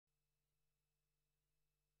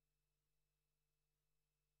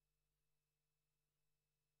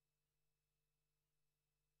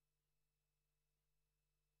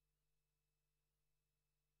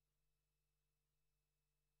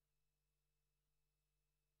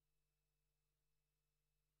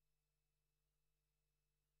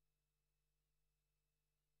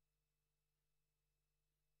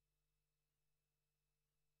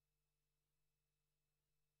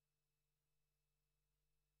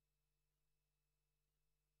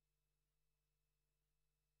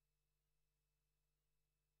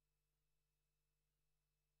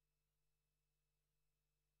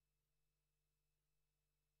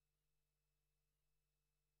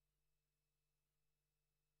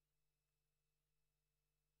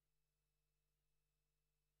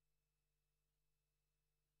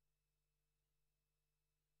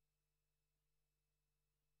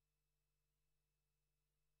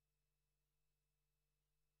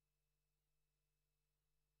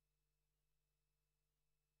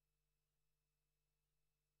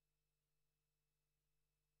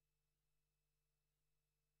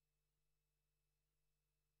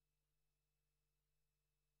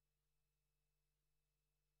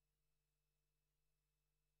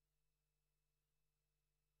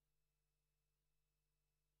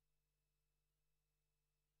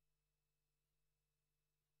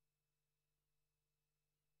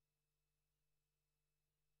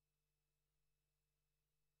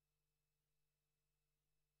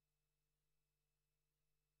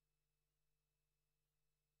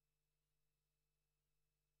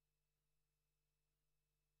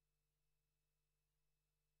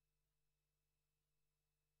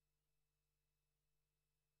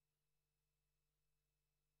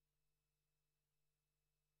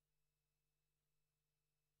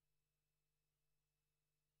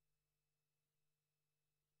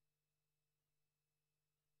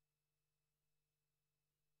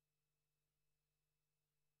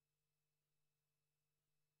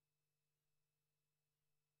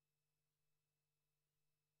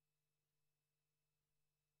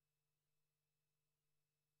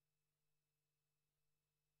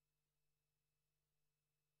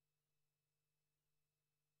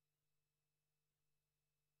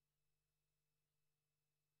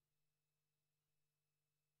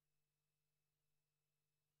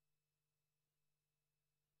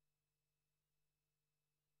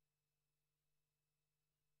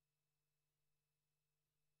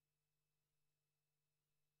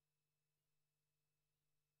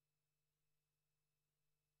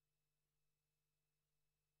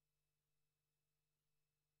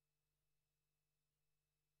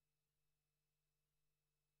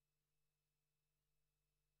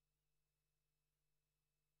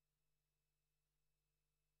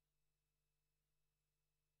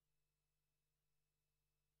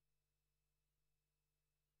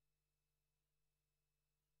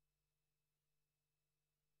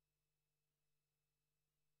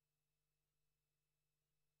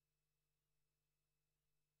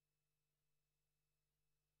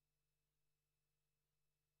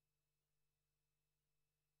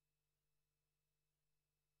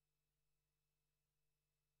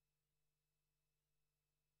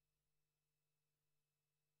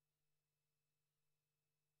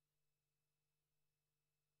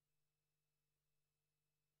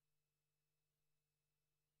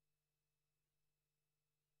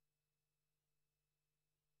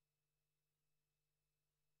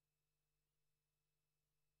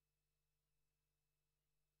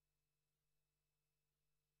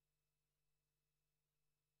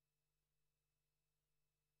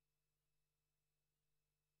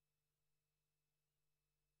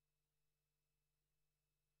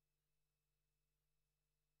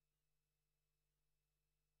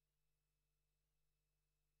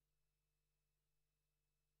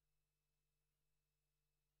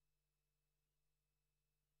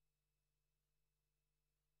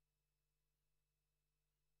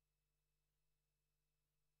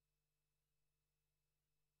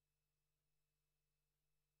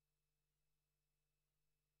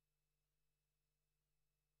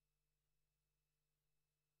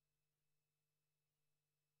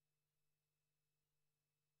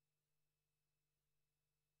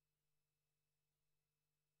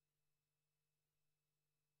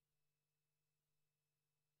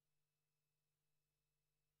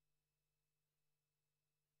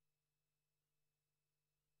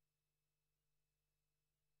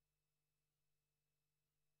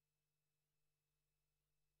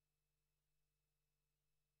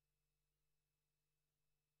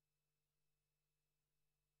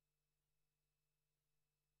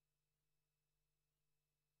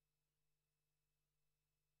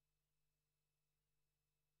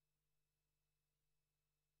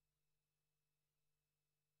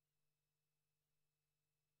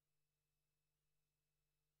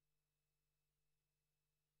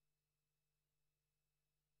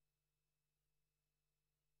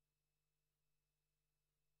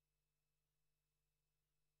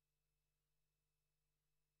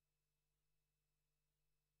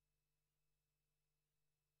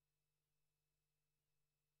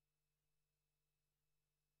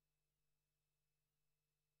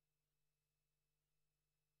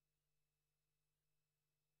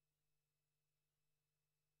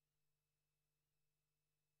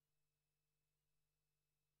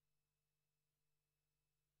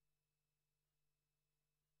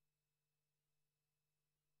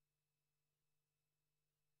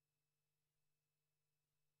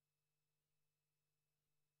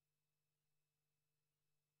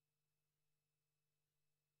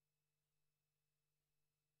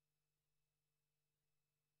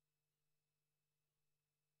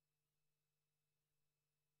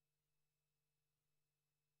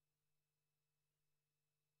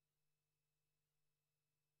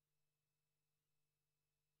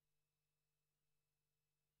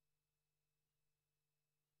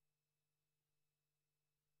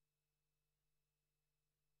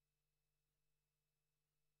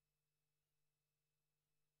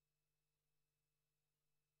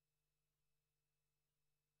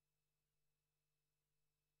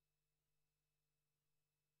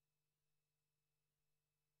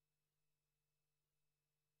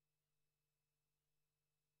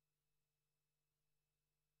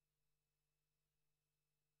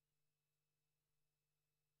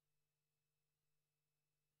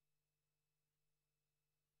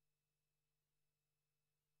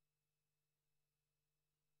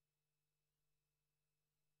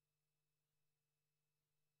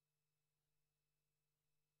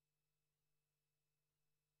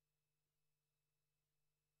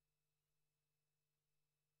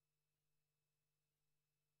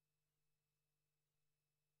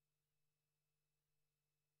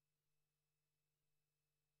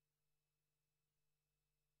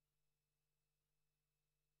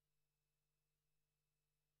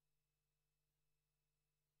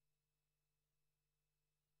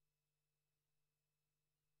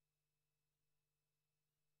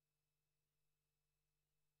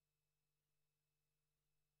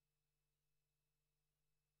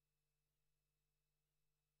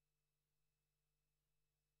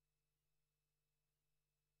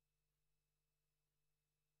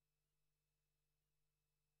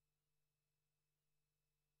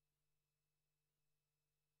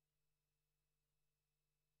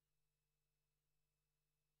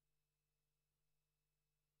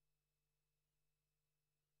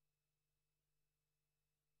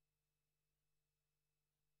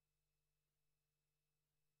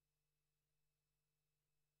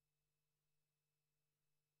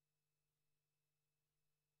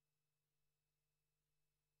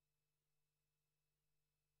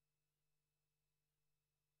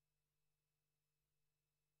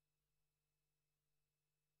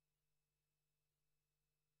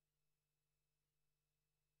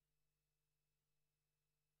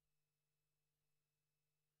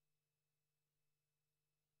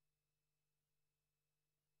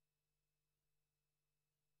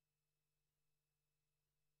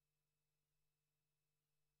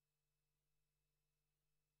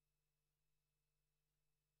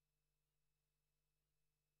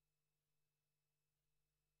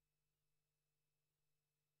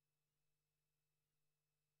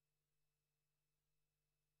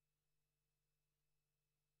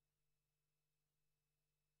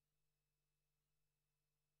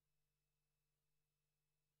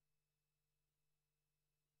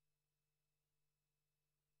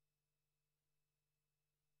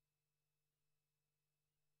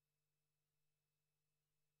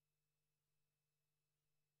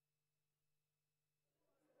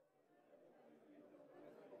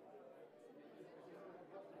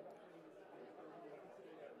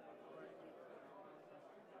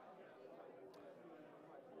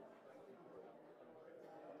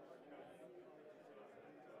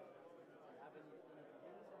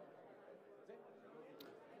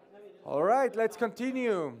All right, let's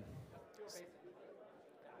continue.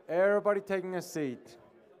 Everybody taking a seat.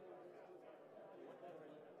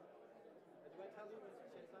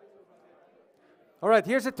 All right,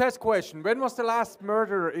 here's a test question. When was the last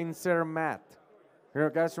murder in Zermatt? You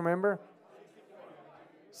guys remember?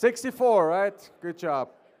 64, right? Good job.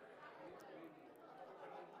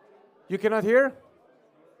 You cannot hear?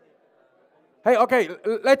 Hey, okay,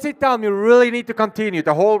 let's sit down. We really need to continue.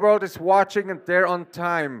 The whole world is watching and they're on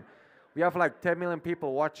time. We have like 10 million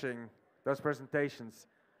people watching those presentations.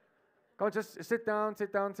 Go, just sit down,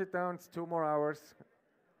 sit down, sit down. It's 2 more hours.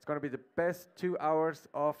 It's going to be the best 2 hours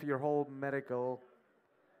of your whole medical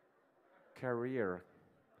career.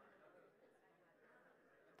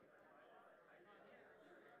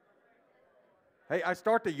 Hey, I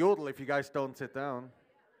start the yodel if you guys don't sit down.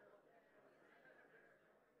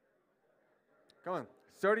 Come on,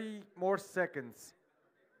 30 more seconds.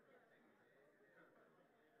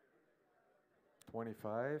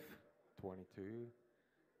 25, 22.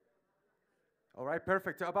 All right,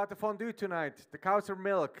 perfect. So about the fondue tonight, the cows are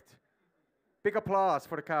milked. Big applause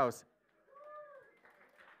for the cows.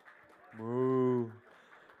 Moo.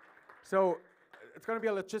 So it's going to be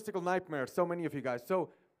a logistical nightmare, so many of you guys. So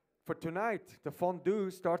for tonight, the fondue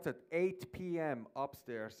starts at 8 p.m.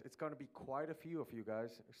 upstairs. It's going to be quite a few of you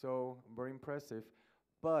guys, so very impressive.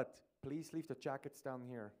 But please leave the jackets down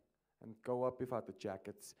here and go up without the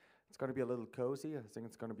jackets. It's going to be a little cozy. I think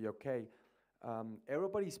it's going to be okay.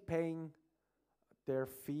 Everybody's paying their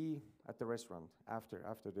fee at the restaurant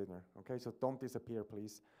after dinner. Okay, so don't disappear,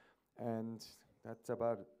 please. And that's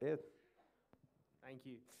about it. Thank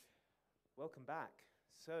you. Welcome back.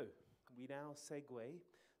 So we now segue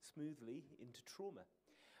smoothly into trauma.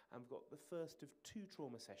 I've got the first of 2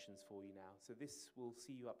 trauma sessions for you now. So this will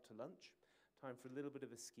see you up to lunch, time for a little bit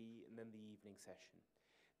of a ski, and then the evening session.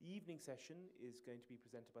 The evening session is going to be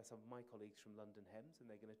presented by some of my colleagues from London HEMS, and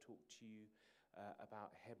they're going to talk to you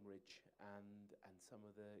about hemorrhage and some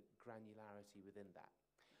of the granularity within that.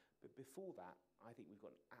 But before that, I think we've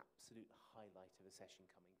got an absolute highlight of a session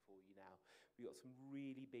coming for you now. We've got some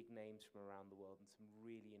really big names from around the world and some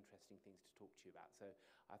really interesting things to talk to you about. So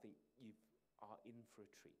I think you are in for a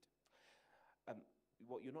treat.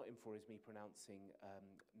 What you're not in for is me pronouncing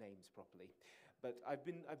names properly. But I've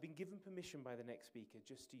been given permission by the next speaker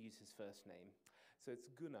just to use his first name. So it's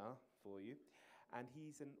Gunnar for you. And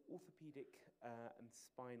he's an orthopedic and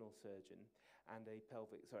spinal surgeon and a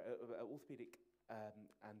orthopedic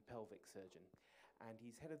and pelvic surgeon. And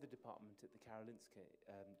he's head of the department at the Karolinska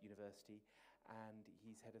University, and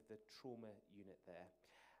he's head of the trauma unit there.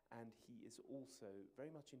 And he is also very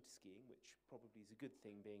much into skiing, which probably is a good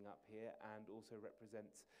thing being up here, and also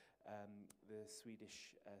represents the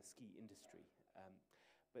Swedish ski industry.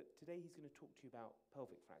 But today he's going to talk to you about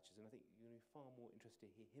pelvic fractures, and I think you're going to be far more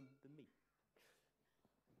interested to hear him than me.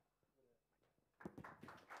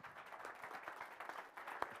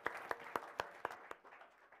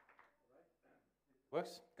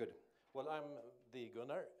 Works? Good. Well, I'm the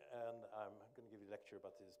Gunnar, and I'm going to give you a lecture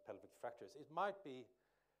about these pelvic fractures. It might be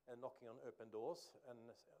knocking on open doors, and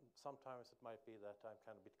sometimes it might be that I'm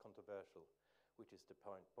kind of a bit controversial, which is the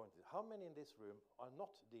point. How many in this room are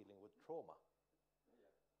not dealing with trauma?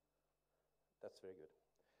 That's very good.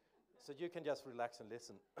 So you can just relax and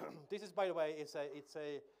listen. This is, by the way, it's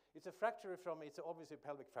a fracture from, it's obviously a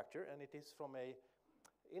pelvic fracture, and it is from a,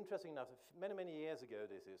 interesting enough, many years ago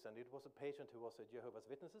this is, and it was a patient who was a Jehovah's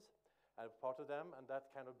Witnesses, and part of them, and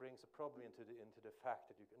that kind of brings a problem into the fact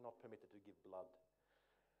that you're not permitted to give blood.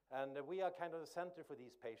 And we are kind of the center for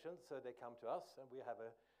these patients, so they come to us, and we have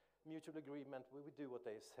a mutual agreement. We do what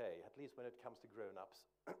they say, at least when it comes to grown-ups.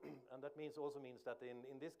 And that also means that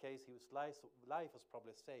in this case, his life was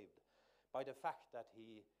probably saved by the fact that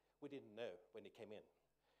we didn't know when he came in.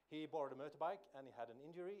 He borrowed a motorbike, and he had an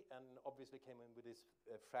injury, and obviously came in with this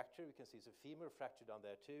fracture. You can see it's a femur fracture down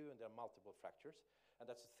there too, and there are multiple fractures. And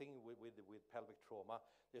that's the thing with pelvic trauma.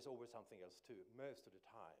 There's always something else too, most of the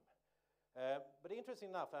time. But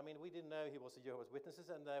interesting enough, I mean, we didn't know he was a Jehovah's Witnesses,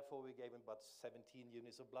 and therefore we gave him about 17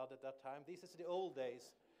 units of blood at that time. These is the old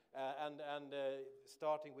days,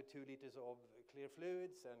 starting with 2 liters of clear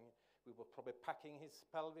fluids, and we were probably packing his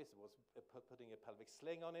pelvis. It was putting a pelvic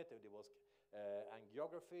sling on it. There was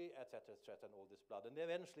angiography, etc., and all this blood. And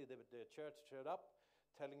eventually the church showed up,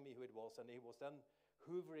 telling me who it was, and he was then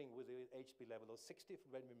hoovering with the HB level of 60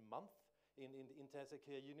 for every month in the intensive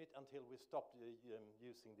care unit until we stopped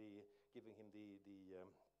giving him the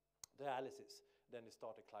dialysis. Then he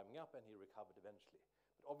started climbing up, and he recovered eventually.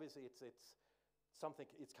 But obviously, it's something.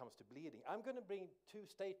 It comes to bleeding. I'm going to bring 2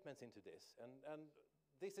 statements into this, and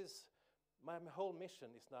this is my whole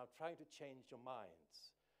mission is now trying to change your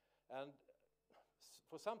minds. And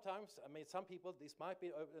for sometimes, I mean, some people, this might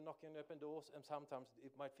be knocking open doors, and sometimes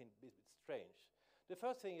it might feel a bit strange. The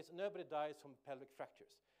first thing is nobody dies from pelvic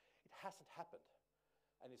fractures. It hasn't happened,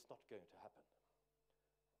 and it's not going to happen.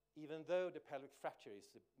 Even though the pelvic fracture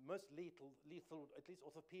is the most lethal, at least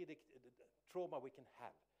orthopedic trauma we can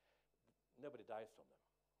have, nobody dies from them.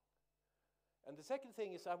 And the second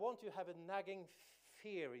thing is I want you to have a nagging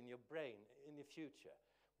fear in your brain in the future.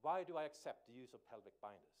 Why do I accept the use of pelvic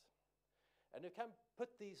binders? And you can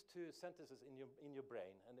put these two sentences in your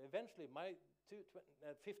brain, and eventually, my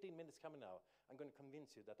 15 minutes coming now, I'm going to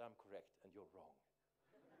convince you that I'm correct and you're wrong.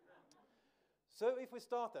 So if we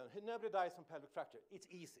start then, nobody dies from pelvic fracture. It's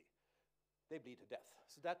easy. They bleed to death.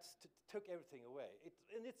 So that took everything away.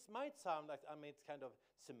 And it might sound like, I mean, it's kind of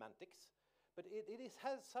semantics, but it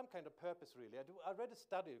has some kind of purpose, really. I read a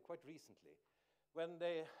study quite recently. When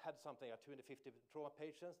they had something like 250 trauma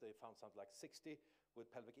patients, they found something like 60 with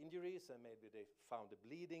pelvic injuries, and maybe they found the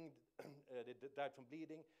bleeding, they died from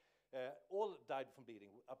bleeding. All died from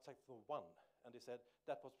bleeding, upside from one. And they said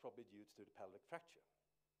that was probably due to the pelvic fracture.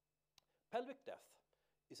 Pelvic death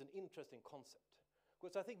is an interesting concept,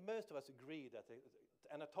 because I think most of us agree that the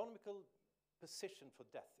anatomical position for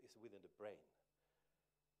death is within the brain.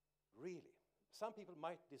 Really. Some people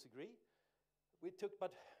might disagree. We took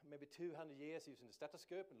about maybe 200 years using the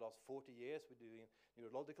stethoscope. In the last 40 years, we're doing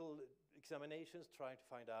neurological examinations, trying to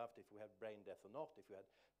find out if we have brain death or not, if we had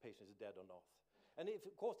patients dead or not. And if,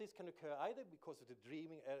 of course, this can occur either because of the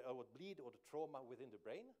dreaming or bleed or the trauma within the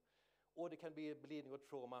brain, or there can be a bleeding or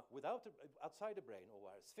trauma outside the brain,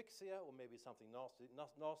 or asphyxia, or maybe something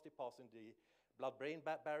nasty passing the blood-brain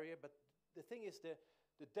barrier. But the thing is,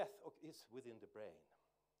 the death is within the brain.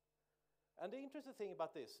 And the interesting thing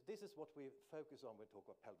about this is what we focus on when we talk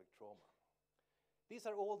about pelvic trauma. These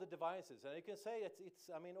are all the devices, and you can say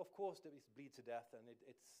I mean, of course, it bleeds to death, and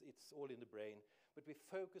it's all in the brain, but we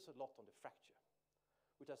focus a lot on the fracture,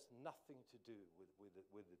 which has nothing to do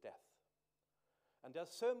with the death. And there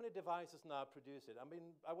are so many devices now producing. I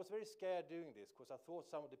mean, I was very scared doing this, because I thought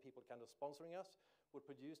some of the people kind of sponsoring us would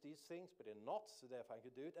produce these things, but they're not, so therefore I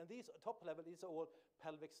could do it. And these top level, these are all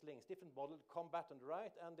pelvic slings, different model, combat on the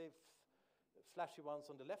right, and they've flashy ones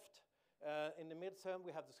on the left. In the midterm,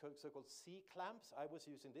 we have the so-called C-clamps. I was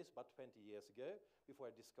using this about 20 years ago, before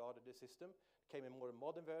I discarded the system. Came in more a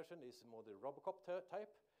modern version, is more the Robocop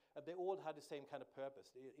type. And they all had the same kind of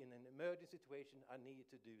purpose. In an emergency situation, I need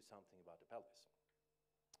to do something about the pelvis.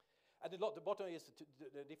 And the bottom is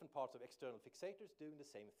the different parts of external fixators doing the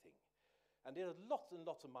same thing. And there are lots and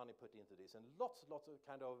lots of money put into this, and lots of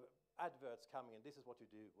kind of adverts coming, and this is what you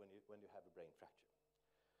do when you have a brain fracture.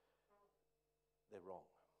 They're wrong.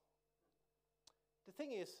 The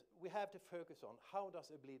thing is, we have to focus on how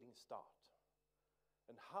does a bleeding start?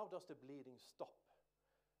 And how does the bleeding stop?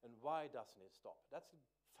 And why doesn't it stop? That's the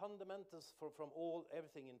fundamentals from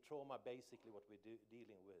everything in trauma, basically what we're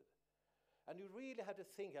dealing with. And you really have to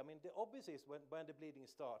think, I mean, the obvious is when the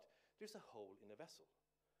bleeding starts, there's a hole in a vessel.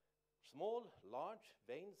 Small, large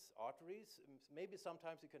veins, arteries. Maybe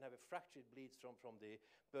sometimes you can have a fracture, it bleeds from the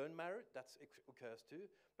bone marrow. That occurs too.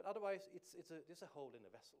 But otherwise, there's a hole in a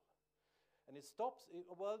vessel. And it stops,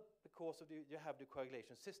 because of you have the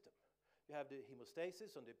coagulation system. You have the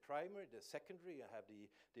hemostasis on the primary, the secondary. You have the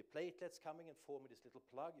platelets coming and forming this little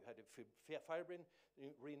plug. You have the fibrin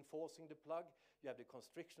reinforcing the plug. You have the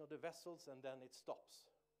constriction of the vessels, and then it stops.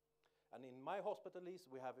 And in my hospital, at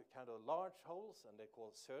least, we have kind of large holes, and they're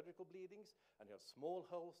called surgical bleedings, and you have small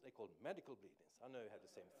holes, they're called medical bleedings. I know you have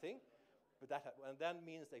the same thing, but and that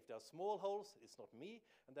means that if there are small holes, it's not me,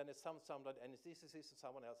 and then it's some anesthetist,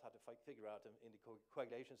 someone else had to figure out in the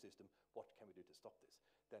coagulation system, what can we do to stop this?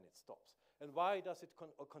 Then it stops. And why does it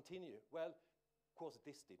continue? Well, of course,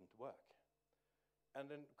 this didn't work.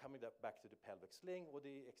 And then coming back to the pelvic sling or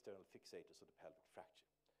the external fixators of the pelvic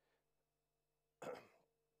fracture.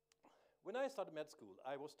 When I started med school,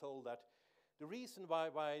 I was told that the reason why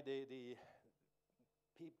the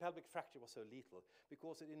pelvic fracture was so lethal,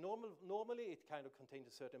 because normally it kind of contained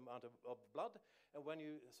a certain amount of blood, and when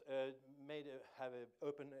you have an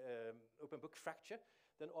open book fracture,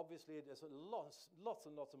 then obviously there's lots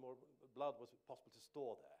and lots of more blood was possible to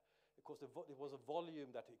store there, because it was a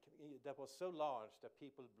volume that was so large that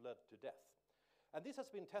people bled to death. And this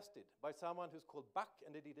has been tested by someone who's called Buck,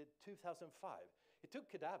 and they did it in 2005. He took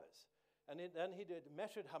cadavers. And then he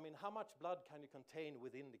measured how much blood can you contain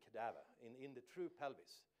within the cadaver, in the true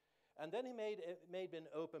pelvis. And then he made an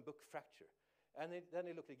open book fracture. And then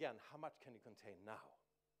he looked again, how much can you contain now?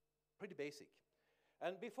 Pretty basic.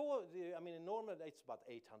 And before, in normal, it's about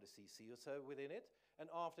 800 cc or so within it. And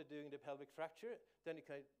after doing the pelvic fracture, then you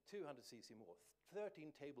can 200 cc more,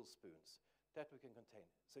 13 tablespoons that we can contain.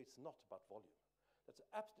 So it's not about volume. That's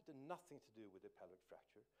absolutely nothing to do with the pelvic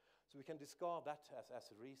fracture. So we can discard that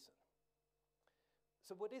as a reason.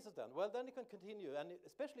 So what is it then? Well, then you can continue, and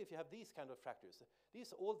especially if you have these kind of fractures.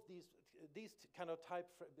 These kind of type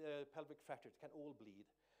pelvic fractures can all bleed.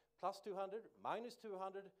 Plus 200, minus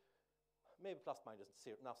 200, maybe plus minus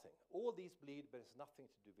zero, nothing. All these bleed, but it's nothing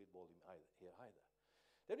to do with volume either.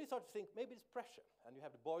 Then you start to think, maybe it's pressure. And you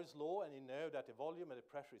have the Boyle's law, and you know that the volume and the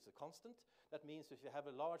pressure is a constant. That means if you have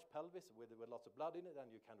a large pelvis with lots of blood in it, and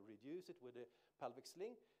you can reduce it with a pelvic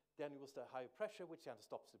sling, then you will start higher pressure, which kind of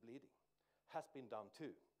stops the bleeding. Has been done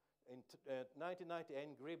too. In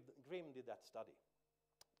 1998, Grimm did that study.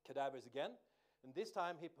 Cadavers again, and this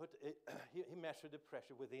time he measured the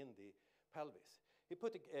pressure within the pelvis. He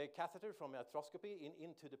put a catheter from arthroscopy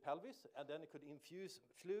into the pelvis, and then he could infuse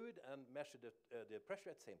fluid and measure the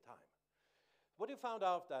pressure at the same time. What he found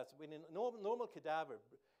out that when a normal cadaver,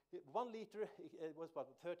 1 liter was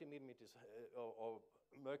about 30 millimeters of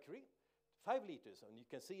mercury. 5 liters, and you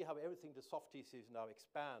can see how everything, the soft tissues now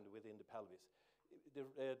expand within the pelvis.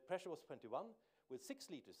 The pressure was 21. With 6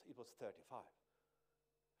 liters, it was 35.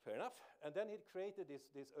 Fair enough. And then he created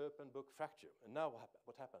this open book fracture. And now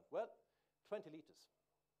what happened? Well, 20 liters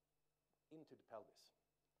into the pelvis,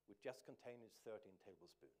 which just contained 13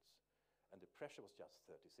 tablespoons. And the pressure was just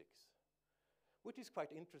 36, which is quite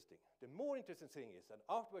interesting. The more interesting thing is that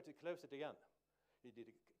afterwards he closed it again. He did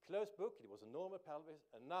a closed book, it was a normal pelvis,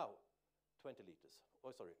 and now 20 liters. Oh,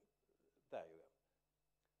 sorry. There you go.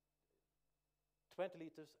 20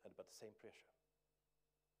 liters and about the same pressure.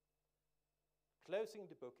 Closing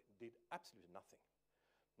the book did absolutely nothing.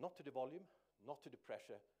 Not to the volume, not to the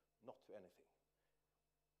pressure, not to anything.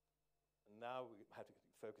 And now we have to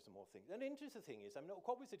focus on more things. And the interesting thing is, I mean,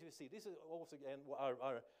 obviously, you see, this is also again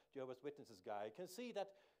our Jehovah's Witnesses guy. You can see that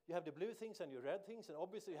you have the blue things and your red things, and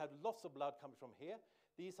obviously you have lots of blood coming from here.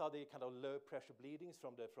 These are the kind of low pressure bleedings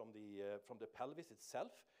from the pelvis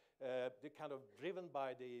itself. They're kind of driven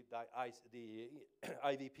by the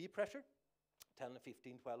IVP pressure, 10,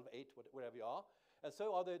 15, 12, 8, whatever you are. And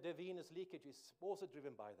so are the venous leakages also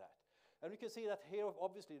driven by that. And we can see that here,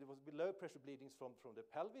 obviously, there will be low pressure bleedings from the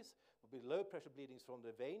pelvis, will be low pressure bleedings from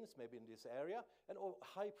the veins, maybe in this area, and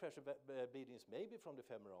high pressure bleedings maybe from the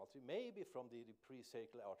femoral artery, maybe from the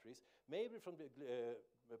pre-sacral arteries, maybe from the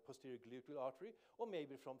posterior gluteal artery, or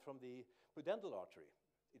maybe from the pudendal artery.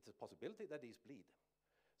 It's a possibility that these bleed.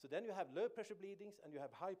 So then you have low pressure bleedings and you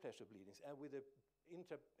have high pressure bleedings, and with the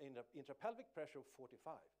intrapelvic pressure of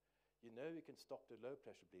 45, you know you can stop the low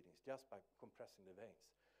pressure bleedings just by compressing the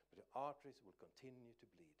veins. But the arteries will continue to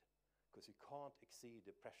bleed because you can't exceed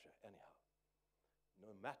the pressure anyhow,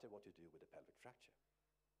 no matter what you do with a pelvic fracture.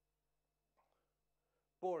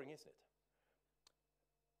 Boring, isn't it?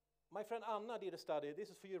 My friend Anna did a study.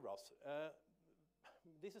 This is for you, Ross.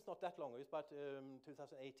 This is not that long, it's about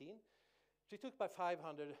 2018. She took about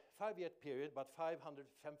 5-year period, about 550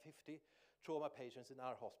 trauma patients in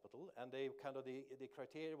our hospital, and the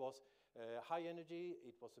criteria was high energy.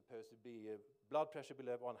 It was supposed to be blood pressure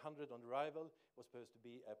below 100 on arrival. It was supposed to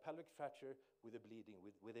be a pelvic fracture with a bleeding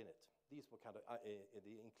within it. These were kind of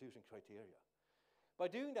the inclusion criteria. By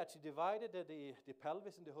doing that, she divided the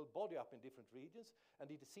pelvis and the whole body up in different regions and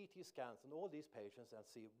did the CT scans on all these patients and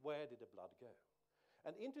see where did the blood go.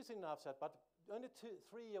 And interesting enough, but only 3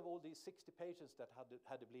 of all these 60 patients that had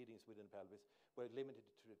the bleedings within the pelvis were limited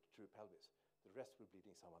to pelvis. The rest were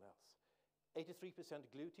bleeding someone else. 83%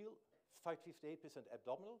 gluteal, 58%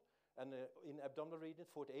 abdominal, and in abdominal region,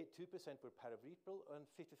 2% were paravertebral, and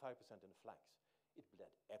 55% in the flanks. It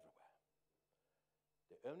bled everywhere.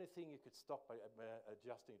 The only thing you could stop by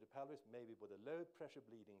adjusting the pelvis maybe were the low pressure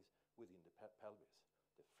bleedings within the pelvis.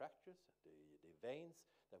 The fractures, the veins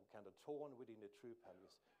that were kind of torn within the true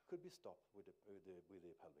pelvis could be stopped with the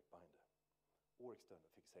pelvic binder or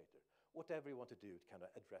external fixator, whatever you want to do to kind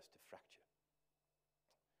of address the fracture.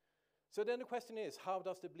 So then the question is, how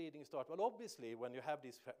does the bleeding start? Well, obviously, when you have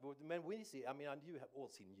this, when we see, I mean, and you have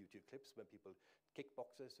all seen YouTube clips when people kick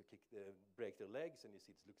boxers or break their legs, and you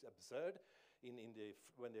see it looks absurd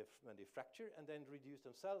when they fracture and then reduce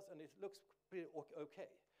themselves, and it looks pretty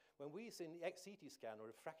okay. When we see an CT scan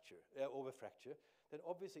or a fracture, then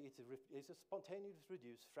obviously it's a spontaneous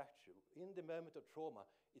reduced fracture. In the moment of trauma,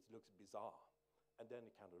 it looks bizarre, and then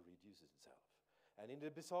it kind of reduces itself. And in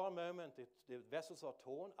the bizarre moment, the vessels are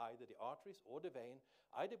torn, either the arteries or the vein,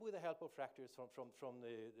 either with the help of fractures from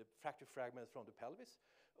the fracture fragments from the pelvis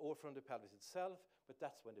or from the pelvis itself, but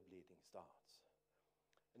that's when the bleeding starts.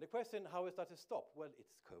 And the question, how is that to stop? Well,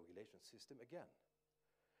 it's coagulation system again.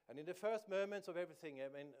 And in the first moments of everything,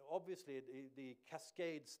 I mean, obviously the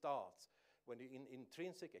cascade starts. when you in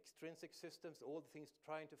intrinsic, extrinsic systems, all the things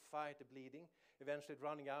trying to fight the bleeding, eventually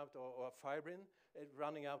running out of fibrin,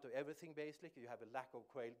 running out of everything basically. You have a lack of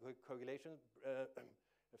coagulation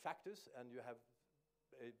factors, and you have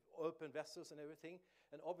open vessels and everything,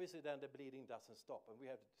 and obviously then the bleeding doesn't stop, and we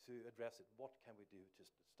have to address it. What can we do to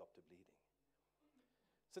stop the bleeding?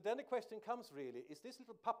 So then the question comes really, is this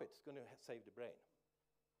little puppet going to save the brain?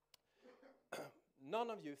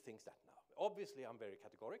 None of you thinks that now. Obviously, I'm very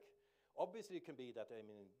categoric. Obviously, it can be that, I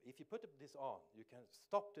mean, if you put this on, you can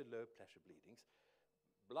stop the low pressure bleedings.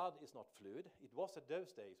 Blood is not fluid. It was at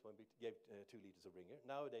those days when we gave 2 liters of ringer.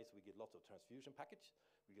 Nowadays, we get lots of transfusion package.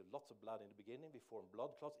 We get lots of blood in the beginning. We form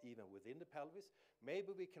blood clots even within the pelvis.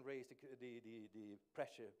 Maybe we can raise the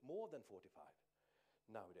pressure more than 45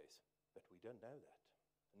 nowadays, but we don't know that.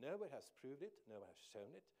 Nobody has proved it. Nobody has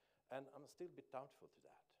shown it, and I'm still a bit doubtful to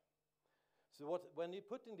that. So when you're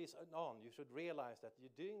putting this on, you should realize that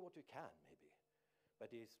you're doing what you can, maybe,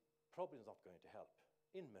 but it's probably not going to help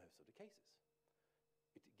in most of the cases.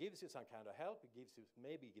 It gives you some kind of help. It gives you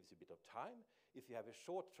maybe gives you a bit of time. If you have a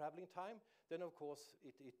short traveling time, then of course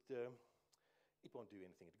it won't do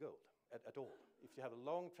anything at all. If you have a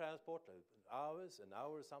long transport, an hour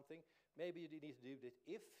or something, maybe you need to do this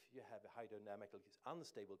if you have a hydrodynamically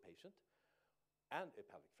unstable patient and a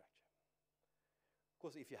pelvic fracture. Of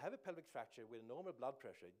course, if you have a pelvic fracture with a normal blood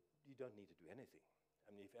pressure, you don't need to do anything.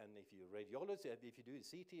 And if you radiologist, if you do a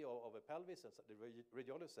CT of a pelvis, and the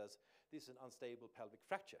radiologist says this is an unstable pelvic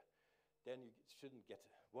fracture, then you shouldn't get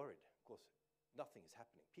worried, because nothing is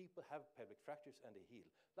happening. People have pelvic fractures and they heal,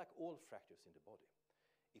 like all fractures in the body.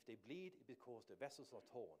 If they bleed, it's because the vessels are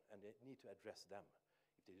torn, and they need to address them.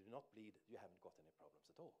 If they do not bleed, you haven't got any problems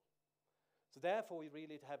at all. So therefore, we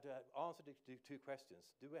really have to answer the 2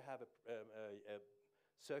 questions. Do we have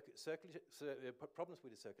problems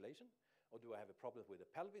with the circulation? Or do I have a problem with the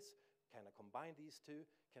pelvis? Can I combine these 2?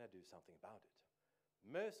 Can I do something about it?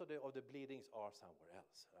 Most of the bleedings are somewhere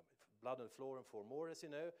else. Blood on the floor and 4 more, as you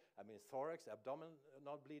know. I mean, thorax, abdominal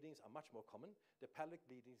bleedings are much more common. The pelvic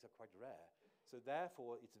bleedings are quite rare. So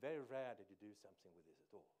therefore, it's very rare that you do something with this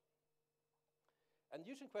at all. And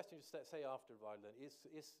usual question you say after a while then is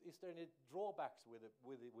there any drawbacks with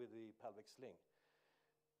the pelvic sling?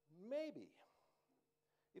 Maybe.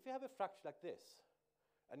 If you have a fracture like this,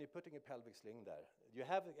 and you're putting a pelvic sling there, you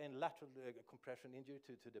have a lateral compression injury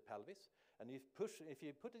to the pelvis, and if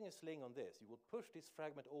you're putting a sling on this, you will push this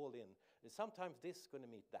fragment all in, and sometimes this is going to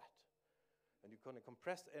meet that. And you're going to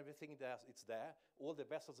compress everything it's there. All the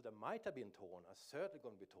vessels that might have been torn are certainly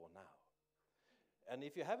going to be torn now. And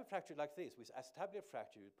if you have a fracture like this, with established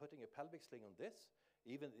fracture, you're putting a pelvic sling on this,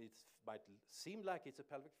 even it might seem like it's a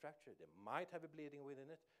pelvic fracture, they might have a bleeding within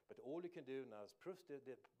it, but all you can do now is push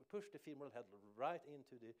the femoral head right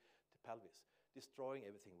into the pelvis, destroying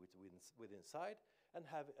everything within inside, and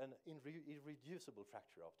have an irreducible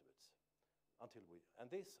fracture afterwards. And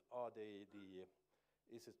these are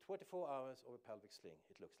this is 24 hours of a pelvic sling.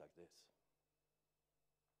 It looks like this.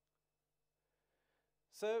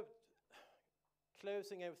 So,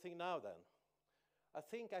 closing everything now then, I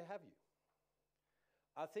think I have you.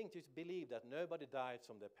 I think you believe that nobody dies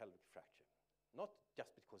from their pelvic fracture. Not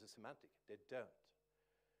just because it's semantic, they don't.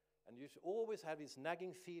 And you should always have this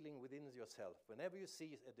nagging feeling within yourself. Whenever you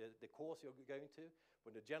see the course you're going to,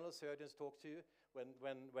 when the general surgeons talk to you, when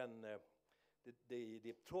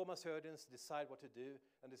the trauma surgeons decide what to do,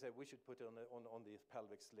 and they say, we should put it on the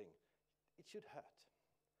pelvic sling, it should hurt.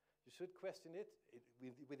 You should question it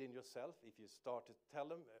within yourself. If you start to tell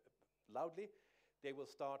them loudly, they will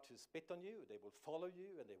start to spit on you, they will follow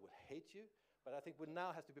you, and they will hate you. But I think we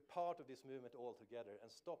now have to be part of this movement altogether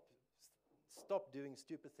and stop doing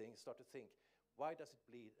stupid things, start to think, why does it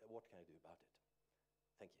bleed, what can I do about it?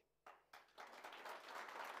 Thank you.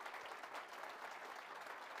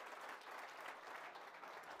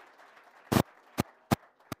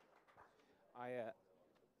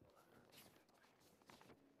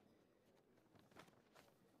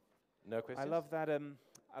 No questions?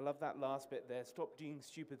 I love that last bit there. Stop doing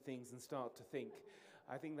stupid things and start to think.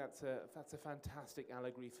 I think that's a fantastic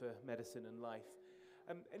allegory for medicine and life.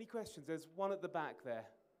 Any questions? There's one at the back there.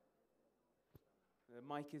 The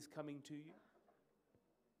mic is coming to you.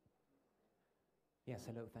 Yes,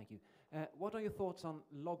 hello, thank you. What are your thoughts on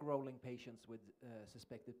log rolling patients with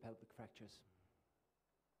suspected pelvic fractures?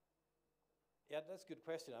 Yeah, that's a good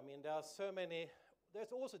question. I mean, there are so many,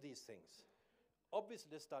 there's also these things. Obviously,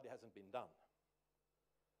 this study hasn't been done.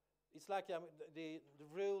 It's like the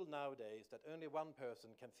rule nowadays that only one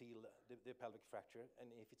person can feel the pelvic fracture,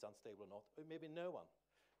 and if it's unstable or not, or maybe no one.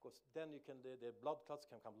 Because then the blood clots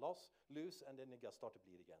can come loose, and then you just start to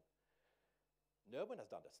bleed again. No one has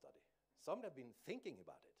done that study. Some have been thinking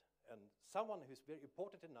about it, and someone who's very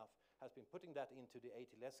important enough has been putting that into the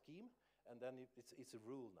ATLS scheme, and then it's a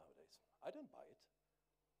rule nowadays. I don't buy it.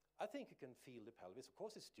 I think you can feel the pelvis. Of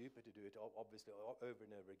course, it's stupid to do it, obviously, over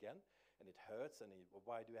and over again, and it hurts, and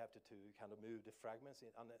why do you have to kind of move the fragments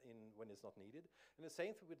when it's not needed? And the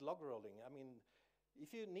same thing with log rolling. I mean,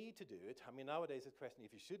 if you need to do it, I mean, nowadays it's a question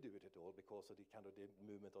if you should do it at all because of the kind of the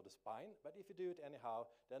movement of the spine, but if you do it anyhow,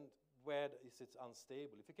 then where is it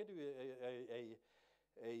unstable? If you can do a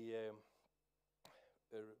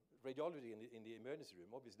radiology in the emergency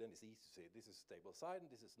room, obviously then it's easy to say this is stable side and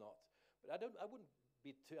this is not. But I wouldn't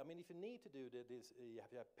be too, I mean, if you need to do this, you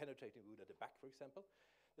have penetrating wound at the back, for example,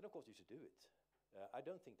 then of course you should do it. I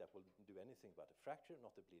don't think that will do anything about the fracture,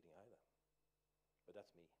 not the bleeding either. But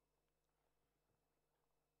that's me.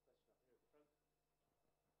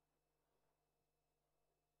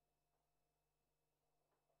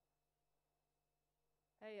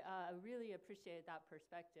 Hey, I really appreciate that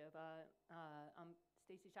perspective. I'm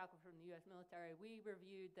Stacy Shackelford from the U.S. military. We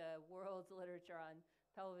reviewed the world's literature on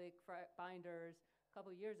pelvic binders a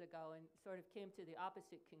couple years ago and sort of came to the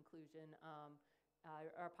opposite conclusion.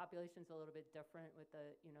 Our population's a little bit different with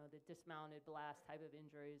the dismounted blast type of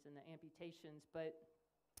injuries and the amputations. But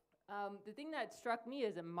the thing that struck me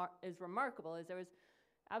as remarkable is there was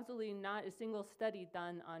absolutely not a single study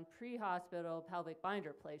done on pre-hospital pelvic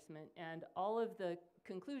binder placement, and all of the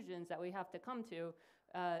conclusions that we have to come to,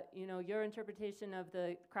 your interpretation of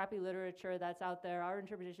the crappy literature that's out there, our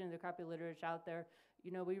interpretation of the crappy literature out there,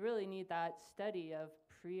 we really need that study of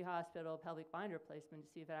pre-hospital pelvic binder placement to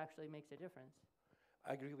see if it actually makes a difference.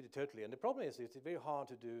 I agree with you totally, and the problem is it's very hard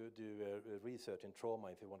to do research in trauma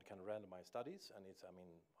if you want to kind of randomize studies, and it's, I mean,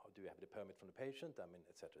 how do you have the permit from the patient, I mean,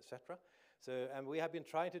 et cetera, et cetera. So, and we have been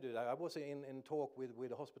trying to do that. I was in talk with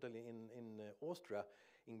a hospital in Austria,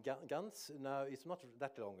 in Gans. Now, it's not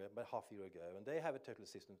that long, but half a year ago, and they have a totally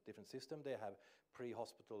different system. They have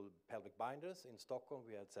pre-hospital pelvic binders. In Stockholm,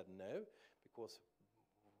 we had said no, because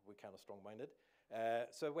we're kind of strong-minded.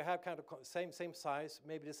 So we have kind of same size,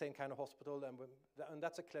 maybe the same kind of hospital, and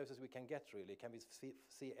that's the closest we can get, really. Can we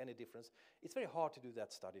see any difference? It's very hard to do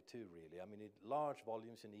that study too, really. I mean, large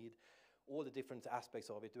volumes you need, all the different aspects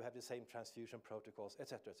of it, to have the same transfusion protocols, et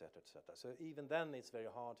cetera, et cetera, et cetera. So even then, it's very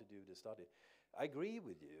hard to do the study. I agree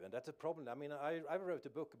with you, and that's a problem. I mean, I wrote a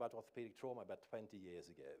book about orthopedic trauma about 20 years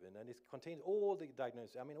ago, and it contains all the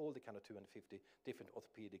diagnoses, I mean, all the kind of 250 different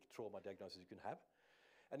orthopedic trauma diagnoses you can have.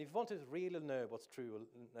 And if you want to really know what's true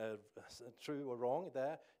or wrong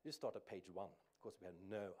there, you start at page 1, because we have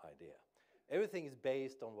no idea. Everything is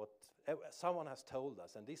based on what someone has told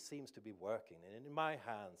us, and this seems to be working, and in my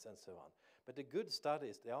hands, and so on. But the good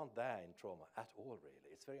studies, they aren't there in trauma at all,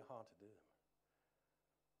 really. It's very hard to do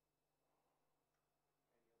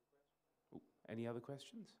them. Any other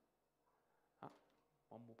questions?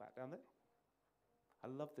 One more back down there. I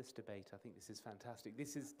love this debate. I think this is fantastic.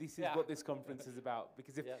 This is what this conference is about.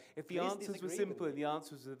 Because if the answers were simple and the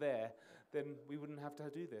answers were there, then we wouldn't have to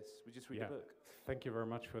do this. We just read a book. Thank you very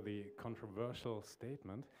much for the controversial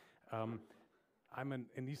statement. I'm an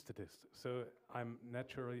anesthetist, so I'm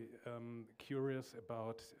naturally curious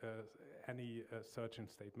about any surgeon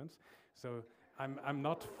statements. So I'm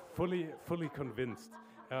not fully convinced,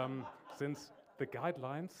 since the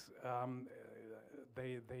guidelines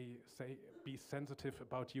they say be sensitive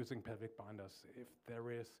about using pelvic binders if there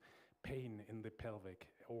is pain in the pelvic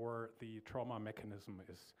or the trauma mechanism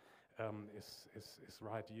is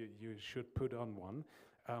right. You should put on one.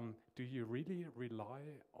 Do you really rely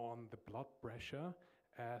on the blood pressure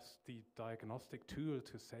as the diagnostic tool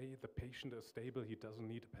to say the patient is stable, he doesn't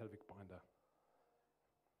need a pelvic binder?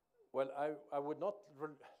 Well, I would not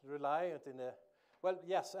rely on it in a... Well,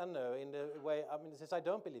 yes and no, in the way, I mean, since I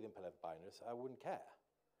don't believe in pelvic binders, I wouldn't care.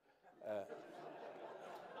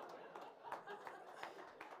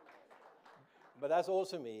 But that's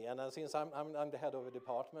also me, and since I'm the head of a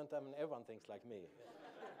department, I mean, everyone thinks like me.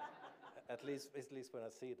 at least when I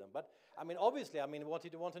see them. But I mean, obviously, I mean, what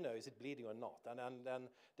you want to know is it bleeding or not, and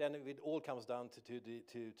then it all comes down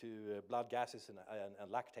to blood gases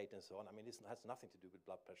and lactate and so on. I mean, this has nothing to do with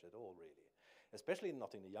blood pressure at all, really. Especially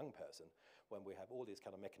not in a young person, when we have all these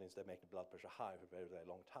kind of mechanisms that make the blood pressure high for a very, very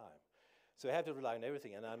long time. So I have to rely on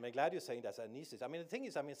everything, and I'm glad you're saying that's anesthetist. I mean, the thing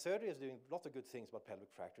is, I mean, surgery is doing lots of good things about pelvic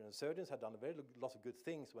fracture, and surgeons have done lots of good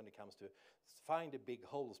things when it comes to find the big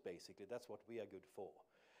holes, basically. That's what we are good for.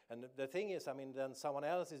 And the thing is, I mean, then someone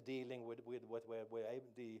else is dealing with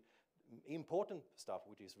the important stuff,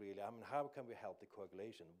 which is really, I mean, how can we help the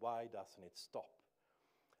coagulation? Why doesn't it stop?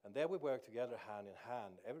 And there we work together hand in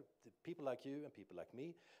hand, people like you and people like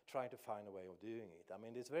me, trying to find a way of doing it. I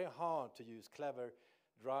mean, it's very hard to use clever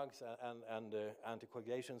drugs and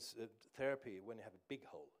anticoagulation therapy when you have a big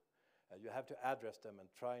hole. You have to address them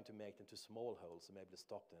and trying to make them to small holes and maybe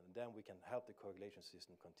stop them, and then we can help the coagulation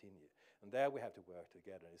system continue. And there we have to work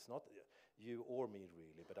together. It's not you or me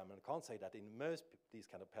really, but I can't say that in most these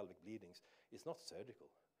kind of pelvic bleedings, it's not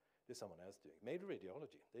surgical. There's someone else doing. Maybe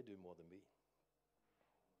radiology, they do more than we.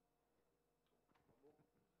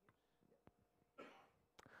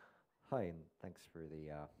 Hi, and thanks for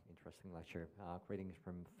the interesting lecture. Greetings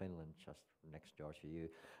from Finland, just next door to you.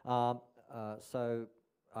 So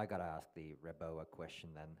I gotta ask the Reboa question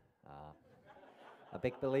then. A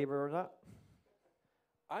big believer or not?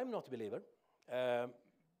 I'm not a believer.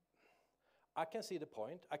 I can see the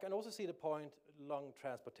point. I can also see the point long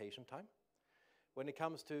transportation time. When it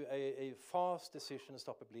comes to a fast decision to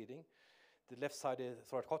stop a bleeding, the left-sided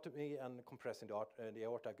thoracotomy and compressing the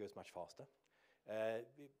aorta goes much faster.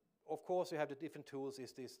 Of course, you have the different tools.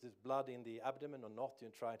 Is this blood in the abdomen or not?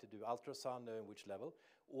 You're trying to do ultrasound, knowing which level,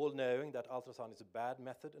 all knowing that ultrasound is a bad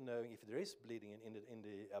method, and knowing if there is bleeding in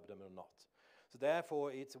the abdomen or not. So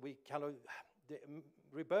therefore,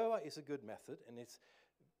 Reboa is a good method, and it's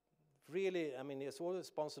really, I mean, it's all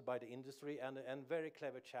sponsored by the industry and very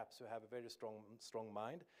clever chaps who have a very strong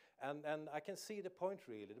mind. And I can see the point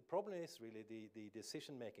really. The problem is really the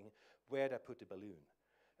decision making, where they put the balloon.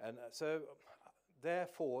 And so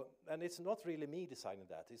therefore, and it's not really me deciding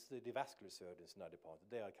that, it's the vascular surgeons in our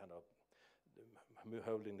department. They are kind of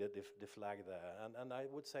holding the flag there. And I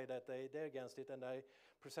would say that they're against it, and I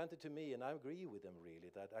present it to me, and I agree with them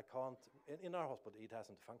really, that I can't, in our hospital it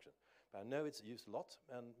hasn't functioned. But I know it's used a lot,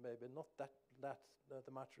 and maybe not that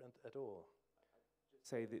much at all.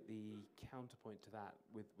 Say that the counterpoint to that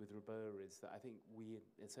with Reboa is that I think we,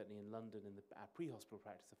 certainly in London, in our pre-hospital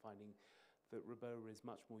practice, are finding that Reboa is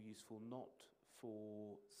much more useful not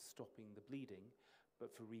for stopping the bleeding,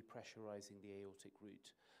 but for repressurizing the aortic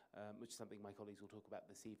root, which is something my colleagues will talk about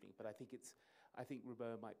this evening. But I think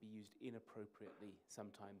Reboa might be used inappropriately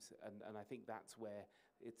sometimes, and I think that's where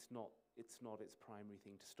it's not its primary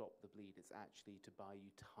thing to stop the bleed. It's actually to buy you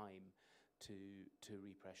time to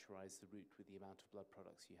repressurize the root with the amount of blood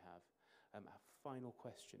products you have. A final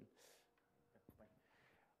question.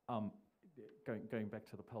 Going back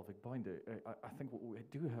to the pelvic binder, I think what we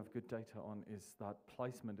do have good data on is that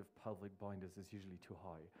placement of pelvic binders is usually too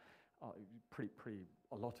high.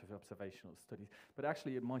 A lot of observational studies, but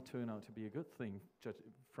actually it might turn out to be a good thing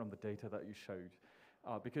from the data that you showed,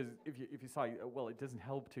 because if you say, well, it doesn't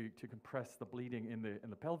help to compress the bleeding in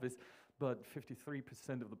the pelvis, but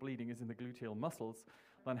 53% of the bleeding is in the gluteal muscles,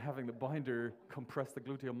 then having the binder compress the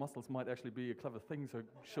gluteal muscles might actually be a clever thing. So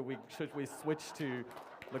should we switch to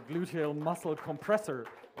the gluteal muscle compressor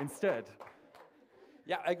instead?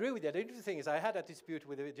 Yeah, I agree with that. The interesting thing is I had a dispute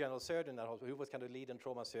with the general surgeon at hospital, who was kind of lead and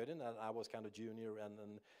trauma surgeon, and I was kind of junior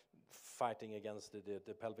and fighting against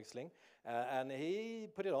the pelvic sling. And he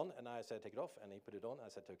put it on, and I said, take it off. And he put it on, and I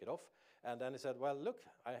said, take it off. And then he said, well, look,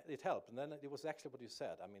 it helped. And then it was actually what you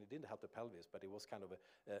said. I mean, it didn't help the pelvis, but it was kind of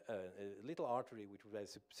a little artery which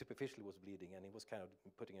was superficially was bleeding, and he was kind of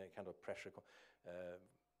putting a kind of pressure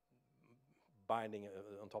binding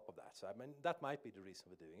on top of that. So I mean, that might be the reason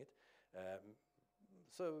for doing it.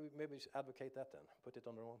 So maybe we should advocate that then. Put it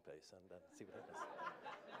on the wrong place and then see what happens.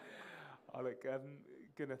 Oh, look,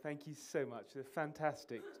 Gunnar, thank you so much. A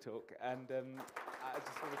fantastic talk. And I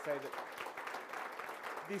just want to say that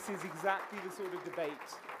this is exactly the sort of debate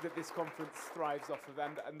that this conference thrives off of,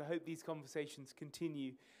 and I hope these conversations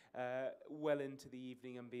continue well into the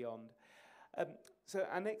evening and beyond. So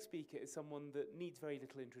our next speaker is someone that needs very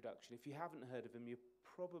little introduction. If you haven't heard of him, you're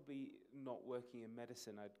probably not working in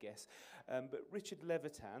medicine, I'd guess. But Richard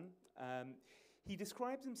Levitan, he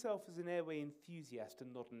describes himself as an airway enthusiast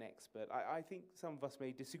and not an expert. I think some of us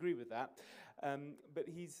may disagree with that. But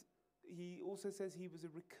he also says he was a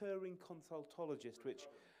recurring consultologist,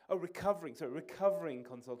 recovering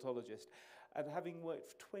consultologist. And having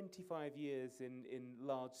worked for 25 years in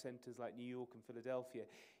large centres like New York and Philadelphia,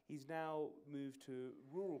 he's now moved to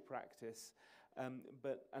rural practice,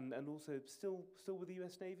 and also still with the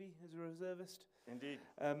US Navy as a reservist. Indeed.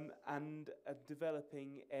 And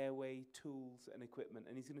developing airway tools and equipment.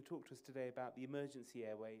 And he's going to talk to us today about the emergency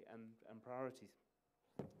airway and priorities.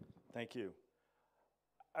 Thank you.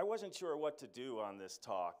 I wasn't sure what to do on this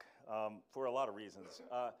talk for a lot of reasons.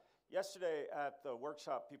 Yesterday at the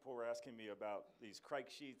workshop, people were asking me about these crike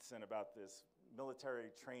sheets and about this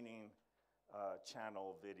military training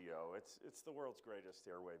channel video. It's the world's greatest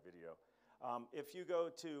airway video. If you go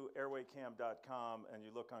to airwaycam.com and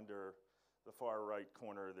you look under the far right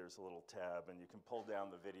corner, there's a little tab, and you can pull down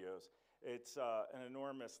the videos. It's an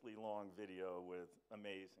enormously long video with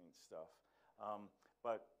amazing stuff.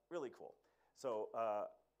 but really cool. So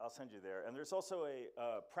I'll send you there. And there's also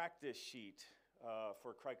a practice sheet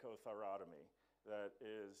for cricothyrotomy that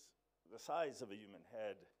is the size of a human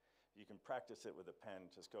head. You can practice it with a pen,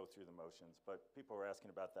 just go through the motions. But people were asking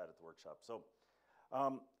about that at the workshop. So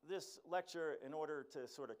this lecture, in order to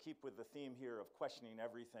sort of keep with the theme here of questioning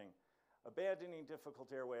everything, abandoning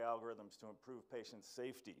difficult airway algorithms to improve patient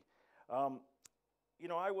safety. You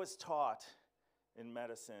know, I was taught in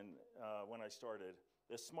medicine when I started,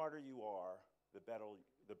 the smarter you are, the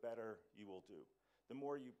better you will do. The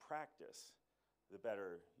more you practice, the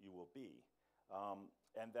better you will be.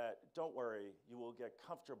 And that, don't worry, you will get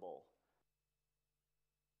comfortable.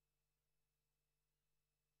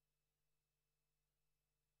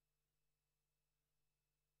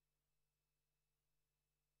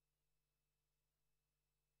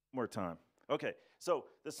 More time. Okay, so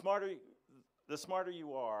the smarter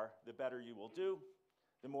you are, the better you will do.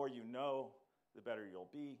 The more you know, the better you'll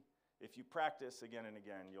be. If you practice again and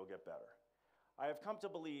again, you'll get better. I have come to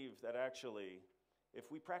believe that actually,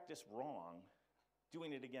 if we practice wrong,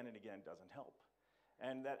 doing it again and again doesn't help.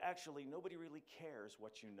 And that actually nobody really cares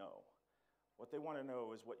what you know. What they want to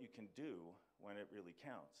know is what you can do when it really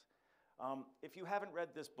counts. If you haven't read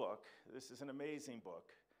this book, this is an amazing book.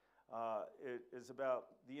 It is about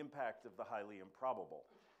the impact of the highly improbable.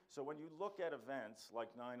 So when you look at events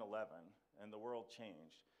like 9/11 and the world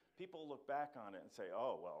changed, people look back on it and say,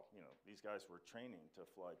 oh, well, you know, these guys were training to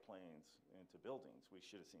fly planes into buildings. We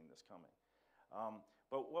should have seen this coming.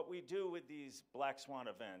 But what we do with these black swan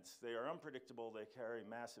events, they are unpredictable, they carry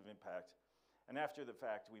massive impact, and after the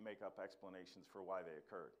fact, we make up explanations for why they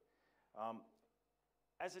occurred.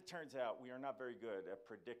 As it turns out, we are not very good at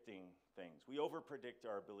predicting things. We overpredict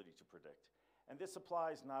our ability to predict. And this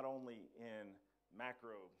applies not only in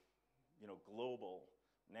macro, you know, global,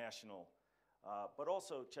 national, but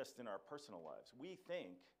also just in our personal lives. We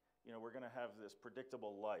think, you know, we're going to have this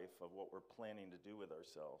predictable life of what we're planning to do with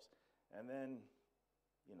ourselves, and then,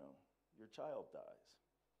 you know, your child dies,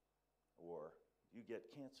 or you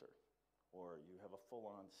get cancer, or you have a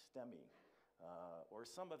full-on STEMI, or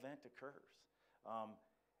some event occurs.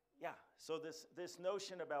 Yeah, so this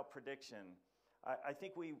notion about prediction, I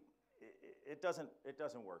think it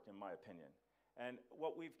doesn't work, in my opinion. And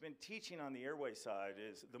what we've been teaching on the airway side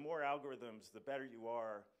is the more algorithms, the better you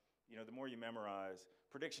are, you know, the more you memorize,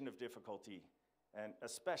 prediction of difficulty, and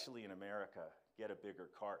especially in America, get a bigger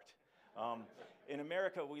cart. In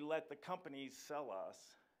America, we let the companies sell us,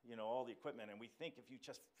 you know, all the equipment, and we think if you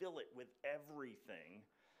just fill it with everything,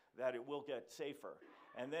 that it will get safer.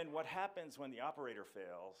 And then what happens when the operator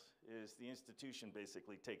fails is the institution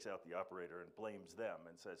basically takes out the operator and blames them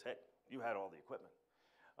and says, hey, you had all the equipment.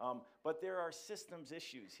 But there are systems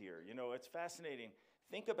issues here. You know, it's fascinating.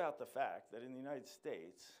 Think about the fact that in the United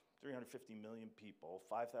States, 350 million people,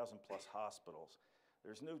 5,000 plus hospitals,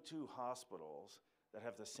 there's no two hospitals that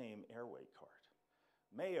have the same airway cart.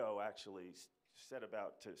 Mayo actually set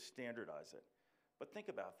about to standardize it. But think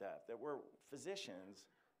about that we're physicians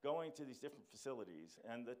going to these different facilities,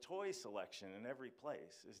 and the toy selection in every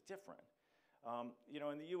place is different. You know,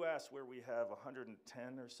 in the US, where we have 110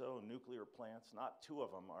 or so nuclear plants, not 2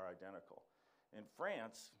 of them are identical. In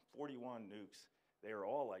France, 41 nukes, they are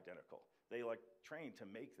all identical. They trained to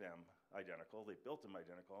make them identical, they built them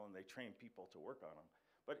identical, and they trained people to work on them.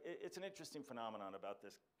 But it's an interesting phenomenon about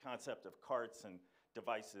this concept of carts and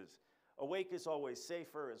devices. Awake is always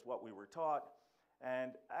safer is what we were taught,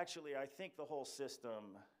 and actually I think the whole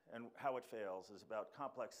system and how it fails is about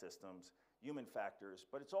complex systems, human factors,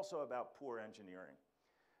 but it's also about poor engineering.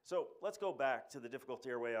 So let's go back to the difficult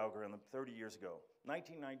airway algorithm 30 years ago.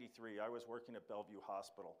 1993, I was working at Bellevue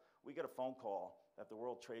Hospital. We get a phone call that the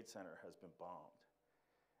World Trade Center has been bombed.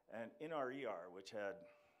 And in our ER, which had,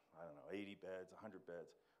 I don't know, 80 beds, 100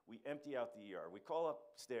 beds, we empty out the ER. We call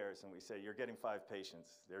upstairs and we say, you're getting 5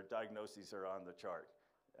 patients. Their diagnoses are on the chart.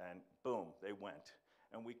 And boom, they went.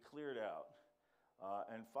 And we cleared out.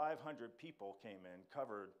 And 500 people came in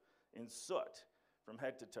covered in soot from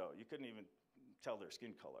head to toe. You couldn't even tell their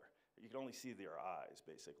skin color. You could only see their eyes,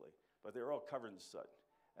 basically. But they were all covered in soot.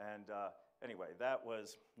 And anyway, that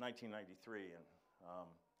was 1993, and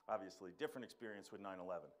obviously different experience with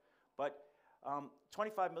 9/11. But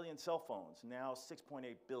 25 million cell phones, now 6.8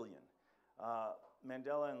 billion.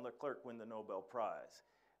 Mandela and Leclerc win the Nobel Prize.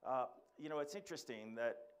 You know, it's interesting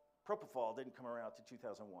that propofol didn't come around to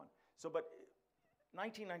 2001. So, but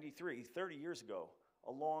 1993, 30 years ago,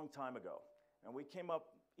 a long time ago. And we came up,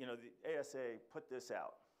 you know, the ASA put this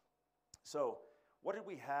out. So what did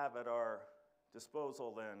we have at our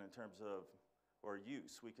disposal then in terms of, or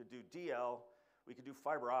use? We could do DL, we could do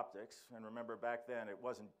fiber optics, and remember back then it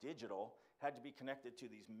wasn't digital, had to be connected to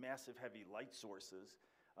these massive heavy light sources.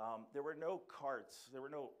 There were no carts, there were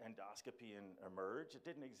no endoscopy in Emerge, it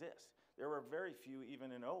didn't exist. There were very few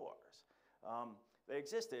even in ORs. They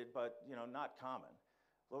existed, but not common.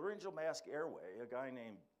 Laryngeal mask airway, a guy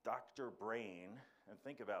named Dr. Brain, and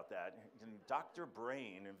think about that, Dr.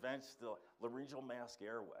 Brain invents the laryngeal mask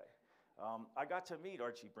airway. I got to meet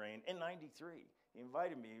Archie Brain in '93. He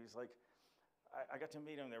invited me, he was like, I got to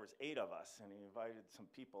meet him, there was 8 of us, and he invited some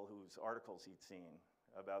people whose articles he'd seen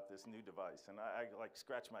about this new device, and I like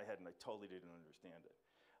scratched my head and I totally didn't understand it.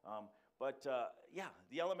 Yeah,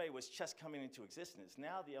 the LMA was just coming into existence.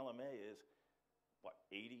 Now the LMA is, what,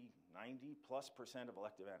 80, 90+% of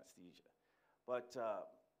elective anesthesia. But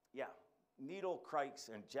yeah, needle crikes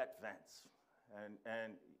and jet vents,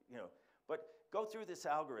 and but go through this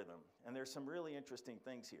algorithm, and there's some really interesting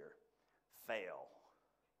things here. Fail.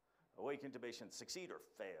 Awake intubation, succeed or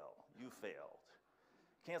fail. You failed.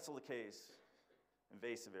 Cancel the case,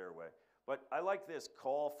 invasive airway. But I like this,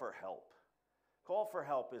 call for help. Call for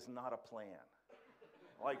help is not a plan.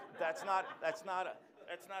 Like, that's not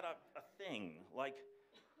a thing. Like,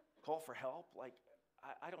 call for help? Like,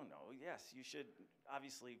 I don't know. Yes, you should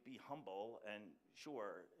obviously be humble, and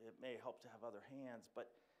sure, it may help to have other hands, but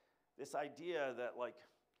this idea that, like,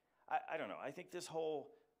 I don't know. I think this whole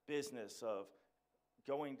business of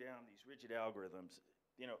going down these rigid algorithms,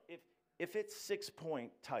 if it's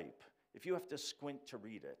 6-point type, if you have to squint to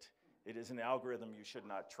read it, it is an algorithm you should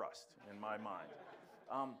not trust, in my mind.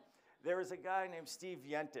 There is a guy named Steve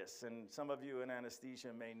Yentis, and some of you in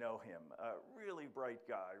anesthesia may know him. A really bright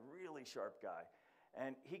guy, really sharp guy.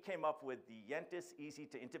 And he came up with the Yentis Easy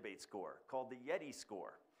to Intubate score, called the Yeti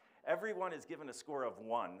score. Everyone is given a score of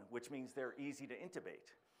 1, which means they're easy to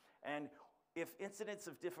intubate. And if incidence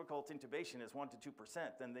of difficult intubation is 1 to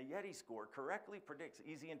 2%, then the Yeti score correctly predicts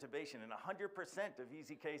easy intubation in 100% of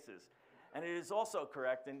easy cases. And it is also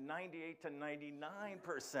correct in 98 to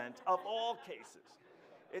 99% of all cases.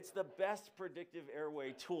 It's the best predictive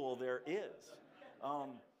airway tool there is.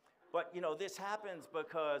 But this happens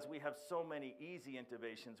because we have so many easy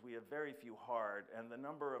intubations, we have very few hard, and the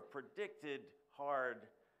number of predicted hard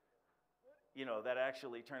that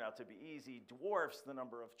actually turn out to be easy dwarfs the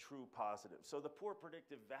number of true positives. So the poor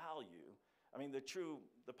predictive value,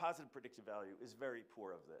 the positive predictive value is very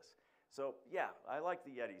poor of this. So yeah, I like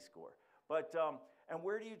the Yeti score. But, and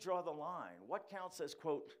where do you draw the line? What counts as,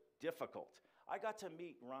 quote, difficult? I got to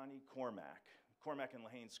meet Ronnie Cormack and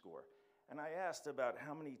Lahane's score, and I asked about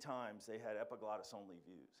how many times they had epiglottis-only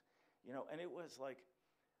views. And it was like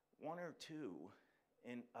 1 or 2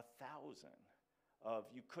 in 1,000 of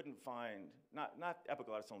you couldn't find, not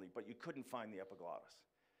epiglottis only, but you couldn't find the epiglottis.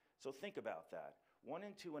 So think about that. 1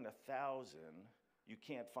 in 2 in 1,000, you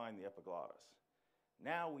can't find the epiglottis.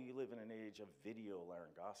 Now we live in an age of video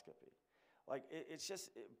laryngoscopy. Like, it's just,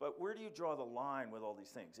 but where do you draw the line with all these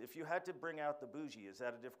things? If you had to bring out the bougie, is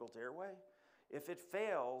that a difficult airway? If it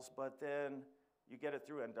fails, but then you get it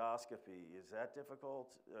through endoscopy, is that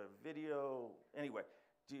difficult? Video, anyway,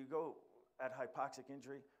 do you go at hypoxic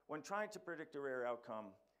injury? When trying to predict a rare outcome,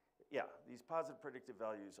 yeah, these positive predictive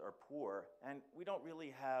values are poor, and we don't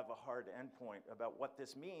really have a hard endpoint about what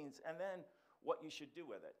this means and then what you should do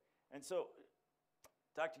with it. And so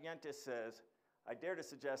Dr. Yentis says, I dare to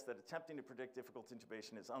suggest that attempting to predict difficult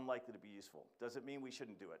intubation is unlikely to be useful. Does it mean we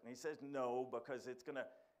shouldn't do it? And he says no, because it's going to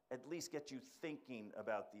at least get you thinking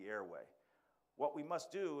about the airway. What we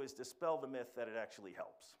must do is dispel the myth that it actually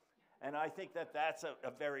helps. And I think that that's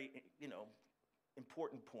a very,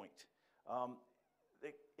 important point.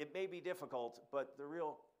 It may be difficult, but the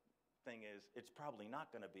real thing is it's probably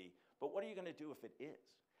not going to be. But what are you going to do if it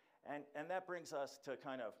is? And that brings us to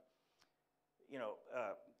kind of,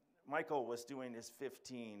 Michael was doing his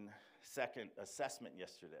 15-second assessment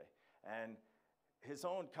yesterday, and his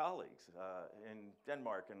own colleagues in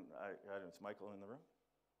Denmark, and I don't know, is Michael in the room?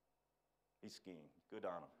 He's skiing. Good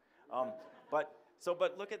on him.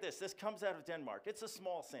 But look at this. This comes out of Denmark. It's a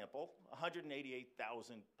small sample,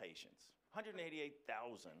 188,000 patients.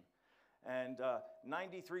 188,000. And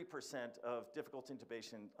 93% of difficult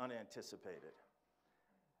intubation unanticipated.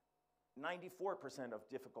 94% of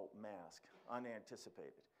difficult mask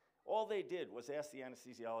unanticipated. All they did was ask the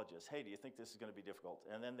anesthesiologist, hey, do you think this is going to be difficult?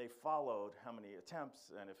 And then they followed how many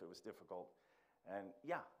attempts and if it was difficult. And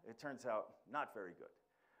yeah, it turns out not very good.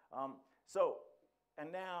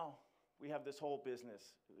 And now we have this whole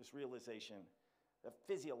business, this realization that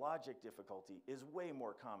physiologic difficulty is way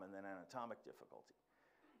more common than anatomic difficulty.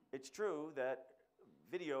 It's true that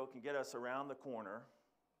video can get us around the corner,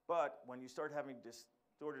 but when you start having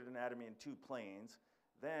distorted anatomy in 2 planes,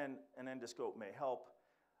 then an endoscope may help.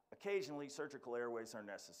 Occasionally, surgical airways are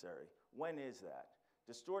necessary. When is that?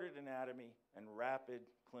 Distorted anatomy and rapid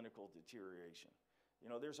clinical deterioration. You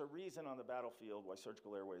know, there's a reason on the battlefield why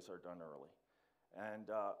surgical airways are done early. And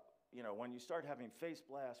you know, when you start having face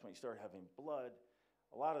blasts, when you start having blood,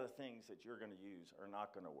 a lot of the things that you're going to use are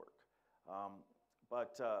not going to work.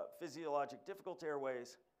 But physiologic difficult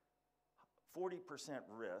airways, 40%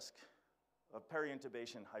 risk of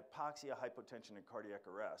peri-intubation, hypoxia, hypotension, and cardiac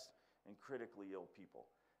arrest in critically ill people.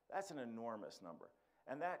 That's an enormous number.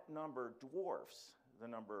 And that number dwarfs the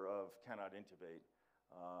number of cannot intubate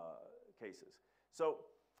cases. So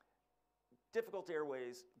difficult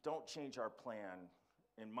airways don't change our plan,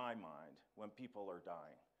 in my mind, when people are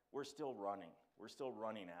dying. We're still running. We're still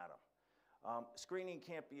running at them. Screening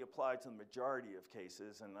can't be applied to the majority of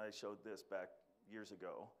cases, and I showed this back years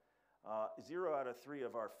ago. 0 out of 3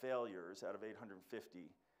 of our failures out of 850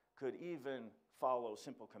 could even follow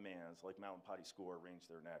simple commands like mountain potty score, range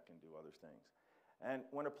their neck, and do other things. And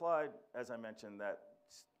when applied, as I mentioned, that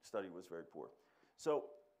study was very poor. So,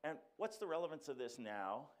 and what's the relevance of this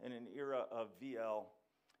now in an era of VL,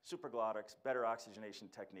 supraglottics, better oxygenation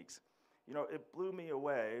techniques? You know, it blew me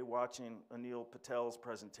away watching Anil Patel's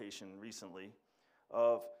presentation recently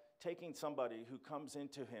of taking somebody who comes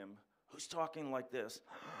into him who's talking like this.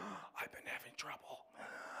 I've been having trouble,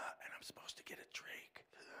 and I'm supposed to get a trach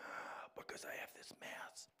because I have this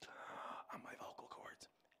mass on my vocal cords,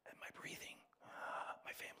 and my breathing,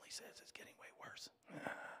 my family says, is getting way worse.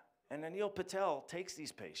 And Anil Patel takes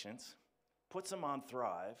these patients, puts them on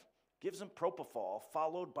Thrive, gives them propofol,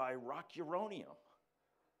 followed by rocuronium.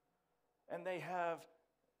 And they have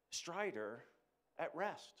stridor at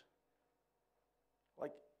rest.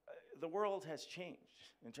 Like, the world has changed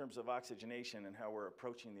in terms of oxygenation and how we're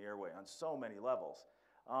approaching the airway on so many levels.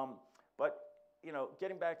 But, you know,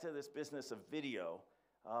 getting back to this business of video,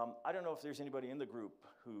 I don't know if there's anybody in the group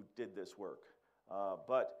who did this work,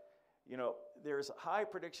 but, you know, there's high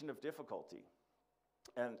prediction of difficulty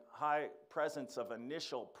and high presence of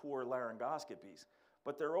initial poor laryngoscopies,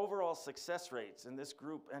 but their overall success rates, and this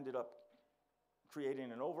group ended up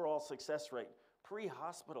creating an overall success rate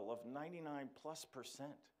pre-hospital of 99+%.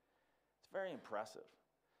 It's very impressive.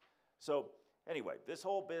 So anyway, this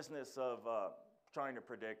whole business of trying to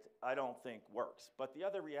predict, I don't think works. But the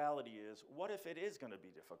other reality is, what if it is going to be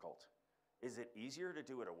difficult? Is it easier to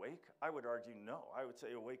do it awake? I would argue no. I would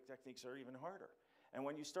say awake techniques are even harder. And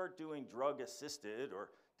when you start doing drug-assisted or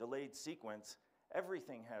delayed sequence,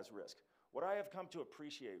 everything has risk. What I have come to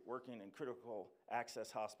appreciate working in critical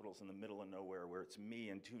access hospitals in the middle of nowhere where it's me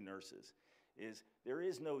and 2 nurses is there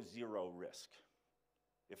is no zero risk.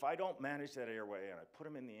 If I don't manage that airway and I put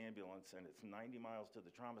them in the ambulance and it's 90 miles to the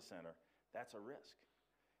trauma center, that's a risk.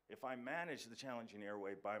 If I manage the challenging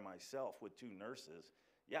airway by myself with 2 nurses,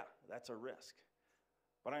 yeah, that's a risk.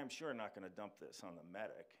 But I am sure not going to dump this on the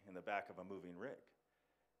medic in the back of a moving rig.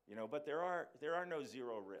 You know, but there are no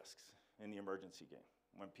zero risks in the emergency game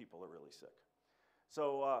when people are really sick.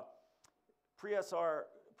 So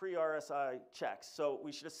pre-RSI checks. So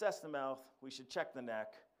we should assess the mouth, we should check the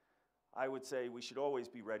neck. I would say we should always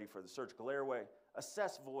be ready for the surgical airway.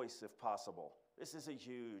 Assess voice if possible. This is a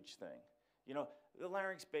huge thing. You know, the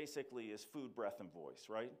larynx basically is food, breath, and voice,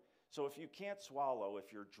 right? So if you can't swallow,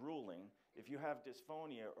 if you're drooling, if you have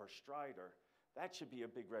dysphonia or stridor, that should be a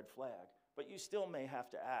big red flag. But you still may have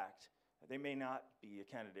to act. They may not be a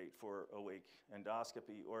candidate for awake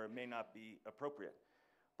endoscopy, or it may not be appropriate.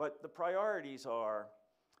 But the priorities are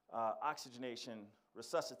oxygenation,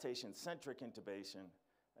 resuscitation, centric intubation,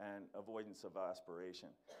 and avoidance of aspiration.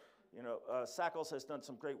 You know, Sackles has done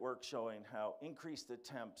some great work showing how increased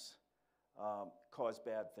attempts cause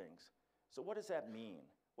bad things. So what does that mean?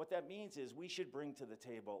 What that means is we should bring to the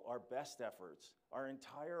table our best efforts, our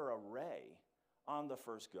entire array on the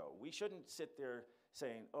first go. We shouldn't sit there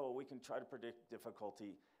saying, oh, we can try to predict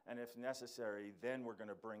difficulty, and if necessary, then we're going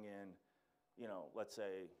to bring in, you know, let's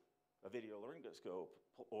say a video laryngoscope,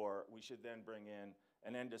 or we should then bring in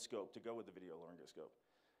an endoscope to go with the video laryngoscope.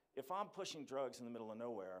 If I'm pushing drugs in the middle of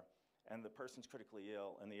nowhere and the person's critically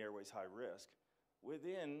ill and the airway's high risk,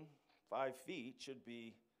 within 5 feet should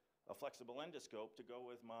be a flexible endoscope to go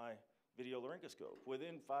with my video laryngoscope.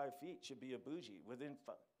 Within 5 feet should be a bougie. Within,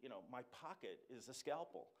 you know, my pocket is a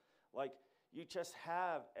scalpel. Like, you just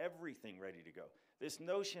have everything ready to go. This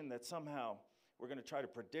notion that somehow we're going to try to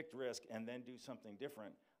predict risk and then do something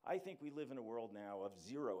different, I think we live in a world now of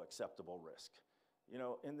zero acceptable risk. You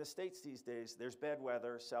know, in the States these days, there's bad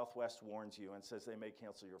weather, Southwest warns you and says they may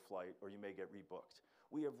cancel your flight or you may get rebooked.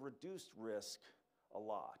 We have reduced risk a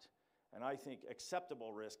lot. And I think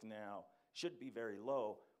acceptable risk now should be very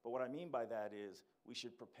low, But what I mean by that is we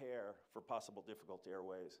should prepare for possible difficult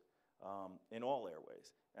airways in all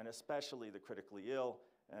airways, and especially the critically ill.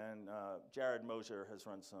 And Jared Mosier has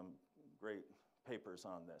run some great papers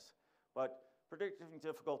on this. But predicting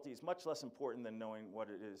difficulty is much less important than knowing what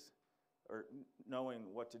it is, or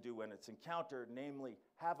knowing what to do when it's encountered, namely,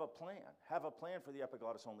 have a plan. Have a plan for the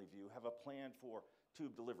epiglottis-only view, have a plan for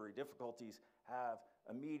tube delivery difficulties, have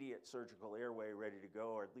immediate surgical airway ready to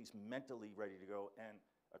go, or at least mentally ready to go, and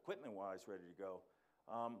equipment-wise ready to go.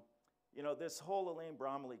 You know, this whole Elaine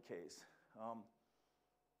Bromley case,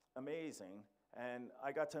 amazing. And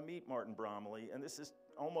I got to meet Martin Bromley, and this is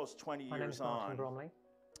almost 20 My years name's on. Martin Bromley.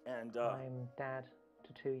 And I'm dad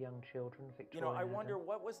to 2 young children, Victoria you know, I and wonder Adam.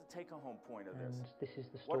 what was the take-home point of this? And this is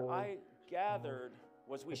the story. What I gathered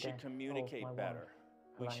was we the should death of communicate my better.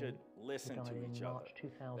 wife, We Elaine, should who listen to died in each other. March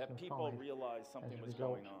 2005 That people realize as something a was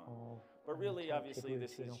result going on. of But an really, attempted obviously,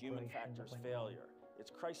 this routine is human operation factors that went wrong. failure. It's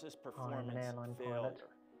crisis I am an performance airline failure. pilot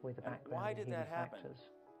with a And background why in did human that happen? factors.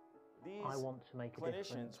 These I want to make a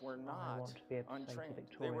clinicians difference. were I not want to be able to say to untrained.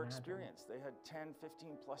 Victoria They were and Adam, experienced. They had 10,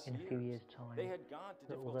 15 plus in a years. few years' time, They had gone to that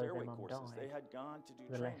difficult although airway their mum courses. They died, had gone to do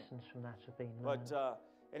the training. lessons from that have been But learned.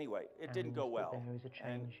 anyway, it didn't and go that well. There is a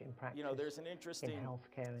And, change in practice you know, there's an in interesting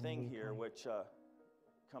healthcare in thing the here, UK. which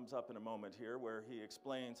comes up in a moment here, where he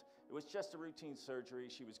explains it was just a routine surgery.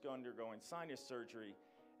 She was undergoing sinus surgery,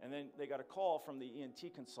 and then they got a call from the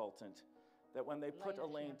ENT consultant that when they put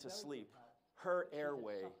Elaine to sleep, her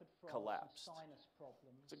airway collapsed.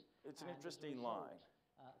 It's an interesting line.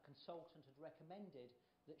 A consultant had recommended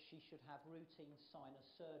that she should have routine sinus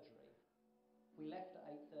surgery. We left at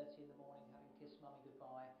 8:30 in the morning, having kissed Mummy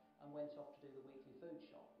goodbye, and went off to do the weekly food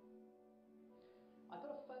shop. I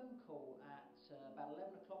got a phone call at about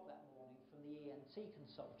 11 o'clock that morning from the ENT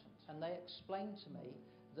consultant, and they explained to me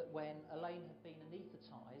that when Elaine had been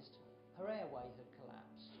anaesthetised, her airway had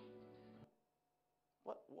collapsed.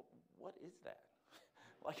 What is that?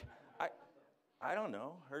 Like, I don't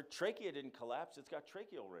know. Her trachea didn't collapse. It's got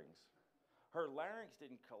tracheal rings. Her larynx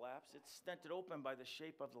didn't collapse. It's stented open by the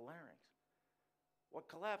shape of the larynx. What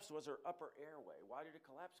collapsed was her upper airway. Why did it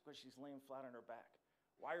collapse? Because she's laying flat on her back.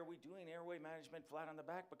 Why are we doing airway management flat on the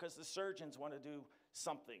back? Because the surgeons want to do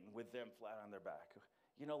something with them flat on their back.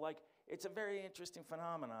 You know, like, it's a very interesting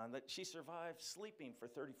phenomenon that she survived sleeping for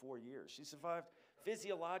 34 years. She survived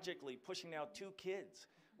physiologically pushing out 2 kids.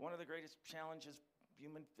 One of the greatest challenges,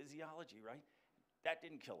 human physiology, right? That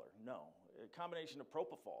didn't kill her, no. A combination of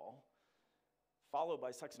propofol, followed by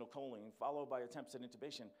succinylcholine, followed by attempts at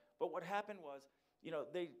intubation. But what happened was, you know,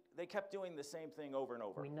 they kept doing the same thing over and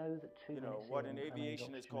over. We know that 2 you know, minutes what in, in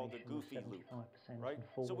aviation is called the oxygenation was goofy loop, 75% right? in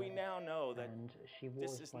full So we range, now know that and she was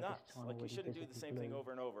this is by nuts. This time Like, you already shouldn't do the visibly same thing blue.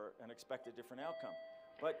 over and over and expect a different outcome.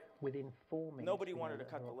 But Within 4 minutes, nobody we know wanted to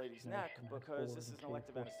that cut her the lady's neck oxygenation had because fallen this is an to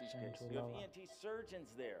elective anesthesia 40% case. or You have lower. ENT surgeons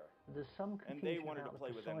there. There's some and they confusion wanted to about play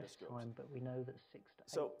the with precise endoscopes. time, but we know that 6 to 8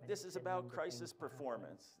 So minutes this is in about means that crisis things were happening.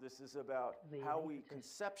 performance. This is about The how we anaesthetists had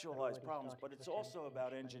conceptualize already problems, started but to it's attempt also to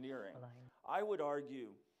about intubate engineering. Elaine. I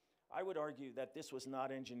would argue that this was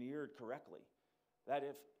not engineered correctly. That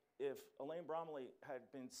if Elaine Bromley had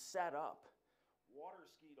been set up, water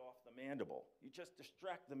skied off the mandible, you just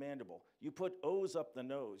distract the mandible, you put O's up the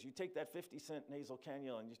nose, you take that 50-cent nasal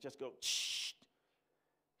cannula and you just go, shh,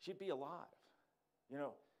 she'd be alive. You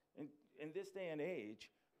know, in this day and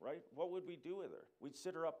age, right, what would we do with her? We'd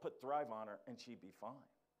sit her up, put Thrive on her, and she'd be fine.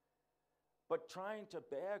 But trying to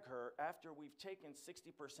bag her after we've taken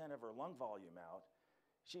 60% of her lung volume out,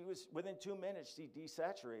 she was, within 2 minutes, she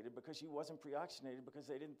desaturated because she wasn't pre-oxygenated because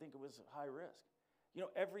they didn't think it was high risk. You know,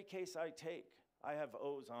 every case I take, I have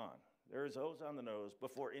O's on. There is O's on the nose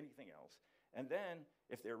before anything else. And then,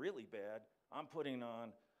 if they're really bad, I'm putting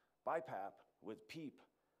on BiPAP with PEEP,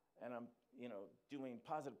 and I'm, you know, doing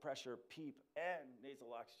positive pressure PEEP and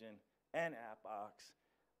nasal oxygen and APOX.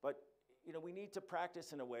 But, you know, we need to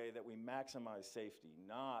practice in a way that we maximize safety,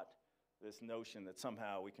 not this notion that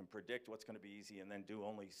somehow we can predict what's going to be easy and then do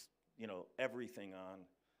only, you know, everything on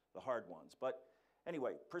the hard ones. But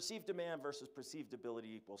anyway, perceived demand versus perceived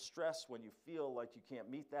ability equals stress. When you feel like you can't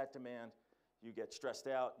meet that demand, you get stressed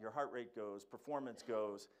out, your heart rate goes, performance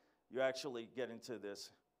goes, you actually get into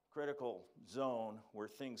this critical zone where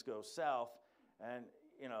things go south. And,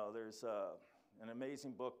 you know, there's an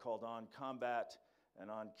amazing book called On Combat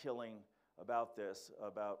and On Killing about this,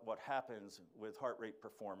 about what happens with heart rate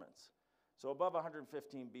performance. So above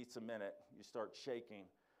 115 beats a minute, you start shaking.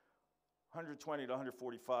 120 to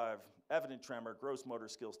 145, evident tremor, gross motor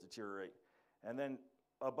skills deteriorate. And then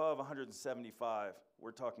above 175,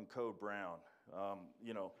 we're talking code brown.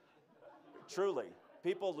 You know, truly.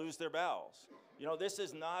 People lose their bowels. You know, this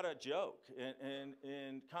is not a joke.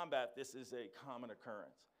 In combat, this is a common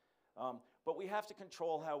occurrence. But we have to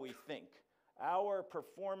control how we think. Our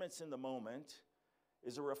performance in the moment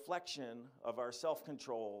is a reflection of our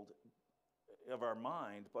self-controlled, of our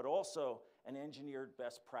mind, but also an engineered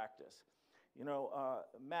best practice. You know,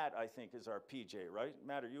 Matt, I think, is our PJ, right?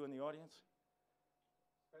 Matt, are you in the audience?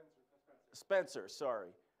 Spencer, sorry.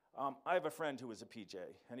 I have a friend who was a PJ,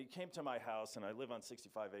 and he came to my house, and I live on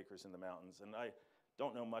 65 acres in the mountains, and I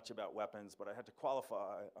don't know much about weapons, but I had to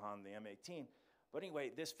qualify on the M18. But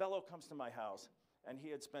anyway, this fellow comes to my house, and he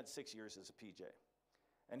had spent 6 years as a PJ.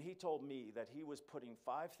 And he told me that he was putting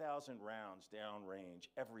 5,000 rounds down range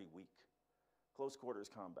every week, close quarters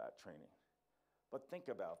combat training. But think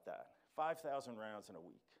about that, 5,000 rounds in a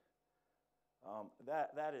week.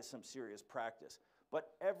 That is some serious practice.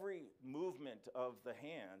 But every movement of the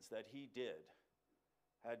hands that he did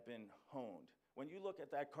had been honed. When you look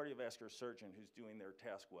at that cardiovascular surgeon who's doing their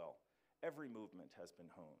task well, every movement has been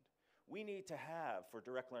honed. We need to have, for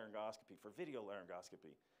direct laryngoscopy, for video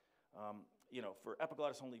laryngoscopy, you know, for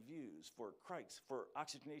epiglottis-only views, for crikes, for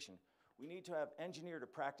oxygenation, we need to have engineered a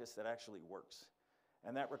practice that actually works.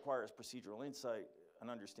 And that requires procedural insight, an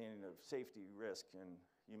understanding of safety, risk, and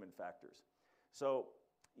human factors. So,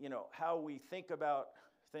 you know, how we think about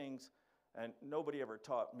things, and nobody ever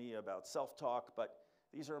taught me about self-talk, but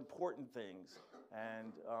these are important things.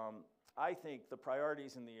 And I think the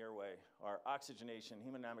priorities in the airway are oxygenation,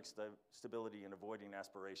 hemodynamic stability, and avoiding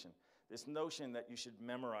aspiration. This notion that you should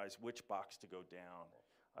memorize which box to go down,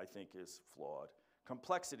 I think, is flawed.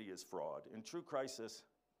 Complexity is fraud. In true crisis,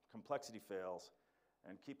 complexity fails,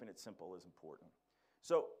 and keeping it simple is important.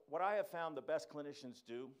 So what I have found the best clinicians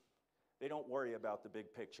do, they don't worry about the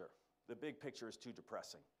big picture. The big picture is too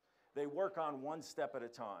depressing. They work on one step at a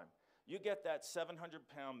time. You get that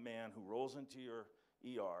 700-pound man who rolls into your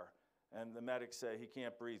ER, and the medics say, he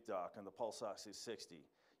can't breathe, doc, and the pulse ox is 60.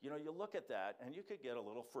 You know, you look at that, and you could get a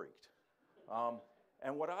little freaked.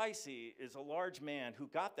 And what I see is a large man who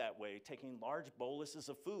got that way, taking large boluses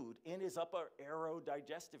of food in his upper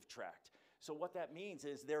aerodigestive tract. So what that means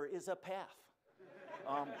is there is a path.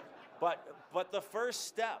 But the first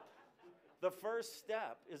step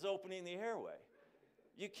is opening the airway.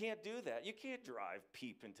 You can't do that. You can't drive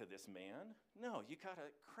PEEP into this man. No, you gotta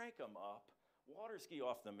crank him up, water ski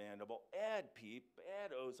off the mandible, add PEEP,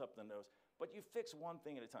 add O's up the nose. But you fix one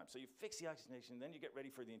thing at a time. So you fix the oxygenation, then you get ready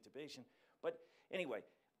for the intubation. But anyway,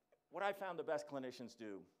 what I found the best clinicians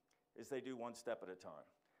do is they do one step at a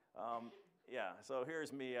time. Yeah, so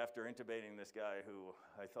here's me after intubating this guy who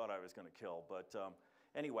I thought I was gonna kill. But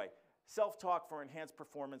anyway, self-talk for enhanced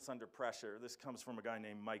performance under pressure. This comes from a guy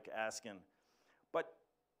named Mike Askin. But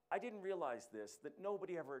I didn't realize this, that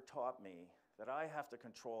nobody ever taught me that I have to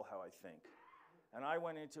control how I think. And I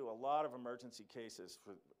went into a lot of emergency cases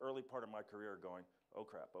for the early part of my career going, oh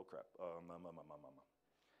crap,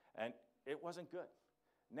 and it wasn't good.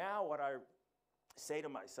 Now what I say to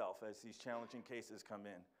myself as these challenging cases come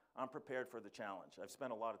in, I'm prepared for the challenge. I've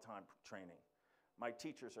spent a lot of time training. My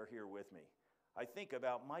teachers are here with me. I think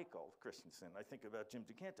about Michael Christensen. I think about Jim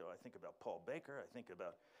DeCanto. I think about Paul Baker. I think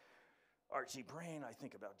about Archie Brain. I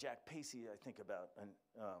think about Jack Pacey. I think about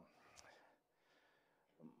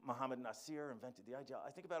Mohammed Nasir invented the IGL.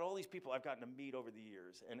 I think about all these people I've gotten to meet over the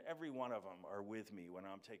years, and every one of them are with me when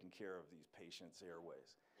I'm taking care of these patients'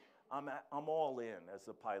 airways. I'm all in, as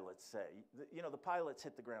the pilots say. You know, the pilots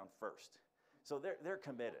hit the ground first, so they're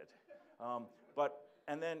committed.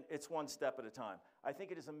 And then it's one step at a time. I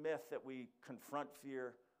think it is a myth that we confront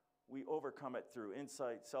fear, we overcome it through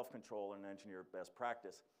insight, self-control, and engineer best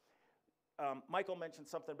practice. Michael mentioned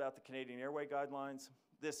something about the Canadian Airway Guidelines.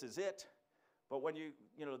 This is it. But when you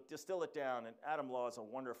distill it down, and Adam Law is a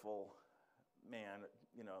wonderful man,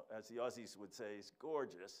 you know, as the Aussies would say, he's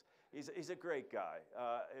gorgeous. He's a great guy,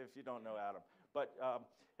 if you don't know Adam. But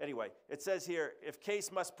anyway, it says here, if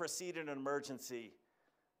case must proceed in an emergency,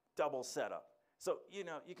 double setup. So, you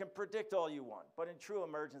know, you can predict all you want, but in true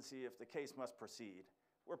emergency, if the case must proceed,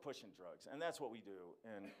 we're pushing drugs. And that's what we do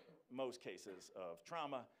in most cases of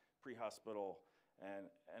trauma, pre-hospital,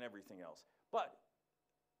 and everything else. But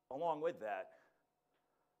along with that,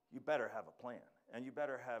 you better have a plan, and you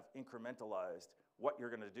better have incrementalized what you're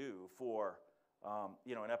gonna do for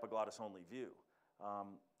you know, an epiglottis-only view,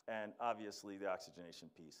 and obviously the oxygenation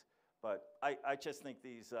piece. But I just think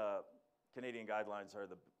these Canadian guidelines are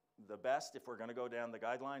the best if we're gonna go down the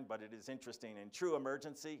guideline, but it is interesting, in true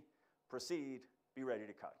emergency, proceed, be ready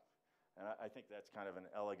to cut. And I think that's kind of an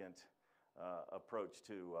elegant approach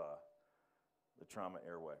to the trauma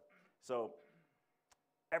airway. So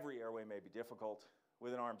every airway may be difficult.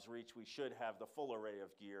 within arm's reach, we should have the full array of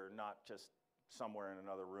gear, not just somewhere in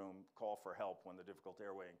another room, call for help when the difficult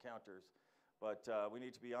airway encounters. But we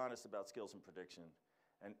need to be honest about skills and prediction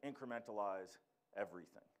and incrementalize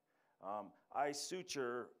everything. I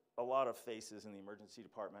suture a lot of faces in the emergency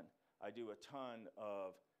department. I do a ton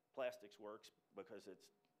of plastics works because it's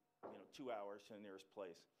 2 hours to the nearest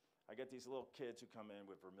place. I get these little kids who come in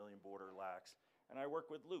with vermilion border lacs, and I work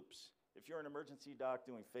with loops. If you're an emergency doc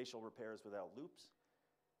doing facial repairs without loops,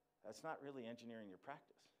 that's not really engineering your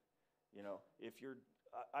practice. If you're,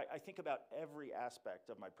 I think about every aspect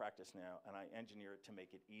of my practice now, and I engineer it to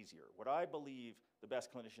make it easier. What I believe the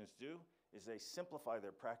best clinicians do is they simplify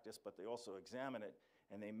their practice, but they also examine it,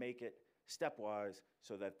 and they make it stepwise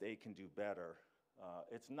so that they can do better.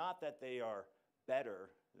 It's not that they are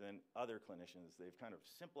better than other clinicians. They've kind of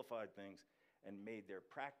simplified things and made their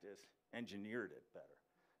practice, engineered it better.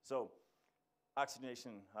 So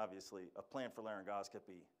oxygenation, obviously, a plan for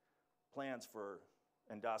laryngoscopy, plans for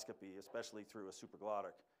endoscopy, especially through a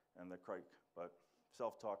supraglottic and the crike, but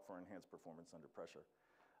self-talk for enhanced performance under pressure.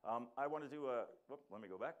 I want to do let me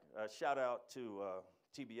go back. A shout out to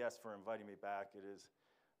TBS for inviting me back. It is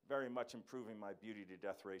very much improving my beauty to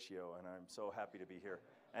death ratio, and I'm so happy to be here.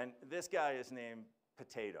 And this guy is named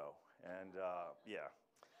Potato, and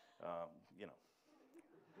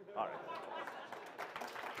all right.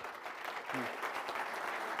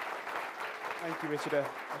 Thank you, Richard. A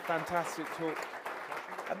fantastic talk.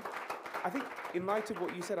 I think in light of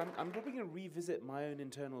what you said, I'm probably going to revisit my own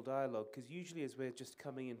internal dialogue, because usually as we're just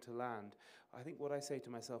coming into land, I think what I say to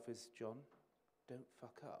myself is, John, don't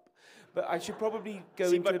fuck up. But I should probably go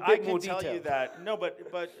into a bit more detail. I can tell you that. No, but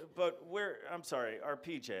where, I'm sorry, our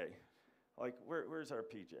PJ. Like, where's our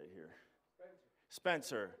PJ here?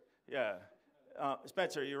 Spencer. Yeah.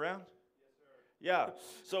 Spencer, are you around? Yes, sir. Yeah.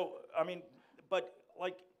 So, I mean, but,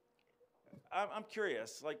 like, I'm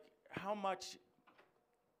curious, like, how much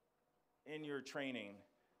in your training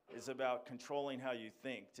is about controlling how you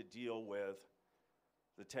think to deal with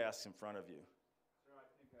the tasks in front of you? So I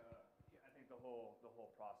think the whole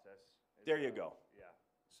process. There you go. Yeah.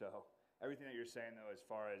 So everything that you're saying, though, as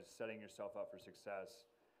far as setting yourself up for success,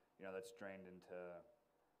 that's drained into,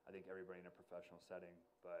 I think, everybody in a professional setting,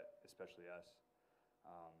 but especially us,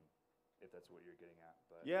 if that's what you're getting at.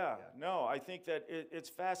 But yeah. No, I think that it's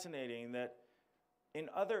fascinating that in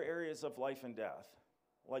other areas of life and death,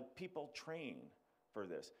 like, people train for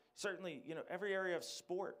this. Certainly, every area of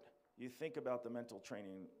sport, you think about the mental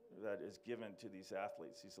training that is given to these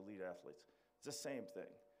athletes, these elite athletes. It's the same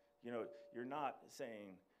thing. You're not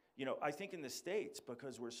saying, I think in the States,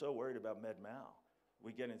 because we're so worried about med-mal,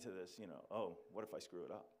 we get into this, oh, what if I screw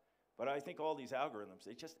it up? But I think all these algorithms,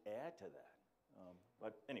 they just add to that.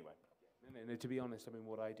 But anyway. No, to be honest, I mean,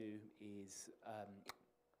 what I do is,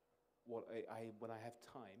 when I have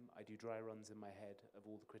time, I do dry runs in my head of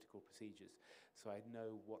all the critical procedures. So I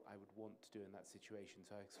know what I would want to do in that situation.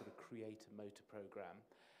 So I sort of create a motor program.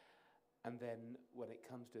 And then when it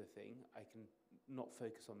comes to a thing, I can not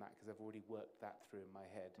focus on that because I've already worked that through in my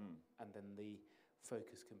head. And then the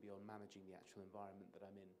focus can be on managing the actual environment that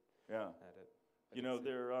I'm in. Yeah.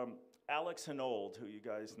 Alex Hanold, who you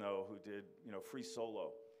guys know, who did, free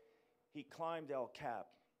solo. He climbed El Cap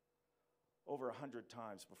over 100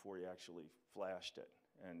 times before he actually flashed it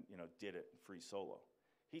and, did it free solo.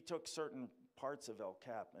 He took certain parts of El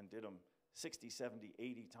Cap and did them 60, 70,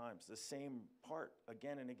 80 times, the same part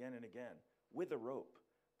again and again and again with a rope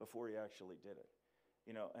before he actually did it.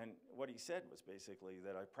 And what he said was basically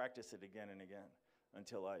that I practiced it again and again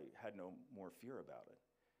until I had no more fear about it.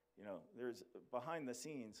 There's behind the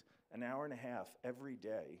scenes, an hour and a half every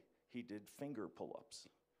day, he did finger pull-ups.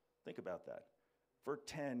 Think about that. For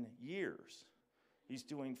 10 years, he's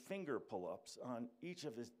doing finger pull-ups on each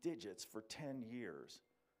of his digits for 10 years,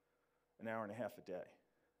 an hour and a half a day.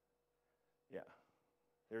 Yeah,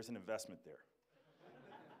 there's an investment there.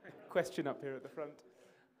 Question up here at the front.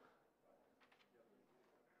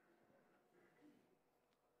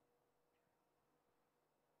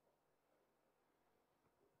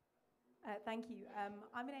 Thank you.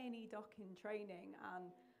 I'm an A&E doc in training, and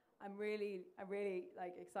I'm really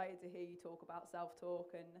excited to hear you talk about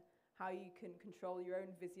self-talk and how you can control your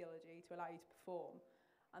own physiology to allow you to perform.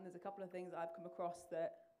 And there's a couple of things that I've come across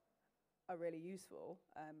that are really useful.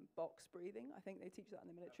 Box breathing, I think they teach that in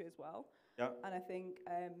the military as well. Yeah. And I think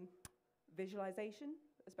visualization,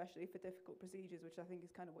 especially for difficult procedures, which I think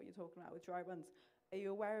is kind of what you're talking about with dry runs. Are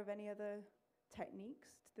you aware of any other techniques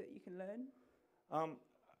that you can learn?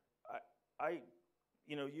 I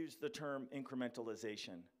use the term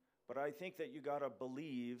incrementalization, but I think that you gotta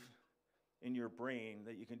believe in your brain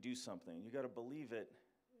that you can do something. You gotta believe it,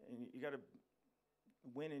 and you gotta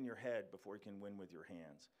win in your head before you can win with your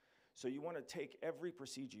hands. So you want to take every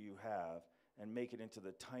procedure you have and make it into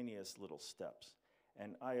the tiniest little steps.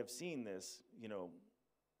 And I have seen this, you know,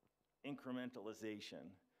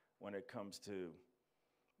 incrementalization when it comes to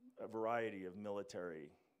a variety of military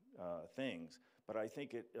things, but I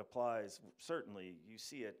think it applies, certainly, you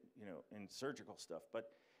see it, you know, in surgical stuff. But,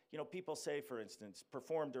 you know, people say, for instance,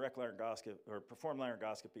 perform direct laryngoscopy, or perform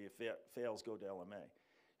laryngoscopy if it fails, go to LMA.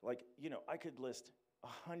 Like, you know, I could list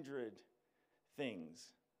 100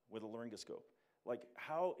 things with a laryngoscope. Like,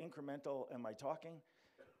 how incremental am I talking?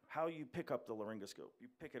 How you pick up the laryngoscope. You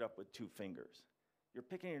pick it up with 2 fingers. You're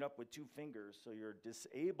picking it up with 2 fingers, so you're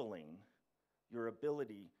disabling your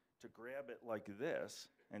ability to grab it like this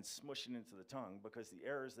and smush it into the tongue, because the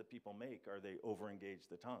errors that people make are they over-engage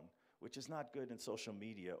the tongue, which is not good in social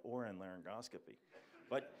media or in laryngoscopy.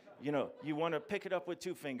 But, you know, you want to pick it up with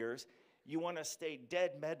 2 fingers. You want to stay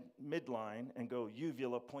dead midline and go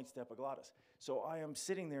uvula, point, step, epiglottis. So I am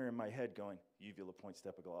sitting there in my head going, uvula, point,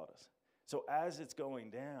 step, epiglottis. So as it's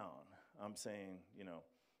going down, I'm saying, you know,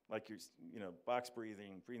 like you're, you know, box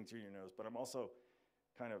breathing, breathing through your nose, but I'm also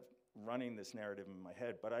kind of running this narrative in my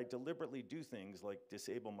head. But I deliberately do things like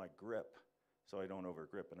disable my grip so I don't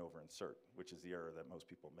over-grip and over-insert, which is the error that most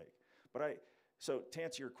people make. But so to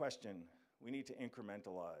answer your question, we need to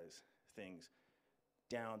incrementalize things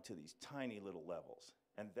down to these tiny little levels.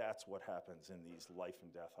 And that's what happens in these life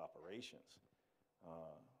and death operations,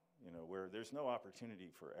 you know, where there's no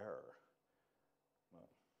opportunity for error. Well.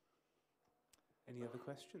 Any other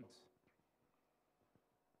questions?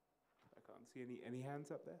 I can't see any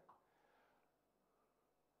hands up there.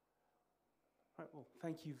 Right, well,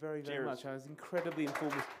 thank you very, very much. I was incredibly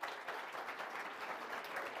informative.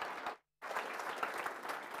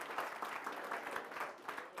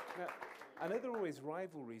 Now, I know there are always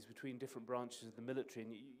rivalries between different branches of the military,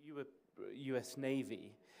 and you were US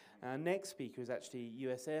Navy. Our next speaker is actually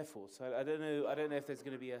US Air Force. So I don't know if there's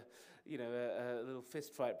going to be a little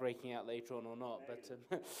fist fight breaking out later on or not.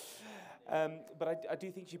 But I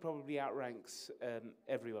do think she probably outranks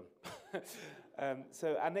everyone.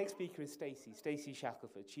 So our next speaker is Stacy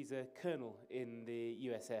Shackelford. She's a colonel in the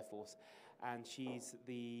US Air Force, and she's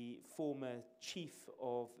the former chief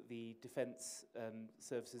of the defense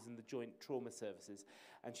services and the joint trauma services,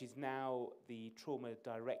 and she's now the trauma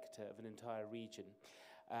director of an entire region.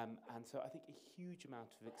 And so I think a huge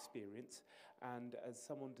amount of experience, and as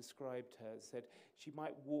someone described her, said she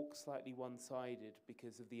might walk slightly one-sided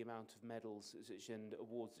because of the amount of medals and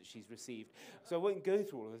awards that she's received. So I won't go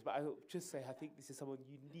through all of this, but I'll just say I think this is someone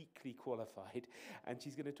uniquely qualified, and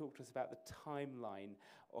she's going to talk to us about the timeline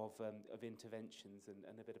of interventions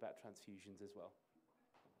and a bit about transfusions as well.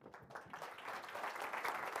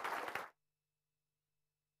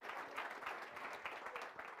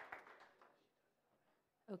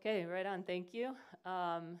 Okay, right on. Thank you.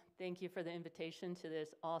 Thank you for the invitation to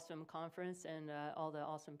this awesome conference and all the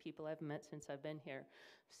awesome people I've met since I've been here.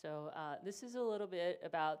 So this is a little bit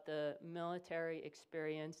about the military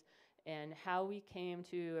experience and how we came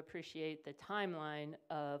to appreciate the timeline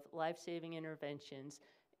of life-saving interventions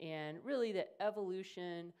and really the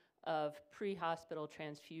evolution of pre-hospital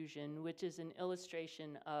transfusion, which is an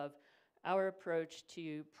illustration of our approach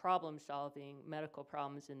to problem-solving medical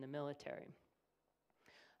problems in the military.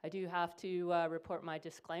 I do have to report my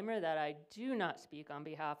disclaimer that I do not speak on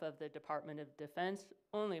behalf of the Department of Defense,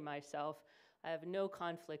 only myself. I have no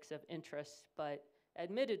conflicts of interest, but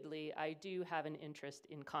admittedly, I do have an interest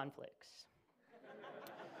in conflicts.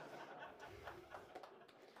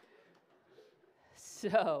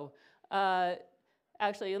 So,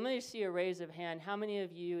 actually, let me see a raise of hand. How many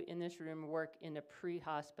of you in this room work in a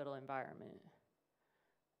pre-hospital environment?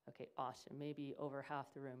 Okay, awesome, maybe over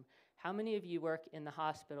half the room. How many of you work in the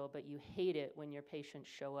hospital, but you hate it when your patients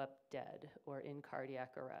show up dead or in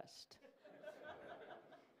cardiac arrest?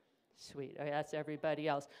 Sweet, okay, that's everybody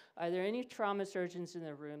else. Are there any trauma surgeons in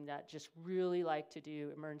the room that just really like to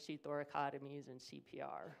do emergency thoracotomies and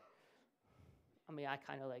CPR? I mean, I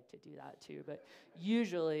kind of like to do that too, but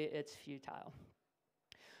usually it's futile.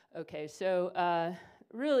 Okay, so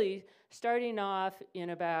really starting off in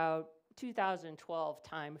about 2012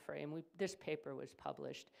 timeframe, this paper was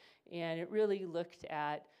published, and it really looked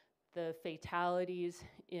at the fatalities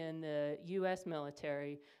in the US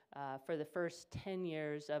military for the first 10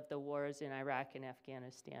 years of the wars in Iraq and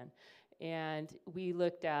Afghanistan. And we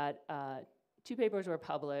looked at, 2 papers were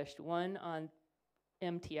published, one on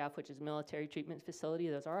MTF, which is military treatment facility,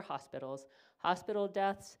 those are hospitals, hospital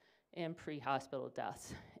deaths and pre-hospital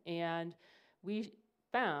deaths. And we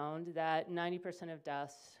found that 90% of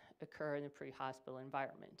deaths occur in the pre-hospital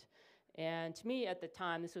environment. And to me at the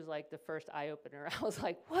time, this was like the first eye-opener. I was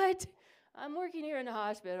like, what? I'm working here in the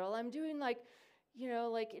hospital. I'm doing like, you know,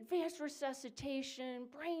 like advanced resuscitation,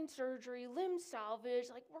 brain surgery, limb salvage,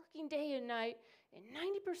 like working day and night. And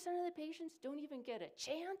 90% of the patients don't even get a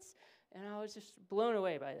chance. And I was just blown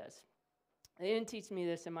away by this. They didn't teach me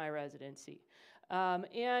this in my residency.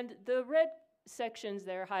 And the red sections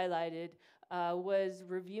there highlighted was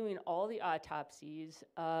reviewing all the autopsies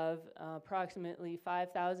of approximately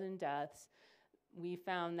 5,000 deaths. We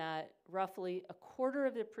found that roughly a quarter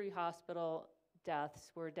of the pre-hospital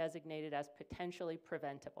deaths were designated as potentially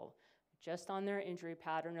preventable, just on their injury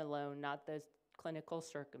pattern alone, not the clinical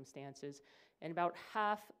circumstances. And about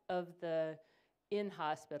half of the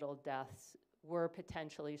in-hospital deaths were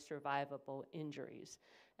potentially survivable injuries.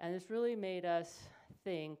 And this really made us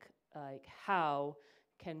think, like, how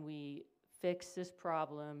can we fix this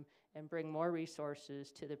problem and bring more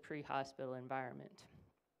resources to the pre-hospital environment?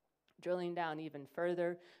 Drilling down even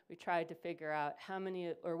further, we tried to figure out how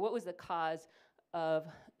many, or what was the cause of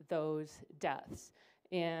those deaths.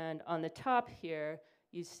 And on the top here,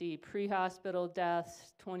 you see pre-hospital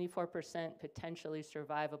deaths, 24% potentially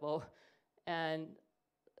survivable, and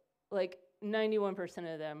like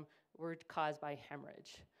 91% of them were caused by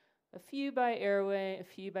hemorrhage. A few by airway, a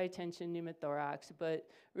few by tension pneumothorax, but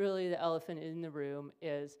really the elephant in the room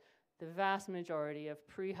is the vast majority of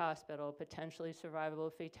pre-hospital potentially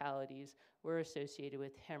survivable fatalities were associated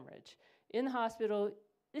with hemorrhage. In the hospital,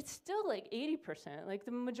 it's still like 80%, like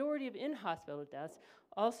the majority of in-hospital deaths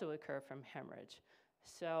also occur from hemorrhage.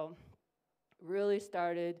 So really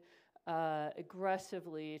started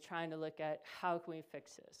aggressively trying to look at how can we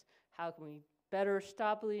fix this? How can we better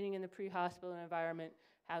stop bleeding in the pre-hospital environment?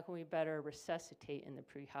 How can we better resuscitate in the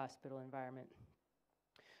pre-hospital environment?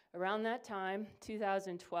 Around that time,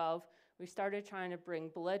 2012, we started trying to bring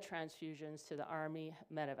blood transfusions to the Army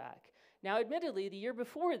medevac. Now, admittedly, the year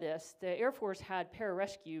before this, the Air Force had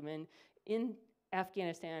pararescuemen in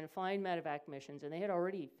Afghanistan flying medevac missions, and they had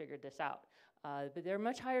already figured this out. But they're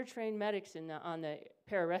much higher trained medics on the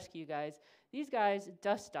pararescue guys. These guys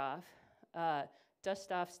dust off.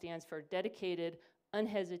 Dust off stands for dedicated,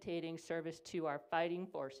 unhesitating service to our fighting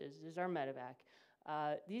forces. This is our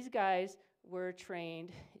medevac. These guys were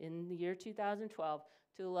trained in the year 2012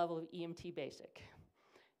 to the level of EMT basic.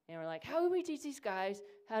 And we're like, how do we teach these guys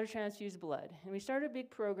how to transfuse blood? And we started a big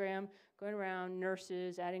program going around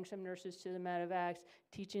nurses, adding some nurses to the medevacs,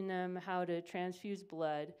 teaching them how to transfuse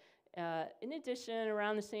blood. In addition,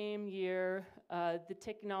 around the same year, the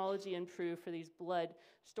technology improved for these blood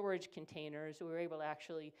storage containers. We were able to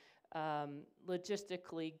actually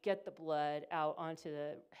logistically get the blood out onto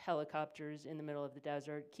the helicopters in the middle of the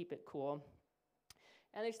desert, keep it cool.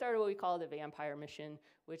 And they started what we call the vampire mission,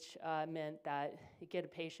 which meant that you get a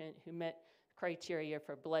patient who met criteria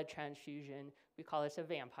for blood transfusion. We call this a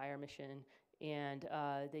vampire mission, and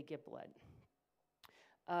they get blood.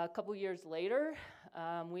 A couple years later,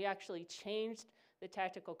 we actually changed the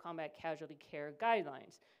tactical combat casualty care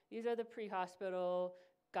guidelines. These are the pre-hospital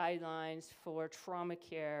guidelines for trauma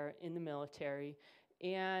care in the military.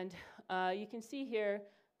 And you can see here,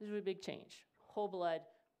 this is a big change. Whole blood,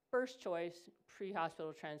 first choice,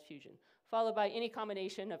 pre-hospital transfusion, followed by any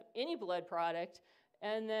combination of any blood product.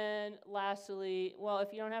 And then lastly, well,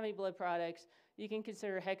 if you don't have any blood products, you can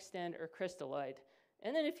consider Hextend or crystalloid.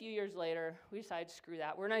 And then a few years later, we decided to screw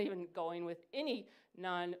that. We're not even going with any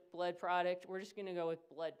non-blood product. We're just going to go with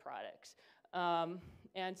blood products. And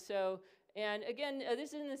again,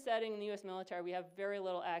 this is in the setting in the U.S. military. We have very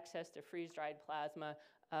little access to freeze-dried plasma,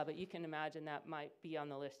 but you can imagine that might be on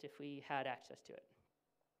the list if we had access to it.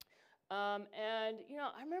 And you know,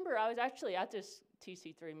 I remember I was actually at this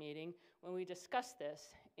TC3 meeting when we discussed this,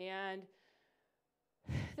 and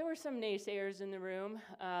there were some naysayers in the room.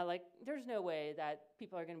 Like, there's no way that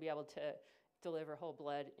people are going to be able to deliver whole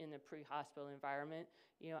blood in the pre-hospital environment,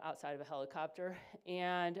 you know, outside of a helicopter.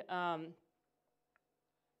 And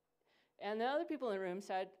the other people in the room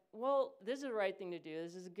said, well, this is the right thing to do.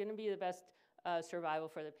 This is going to be the best survival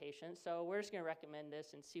for the patient, so we're just going to recommend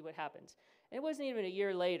this and see what happens. And it wasn't even a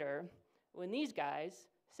year later when these guys,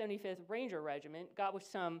 75th Ranger Regiment, got with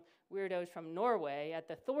some weirdos from Norway at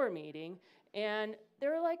the Thor meeting, and they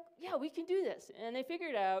were like, yeah, we can do this. And they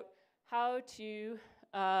figured out how to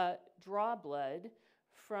draw blood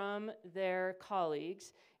from their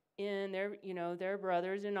colleagues in their, you know, their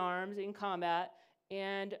brothers in arms in combat,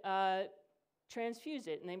 and transfuse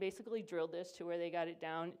it. And they basically drilled this to where they got it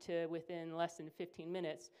down to within less than 15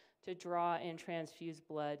 minutes to draw and transfuse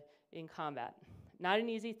blood in combat. not an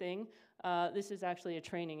easy thing. This is actually a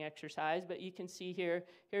training exercise, but you can see here,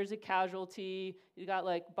 here's a casualty. You got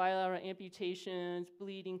like bilateral amputations,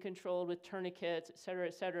 bleeding controlled with tourniquets, et cetera,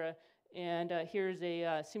 et cetera. And here's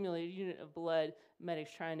a simulated unit of blood,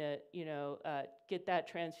 medics trying to, get that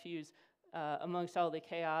transfused amongst all the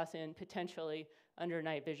chaos and potentially under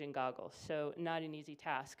night vision goggles. So not an easy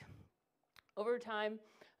task. Over time,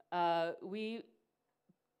 we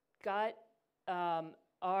got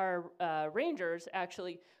our rangers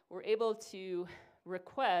actually were able to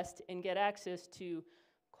request and get access to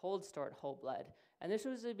cold stored whole blood. And this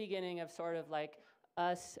was the beginning of sort of like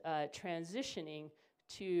us transitioning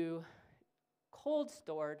to cold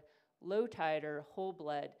stored, low titer whole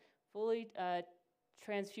blood, fully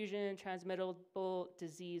transfusion, transmittable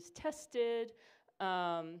disease tested.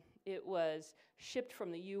 It was shipped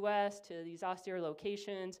from the US to these austere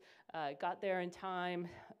locations, got there in time.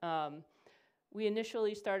 We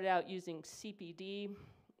initially started out using CPD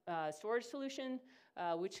storage solution,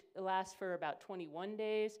 which lasts for about 21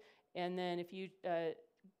 days. And then if you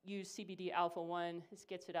use CPD alpha 1, this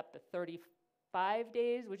gets it up to 35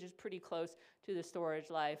 days, which is pretty close to the storage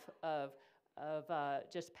life of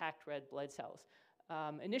just packed red blood cells.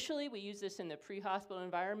 Initially, we used this in the pre-hospital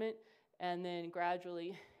environment, and then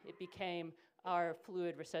gradually it became our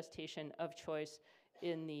fluid resuscitation of choice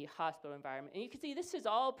in the hospital environment. And you can see this has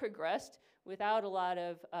all progressed without a lot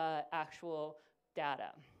of actual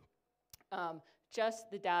data.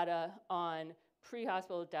 Just the data on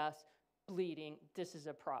pre-hospital deaths, bleeding, this is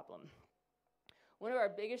a problem. One of our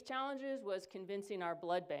biggest challenges was convincing our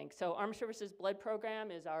blood bank. So Armed Services Blood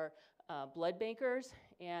Program is our blood bankers,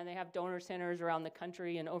 and they have donor centers around the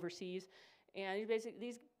country and overseas. And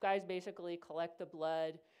these guys basically collect the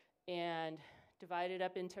blood and divide it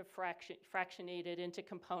up into fractionated into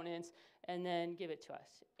components and then give it to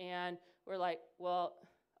us. And we're like, well,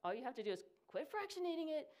 all you have to do is quit fractionating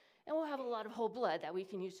it and we'll have a lot of whole blood that we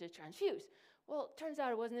can use to transfuse. Well, it turns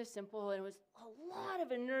out it wasn't as simple, and it was a lot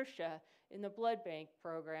of inertia in the blood bank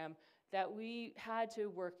program that we had to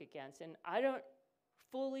work against. And I don't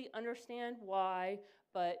fully understand why,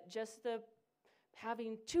 but just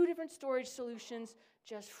having two different storage solutions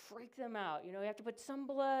just freak them out. We have to put some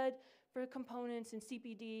blood for components in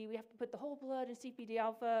CPD. We have to put the whole blood in CPD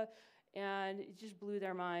alpha, and it just blew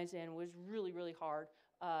their minds and was really, really hard.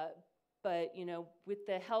 But with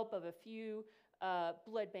the help of a few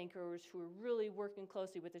blood bankers who are really working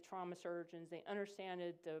closely with the trauma surgeons, they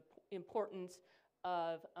understood the importance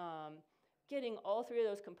of getting all three of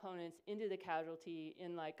those components into the casualty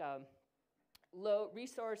in like a low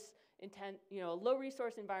resource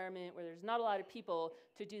environment where there's not a lot of people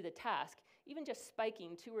to do the task. Even just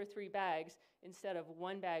spiking 2 or 3 bags instead of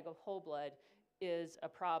 1 bag of whole blood is a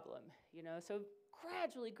problem. So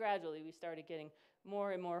gradually we started getting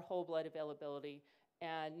more and more whole blood availability,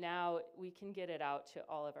 and now we can get it out to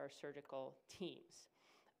all of our surgical teams.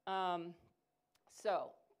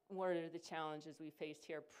 So what are the challenges we faced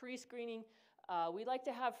here? Pre-screening, we like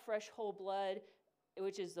to have fresh whole blood,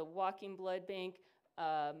 which is the walking blood bank,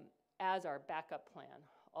 as our backup plan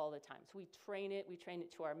all the time. So we train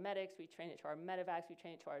it to our medics, we train it to our medevacs, we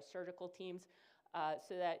train it to our surgical teams,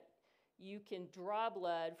 so that you can draw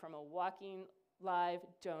blood from a walking live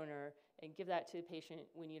donor and give that to the patient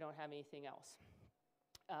when you don't have anything else.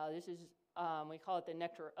 This is, we call it the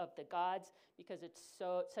nectar of the gods because it's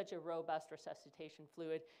such a robust resuscitation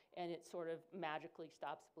fluid, and it sort of magically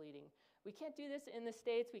stops bleeding. We can't do this in the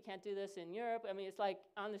States, we can't do this in Europe. I mean, it's like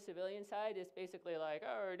on the civilian side, it's basically like,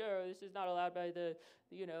 oh no, this is not allowed by the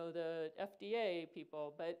FDA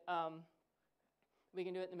people, but we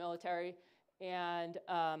can do it in the military. And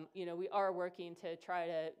we are working to try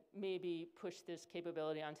to maybe push this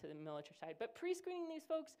capability onto the military side. But pre-screening these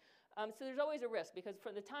folks, so there's always a risk, because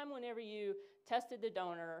from the time whenever you tested the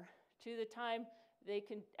donor to the time they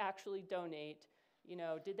can actually donate,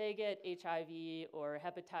 did they get HIV or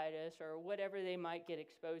hepatitis or whatever they might get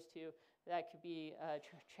exposed to? That could be a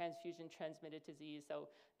transfusion-transmitted disease. So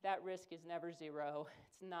that risk is never zero.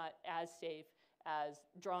 It's not as safe as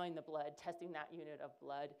drawing the blood, testing that unit of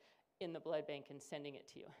blood in the blood bank and sending it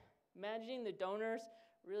to you. Managing the donors,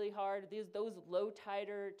 really hard. Those low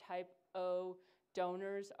titer type O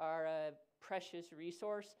donors are a precious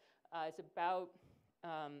resource. It's about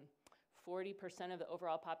 40% of the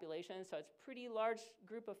overall population, so it's a pretty large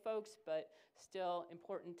group of folks, but still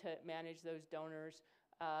important to manage those donors.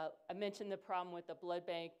 I mentioned the problem with the blood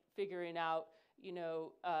bank, figuring out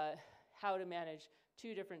how to manage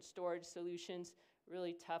 2 different storage solutions,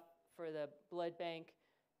 really tough for the blood bank.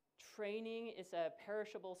 Training is a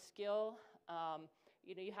perishable skill.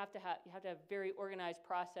 You have to have a very organized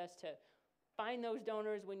process to find those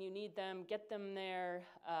donors when you need them, get them there,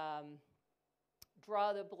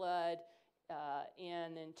 draw the blood,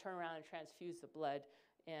 and then turn around and transfuse the blood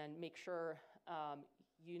and make sure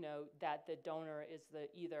you know that the donor is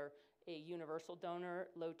either a universal donor,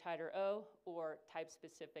 low titer O, or type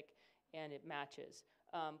specific, and it matches.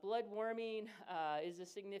 Blood warming is a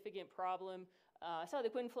significant problem. I saw the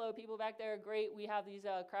QuinFlow people back there, great. We have these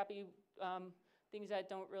crappy things that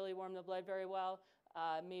don't really warm the blood very well.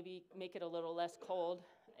 Maybe make it a little less cold.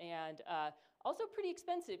 And also pretty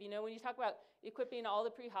expensive. You know, when you talk about equipping all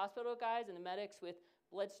the pre-hospital guys and the medics with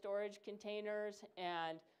blood storage containers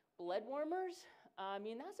and blood warmers, I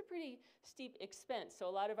mean, that's a pretty steep expense. So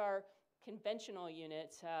a lot of our conventional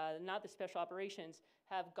units, not the special operations,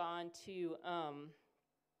 have gone to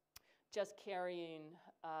just carrying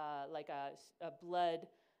like a blood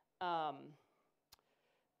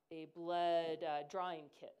drawing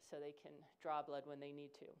kit, so they can draw blood when they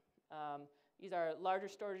need to. These are larger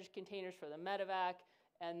storage containers for the medevac,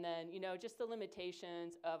 and then, you know, just the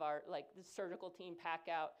limitations of our, like, the surgical team pack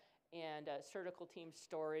out and surgical team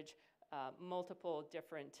storage, multiple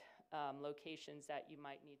different locations that you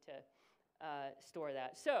might need to store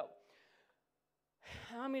that. So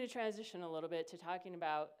I'm going to transition a little bit to talking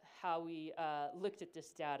about how we looked at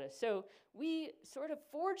this data. So we sort of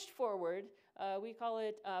forged forward, we call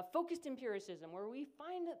it focused empiricism, where we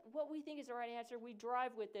find what we think is the right answer, we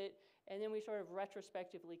drive with it, and then we sort of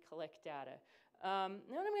retrospectively collect data. Now I'm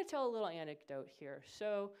going to tell a little anecdote here.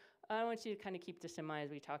 So I want you to kind of keep this in mind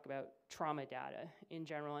as we talk about trauma data in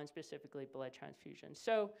general and specifically blood transfusion.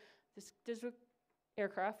 So this is an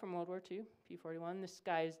aircraft from World War II, P.1. This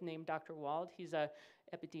guy is named Dr. Wald. He's an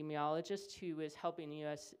epidemiologist who was helping the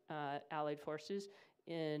U.S. Allied forces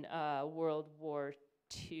in World War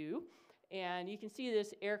II. And you can see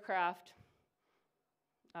this aircraft,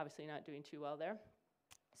 obviously not doing too well there.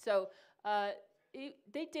 So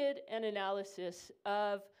they did an analysis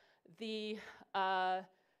of the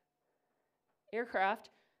aircraft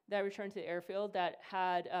that returned to the airfield that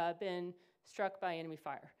had been struck by enemy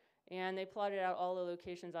fire. And they plotted out all the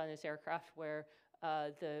locations on this aircraft where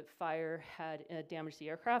the fire had damaged the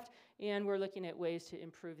aircraft, and we're looking at ways to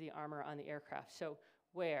improve the armor on the aircraft. So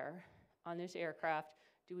where on this aircraft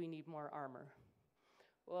do we need more armor?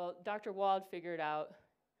 Well, Dr. Wald figured out,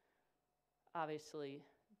 obviously,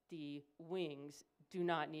 the wings do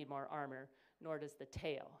not need more armor, nor does the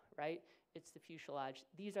tail, right? It's the fuselage.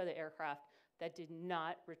 These are the aircraft that did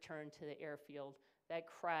not return to the airfield, that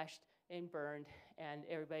crashed and burned, and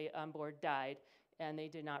everybody on board died, and they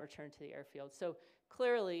did not return to the airfield. So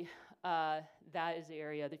clearly, that is the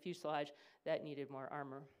area, the fuselage, that needed more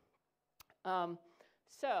armor.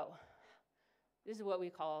 So this is what we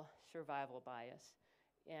call survival bias.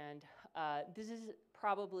 And this is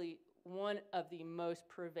probably one of the most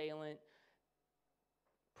prevalent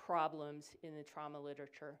problems in the trauma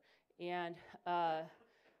literature. And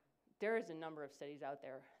there is a number of studies out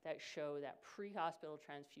there that show that pre-hospital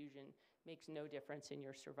transfusion makes no difference in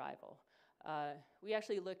your survival. We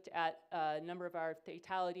actually looked at a number of our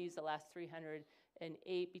fatalities, the last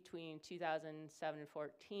 308 between 2007 and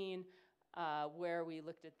 14, where we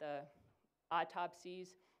looked at the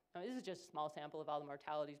autopsies. Now, this is just a small sample of all the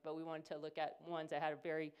mortalities, but we wanted to look at ones that had a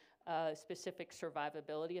very specific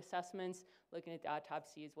survivability assessments. Looking at the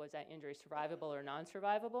autopsies, was that injury survivable or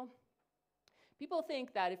non-survivable? People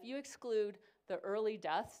think that if you exclude the early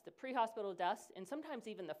deaths, the pre-hospital deaths, and sometimes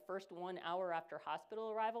even the first 1 hour after hospital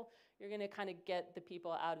arrival, you're going to kind of get the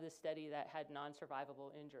people out of the study that had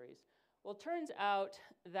non-survivable injuries. Well, it turns out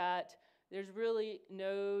that there's really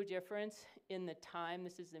no difference in the time.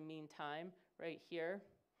 This is the mean time right here.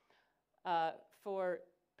 For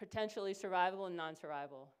potentially survivable and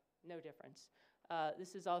non-survivable, no difference.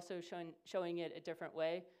 This is also showing it a different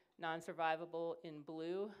way. Non-survivable in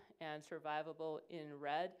blue and survivable in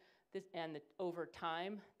red. Over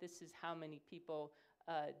time, this is how many people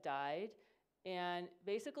died. And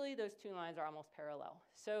basically, those two lines are almost parallel.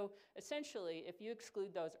 So essentially, if you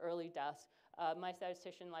exclude those early deaths, my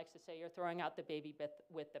statistician likes to say you're throwing out the baby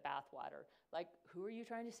with the bathwater. Like, who are you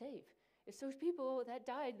trying to save? It's those people that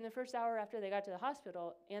died in the first hour after they got to the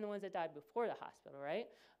hospital and the ones that died before the hospital, right?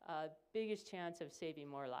 Biggest chance of saving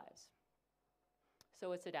more lives. So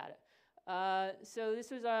what's the data? So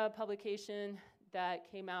this was a publication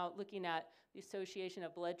that came out looking at the association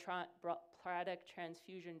of blood product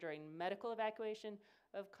transfusion during medical evacuation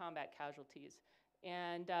of combat casualties.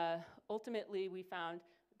 And ultimately, we found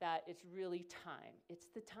that it's really time. It's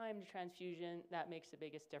the time to transfusion that makes the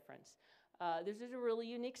biggest difference. This is a really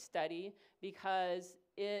unique study because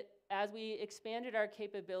as we expanded our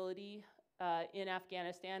capability in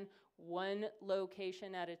Afghanistan, one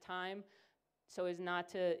location at a time, so as not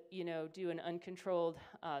to, do an uncontrolled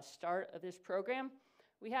start of this program,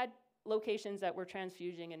 we had locations that were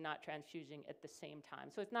transfusing and not transfusing at the same time.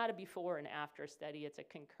 So it's not a before and after study, it's a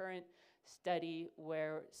concurrent study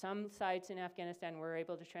where some sites in Afghanistan were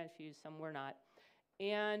able to transfuse, some were not.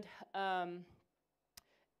 And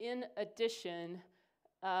in addition,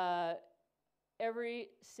 every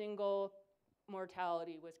single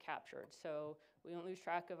mortality was captured. So we don't lose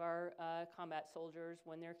track of our combat soldiers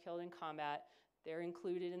when they're killed in combat. They're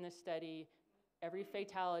included in the study. Every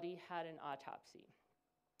fatality had an autopsy.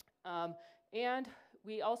 And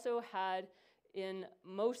we also had, in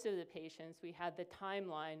most of the patients, we had the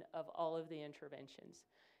timeline of all of the interventions.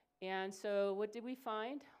 And so what did we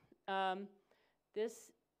find?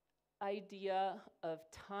 This idea of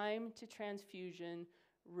time to transfusion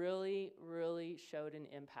really, really showed an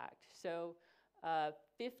impact. So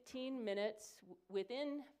 15 minutes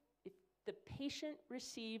within, if the patient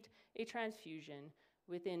received a transfusion,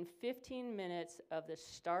 within 15 minutes of the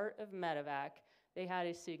start of medevac, they had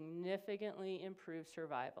a significantly improved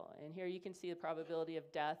survival. And here you can see the probability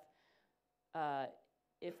of death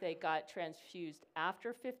if they got transfused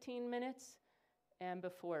after 15 minutes and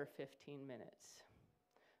before 15 minutes.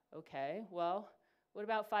 Okay, well, what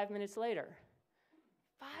about 5 minutes later?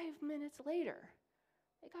 5 minutes later,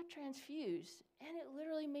 they got transfused, and it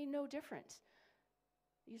literally made no difference.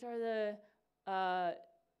 These are the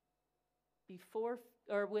before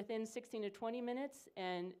or within 16 to 20 minutes,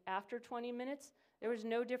 and after 20 minutes, there was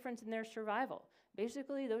no difference in their survival.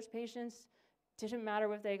 Basically, those patients didn't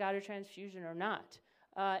matter if they got a transfusion or not.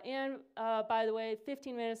 And by the way,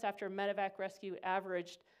 15 minutes after medevac rescue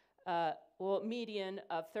averaged, median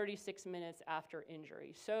of 36 minutes after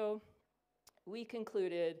injury. So we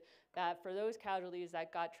concluded that for those casualties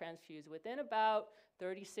that got transfused within about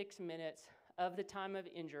 36 minutes of the time of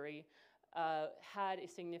injury, had a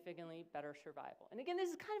significantly better survival. And again, this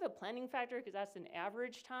is kind of a planning factor because that's an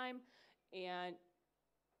average time, and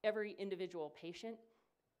every individual patient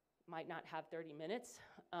might not have 30 minutes,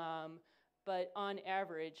 but on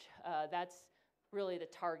average, that's really the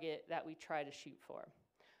target that we try to shoot for.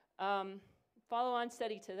 Follow-on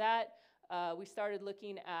study to that, we started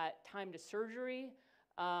looking at time to surgery.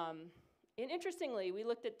 And interestingly, we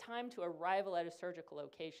looked at time to arrival at a surgical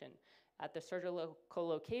location. At the surgical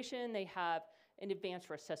location, they have an advanced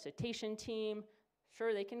resuscitation team.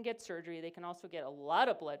 Sure, they can get surgery. They can also get a lot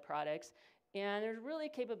of blood products. And there's really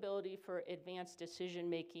capability for advanced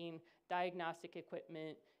decision-making, diagnostic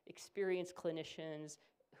equipment, experienced clinicians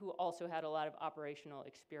who also had a lot of operational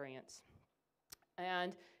experience.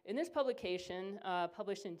 And in this publication,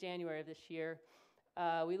 published in January of this year,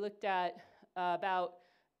 we looked at about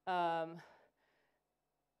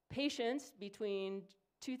patients between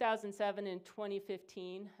 2007 and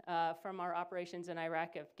 2015 from our operations in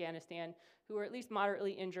Iraq, Afghanistan, who were at least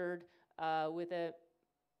moderately injured with a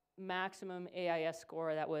maximum AIS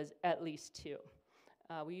score that was at least 2.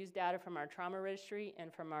 We used data from our trauma registry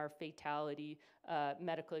and from our fatality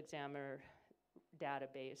medical examiner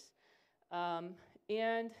database.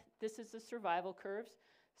 And this is the survival curves.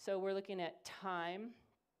 So we're looking at time.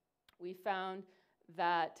 We found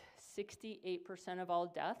that 68% of all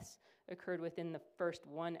deaths occurred within the first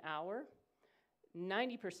 1 hour.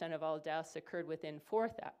 90% of all deaths occurred within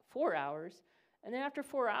 4 hours. And then after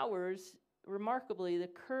 4 hours, remarkably, the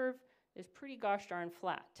curve is pretty gosh darn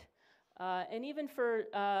flat. And even for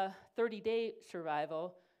 30-day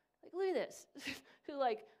survival, like, look at this.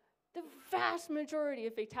 Like, the vast majority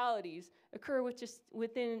of fatalities occur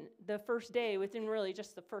within the first day, within really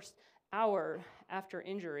just the first hour after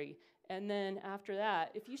injury. And then after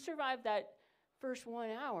that, if you survive that first 1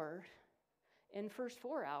 hour and first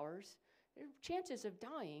 4 hours, your chances of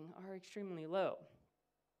dying are extremely low.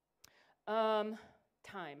 Time,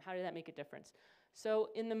 how did that make a difference?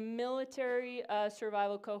 So in the military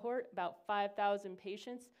survival cohort, about 5,000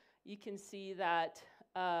 patients, you can see that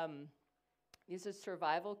this is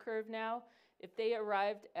survival curve now. If they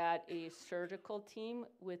arrived at a surgical team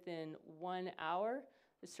within 1 hour,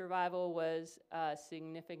 the survival was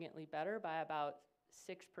significantly better by about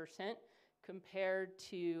 6% compared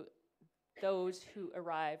to those who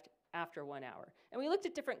arrived after 1 hour. And we looked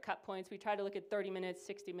at different cut points. We tried to look at 30 minutes,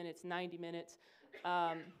 60 minutes, 90 minutes.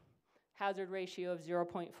 Hazard ratio of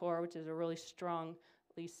 0.4, which is a really strongly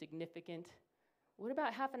significant. What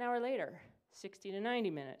about half an hour later? 60 to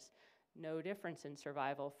 90 minutes. No difference in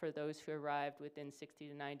survival for those who arrived within 60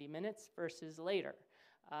 to 90 minutes versus later.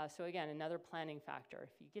 So again, another planning factor.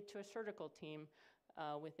 If you get to a surgical team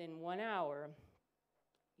within 1 hour,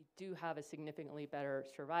 you do have a significantly better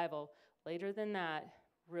survival. Later than that,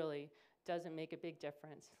 really, doesn't make a big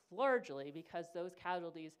difference, largely because those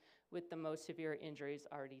casualties with the most severe injuries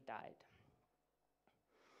already died.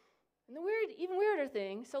 And the even weirder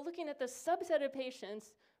thing, so looking at the subset of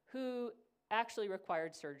patients who actually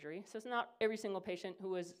required surgery, so it's not every single patient who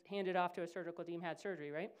was handed off to a surgical team had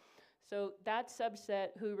surgery, right? So that subset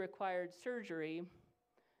who required surgery,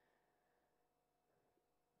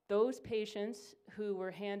 those patients who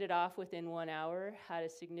were handed off within 1 hour had a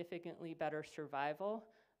significantly better survival.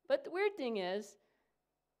 But the weird thing is,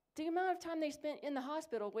 the amount of time they spent in the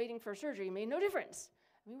hospital waiting for surgery made no difference.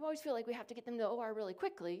 I mean, we always feel like we have to get them to the OR really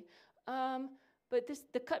quickly. But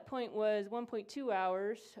the cut point was 1.2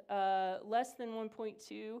 hours, less than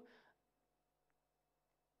 1.2,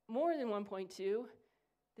 more than 1.2.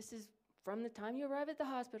 This is from the time you arrive at the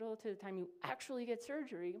hospital to the time you actually get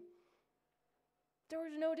surgery. There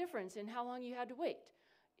was no difference in how long you had to wait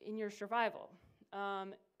in your survival.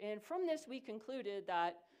 And from this, we concluded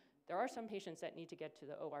that there are some patients that need to get to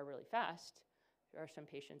the OR really fast. There are some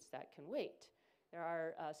patients that can wait. There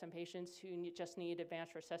are some patients who just need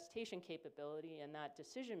advanced resuscitation capability and that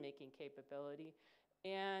decision-making capability.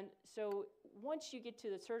 And so once you get to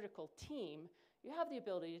the surgical team, you have the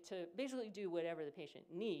ability to basically do whatever the patient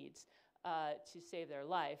needs to save their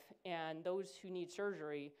life. And those who need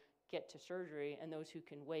surgery get to surgery, and those who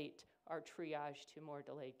can wait are triaged to more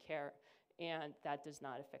delayed care, and that does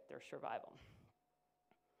not affect their survival.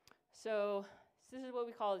 So this is what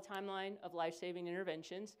we call the timeline of life-saving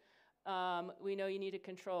interventions. We know you need to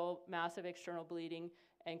control massive external bleeding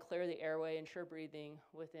and clear the airway, ensure breathing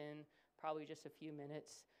within probably just a few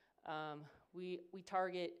minutes. We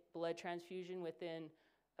target blood transfusion within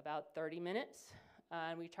about 30 minutes,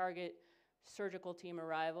 and we target surgical team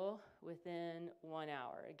arrival within 1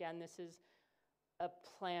 hour. Again, this is a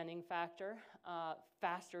planning factor.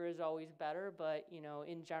 Faster is always better, but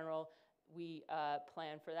in general, we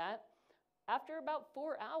plan for that. After about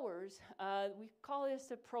 4 hours, we call this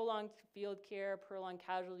a prolonged field care, prolonged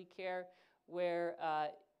casualty care, where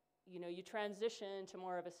you transition to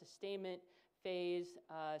more of a sustainment phase,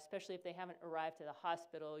 especially if they haven't arrived to the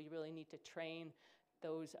hospital. You really need to train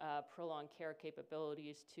those prolonged care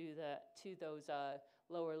capabilities to those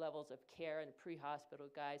lower levels of care and the pre-hospital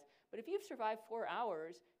guys. But if you've survived 4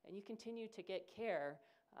 hours and you continue to get care,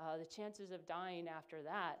 the chances of dying after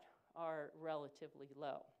that are relatively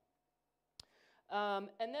low. And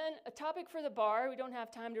then a topic for the bar. We don't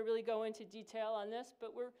have time to really go into detail on this,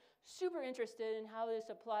 but we're super interested in how this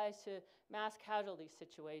applies to mass casualty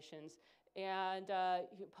situations. And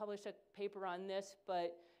you published a paper on this,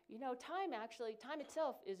 but time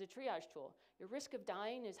itself is a triage tool. Your risk of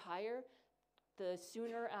dying is higher the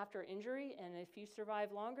sooner after injury, and if you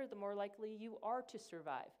survive longer, the more likely you are to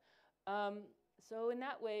survive. So in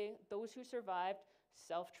that way, those who survived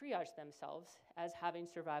self-triage themselves as having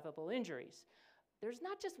survivable injuries. There's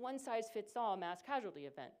not just one-size-fits-all mass casualty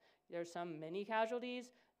event. There's some many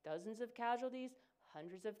casualties, dozens of casualties,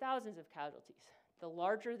 hundreds of thousands of casualties. The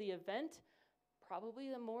larger the event, probably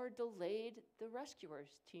the more delayed the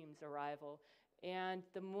rescuers team's arrival, and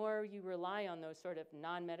the more you rely on those sort of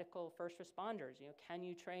non-medical first responders. Can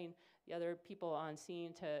you train the other people on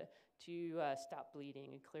scene to stop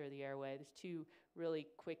bleeding and clear the airway? There's two really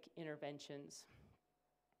quick interventions.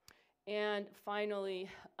 And finally,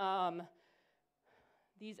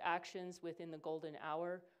 these actions within the golden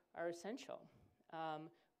hour are essential.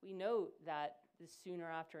 We know that the sooner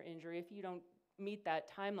after injury, if you don't meet that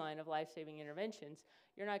timeline of life-saving interventions,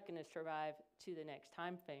 you're not going to survive to the next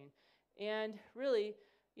time frame. And really,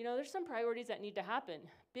 there's some priorities that need to happen.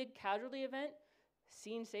 Big casualty event,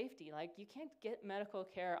 scene safety. Like, you can't get medical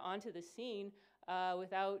care onto the scene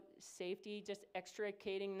without safety, just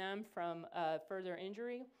extricating them from further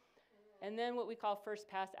injury. And then what we call first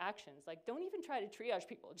pass actions. Like, don't even try to triage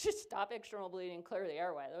people. Just stop external bleeding and clear the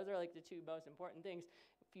airway. Those are like the two most important things.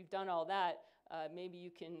 If you've done all that, maybe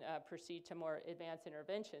you can proceed to more advanced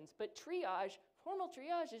interventions. But triage, formal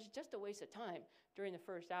triage, is just a waste of time during the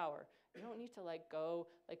first hour. You don't need to go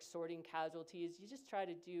sorting casualties. You just try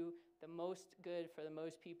to do the most good for the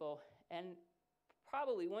most people. And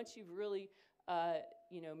probably once you've really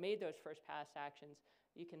made those first pass actions,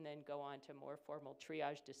 you can then go on to more formal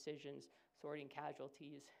triage decisions, sorting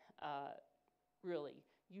casualties, really,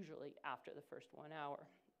 usually after the first 1 hour,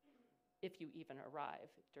 if you even arrive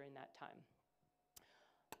during that time.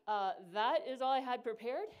 That is all I had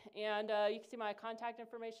prepared, and you can see my contact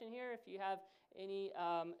information here if you have any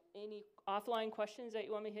offline questions that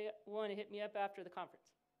you want to hit me up after the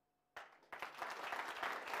conference.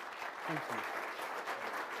 Thank you.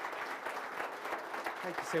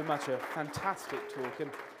 Thank you so much. A fantastic talk,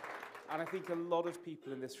 and I think a lot of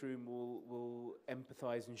people in this room will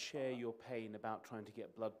empathize and share your pain about trying to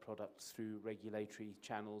get blood products through regulatory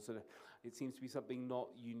channels. And it seems to be something not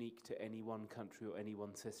unique to any one country or any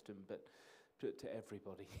one system, but to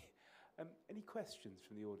everybody. Any questions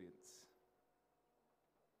from the audience?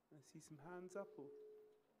 I see some hands up. Or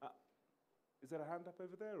is there a hand up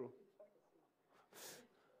over there? Or?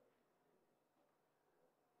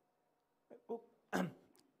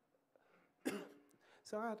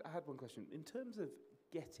 So I had one question. In terms of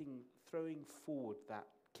throwing forward that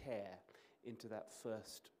care into that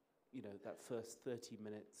first 30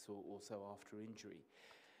 minutes or so after injury,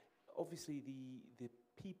 obviously the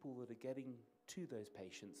people that are getting to those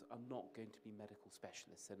patients are not going to be medical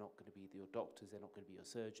specialists. They're not going to be your doctors. They're not going to be your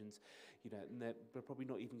surgeons. And they're probably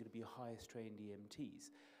not even going to be your highest trained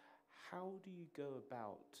EMTs. How do you go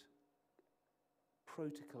about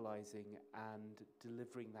protocolizing and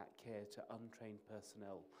delivering that care to untrained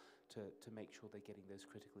personnel to make sure they're getting those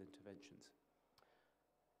critical interventions?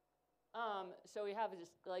 So we have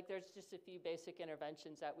there's just a few basic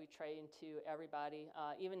interventions that we train to everybody.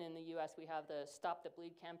 Even in the U.S., we have the Stop the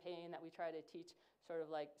Bleed campaign that we try to teach, sort of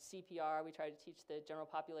like CPR. We try to teach the general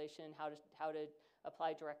population how to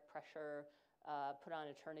apply direct pressure, put on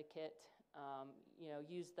a tourniquet,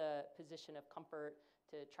 use the position of comfort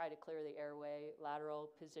to try to clear the airway, lateral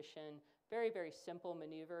position. Very, very simple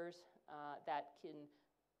maneuvers that can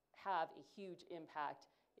have a huge impact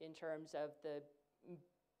in terms of the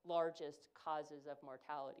largest causes of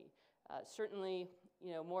mortality. Certainly,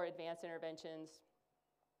 more advanced interventions.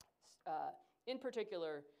 In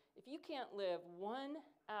particular, if you can't live 1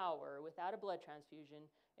 hour without a blood transfusion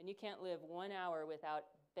and you can't live 1 hour without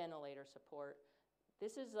ventilator support,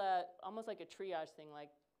 this is almost like a triage thing. Like,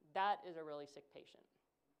 that is a really sick patient.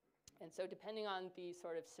 And so depending on the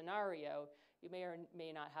sort of scenario, you may or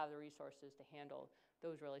may not have the resources to handle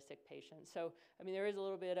those really sick patients. So, I mean, there is a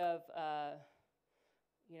little bit of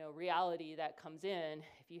reality that comes in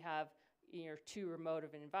if you have too remote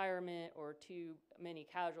of an environment or too many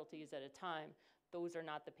casualties at a time. Those are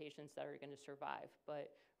not the patients that are going to survive. But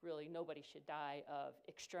really, nobody should die of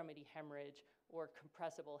extremity hemorrhage or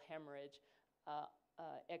compressible hemorrhage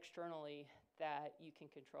externally that you can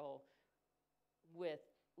control with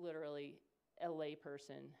literally a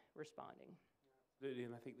layperson responding. Absolutely,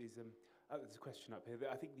 and I think there's a question up here.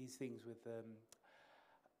 I think these things with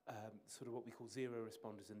sort of what we call zero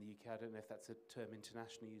responders in the UK, I don't know if that's a term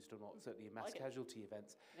internationally used or not, certainly in mass casualty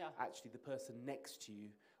events, actually the person next to you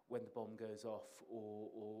when the bomb goes off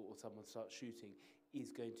or someone starts shooting is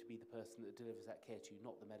going to be the person that delivers that care to you,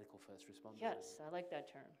 not the medical first responder. Yes, I like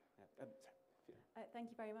that term. Thank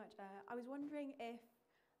you very much. I was wondering if,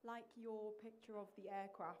 like your picture of the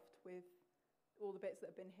aircraft with all the bits that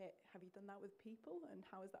have been hit, have you done that with people, and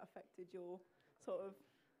how has that affected your sort of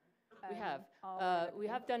we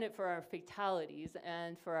have done it for our fatalities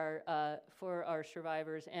and for our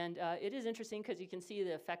survivors, and it is interesting because you can see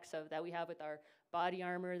the effects of that we have with our body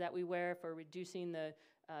armor that we wear for reducing the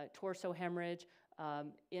torso hemorrhage.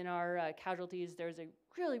 In our casualties, there's a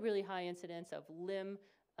really, really high incidence of limb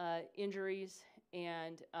injuries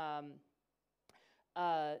and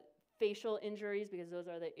facial injuries, because those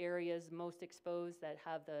are the areas most exposed that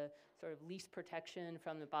have the sort of least protection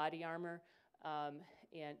from the body armor.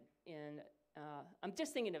 And I'm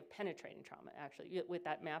just thinking of penetrating trauma, actually, with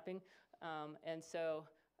that mapping.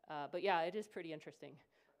 But yeah, it is pretty interesting.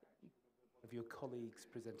 One of your colleagues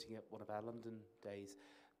presenting at one of our London days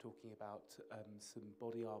talking about some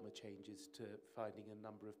body armor changes to finding a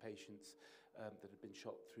number of patients that had been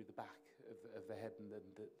shot through the back of the head, and then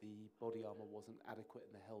that the body armor wasn't adequate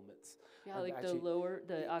in the helmets. Yeah, like actually,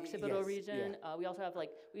 the occipital region. Yeah. We also have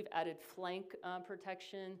we've added flank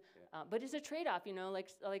protection, but it's a trade-off,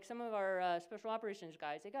 like some of our special operations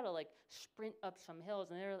guys, they gotta sprint up some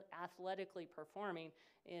hills, and they're athletically performing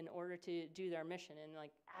in order to do their mission, and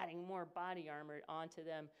adding more body armor onto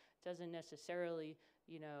them doesn't necessarily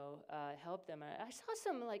help them. I saw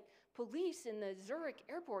some police in the Zurich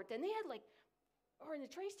airport, and they had or in the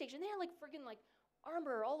train station, they had friggin'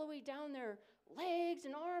 armor all the way down their legs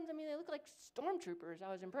and arms. I mean, they look like stormtroopers.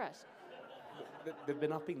 I was impressed. They've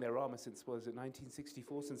been upping their armor since, what is it,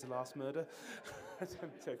 1964, since the last murder?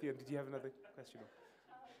 Sophia, did you have another question?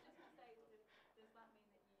 I was just going to say, does that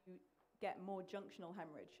mean that you get more junctional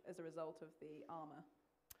hemorrhage as a result of the armor?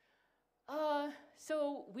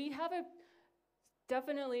 So we have a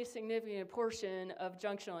definitely significant portion of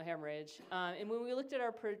junctional hemorrhage. And when we looked at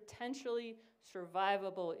our potentially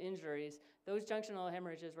survivable injuries, those junctional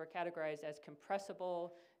hemorrhages were categorized as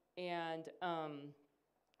compressible and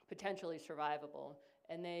potentially survivable.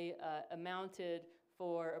 And they amounted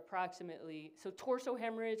for approximately, so torso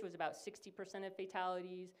hemorrhage was about 60% of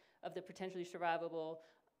fatalities, of the potentially survivable.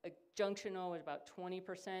 Junctional was about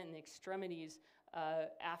 20%, and the extremities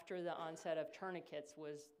after the onset of tourniquets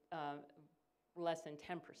was less than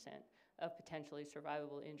 10% of potentially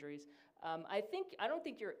survivable injuries. I don't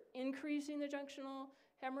think you're increasing the junctional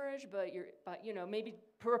hemorrhage, but maybe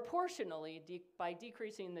proportionally by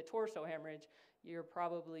decreasing the torso hemorrhage, you're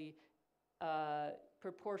probably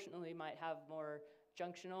proportionally might have more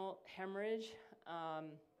junctional hemorrhage.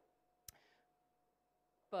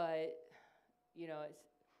 But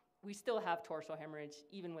we still have torso hemorrhage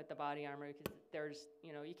even with the body armor, because there's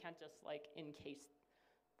you can't just like encase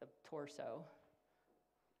the torso,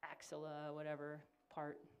 axilla, whatever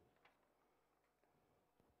part.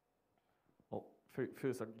 Well,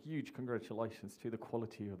 first, huge congratulations to the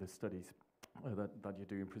quality of the studies that you're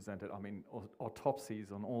doing presented. I mean,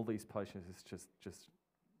 autopsies on all these patients is just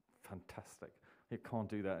fantastic. You can't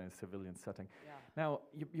do that in a civilian setting. Yeah. Now,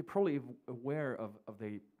 you're probably aware of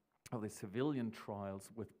the civilian trials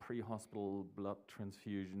with pre-hospital blood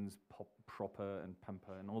transfusions, proper and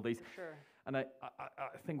pamper and all these. For sure. And I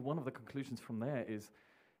think one of the conclusions from there is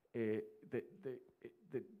that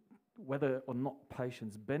whether or not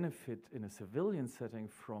patients benefit in a civilian setting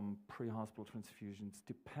from pre-hospital transfusions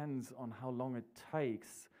depends on how long it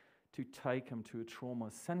takes to take them to a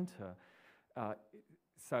trauma center.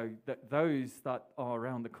 So that those that are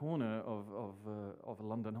around the corner of a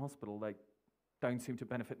London hospital, they don't seem to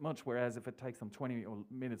benefit much, whereas if it takes them 20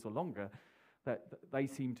 minutes or longer, that they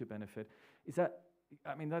seem to benefit. Is that,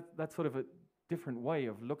 I mean, that's sort of a different way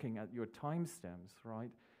of looking at your time stems,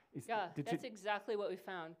 right? That's exactly what we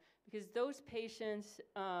found, because those patients,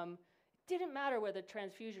 didn't matter whether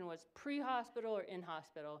transfusion was pre-hospital or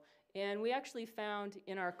in-hospital. And we actually found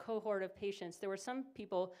in our cohort of patients, there were some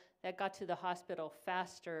people that got to the hospital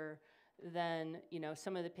faster than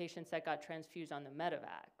some of the patients that got transfused on the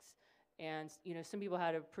medevacs. And some people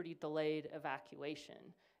had a pretty delayed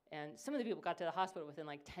evacuation. And some of the people got to the hospital within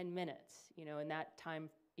like 10 minutes. In that time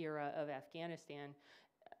era of Afghanistan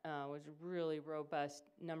was a really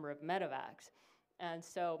robust number of medevacs. And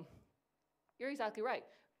so you're exactly right.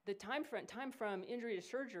 The time from injury to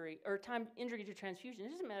surgery, or injury to transfusion, it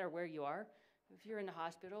doesn't matter where you are. If you're in the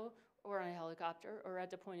hospital or on a helicopter or at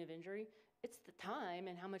the point of injury, it's the time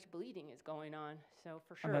and how much bleeding is going on. So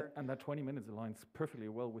for sure. And that 20 minutes aligns perfectly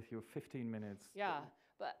well with your 15 minutes. Yeah,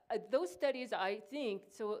 but those studies, I think,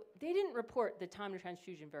 so they didn't report the time to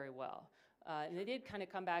transfusion very well. And they did kind of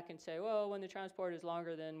come back and say, well, when the transport is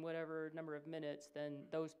longer than whatever number of minutes, then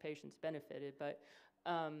those patients benefited. But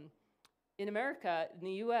in America, in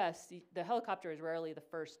the US, the helicopter is rarely the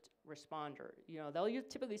first responder. They'll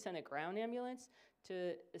typically send a ground ambulance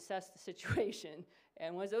to assess the situation.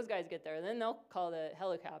 And once those guys get there, then they'll call the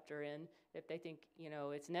helicopter in if they think,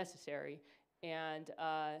 it's necessary. And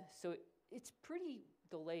so it's pretty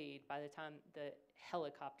delayed by the time the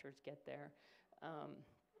helicopters get there.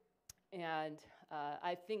 And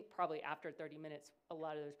I think probably after 30 minutes, a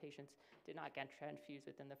lot of those patients did not get transfused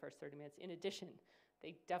within the first 30 minutes. In addition,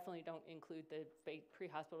 they definitely don't include the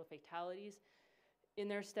pre-hospital fatalities in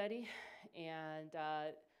their study. And,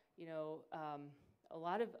 a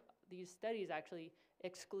lot of these studies actually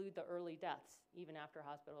exclude the early deaths even after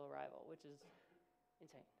hospital arrival, which is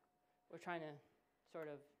insane. We're trying to sort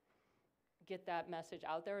of get that message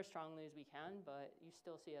out there as strongly as we can, but you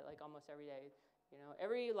still see it like almost every day.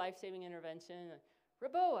 Every life-saving intervention,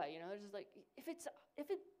 Reboa, there's just like, if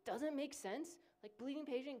it doesn't make sense, like bleeding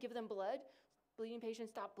patient, give them blood, bleeding patient,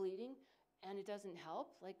 stop bleeding, and it doesn't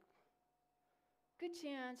help, like, good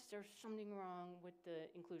chance there's something wrong with the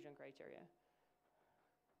inclusion criteria.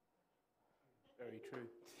 Very true.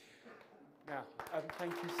 Now,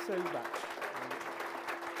 thank you so much.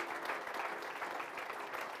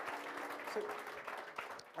 So,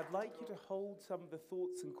 I'd like you to hold some of the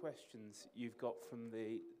thoughts and questions you've got from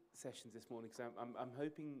the sessions this morning, because I'm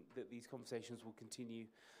hoping that these conversations will continue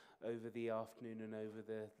over the afternoon and over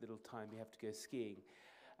the little time you have to go skiing,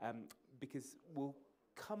 because we'll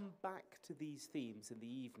come back to these themes in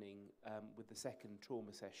the evening with the second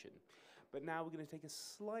trauma session. But now we're going to take a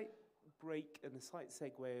slight break and a slight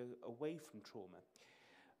segue away from trauma.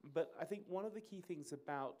 But I think one of the key things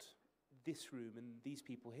about this room and these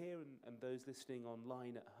people here and those listening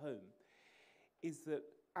online at home is that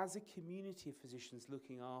as a community of physicians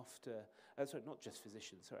looking after, not just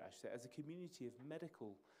physicians, as a community of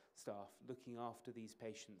medical staff looking after these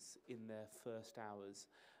patients in their first hours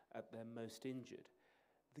at their most injured,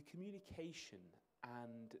 the communication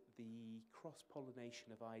and the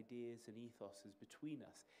cross-pollination of ideas and ethoses between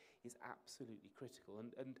us is absolutely critical.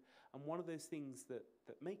 And one of those things that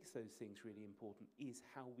makes those things really important is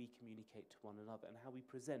how we communicate to one another and how we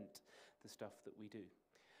present the stuff that we do.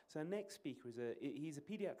 So our next speaker is he's a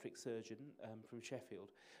paediatric surgeon from Sheffield,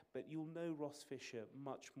 but you'll know Ross Fisher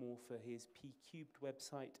much more for his P-Cubed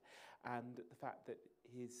website and the fact that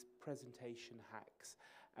his presentation hacks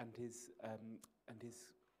and his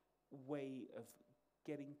way of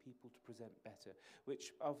getting people to present better,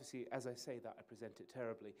 which obviously, as I say that, I present it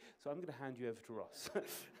terribly. So I'm going to hand you over to Ross.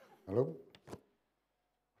 Hello.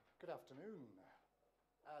 Good afternoon.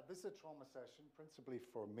 This is a trauma session principally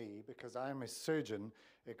for me because I'm a surgeon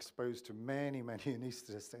exposed to many, many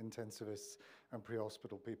anaesthetists, intensivists, and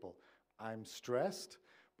pre-hospital people. I'm stressed,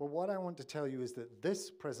 but what I want to tell you is that this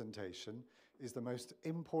presentation is the most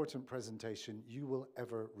important presentation you will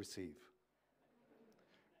ever receive.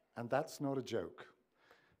 And that's not a joke,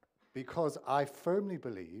 because I firmly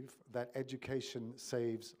believe that education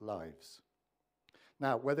saves lives.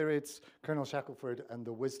 Now, whether it's Colonel Shackelford and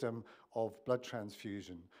the wisdom of blood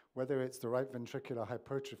transfusion, whether it's the right ventricular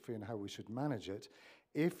hypertrophy and how we should manage it,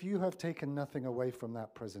 if you have taken nothing away from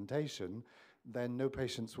that presentation, then no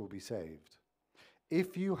patients will be saved.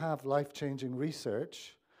 If you have life-changing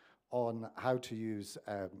research on how to use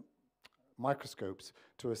microscopes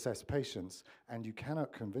to assess patients, and you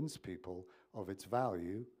cannot convince people of its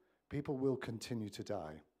value, people will continue to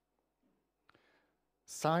die.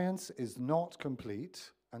 Science is not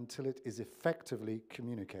complete until it is effectively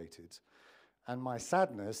communicated. And my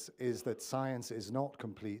sadness is that science is not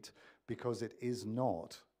complete because it is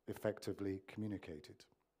not effectively communicated.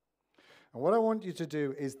 And what I want you to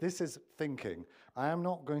do is, this is thinking. I am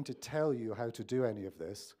not going to tell you how to do any of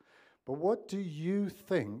this, but what do you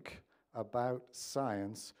think about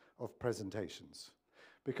science of presentations?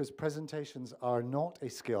 Because presentations are not a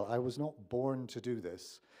skill. I was not born to do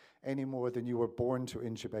this any more than you were born to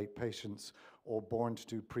intubate patients or born to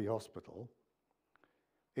do pre-hospital.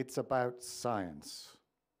 It's about science.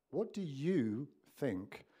 What do you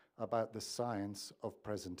think about the science of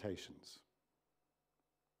presentations?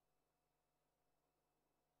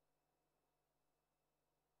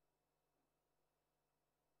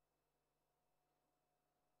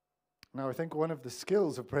 Now, I think one of the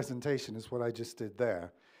skills of presentation is what I just did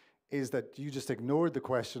there, is that you just ignored the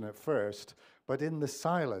question at first, but in the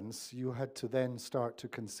silence, you had to then start to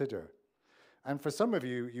consider. And for some of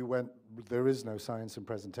you, you went, there is no science in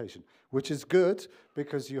presentation, which is good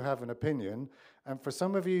because you have an opinion. And for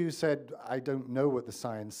some of you, you said, I don't know what the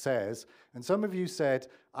science says. And some of you said,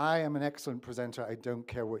 I am an excellent presenter, I don't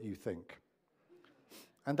care what you think.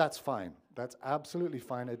 And that's fine. That's absolutely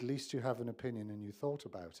fine. At least you have an opinion and you thought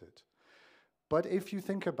about it. But if you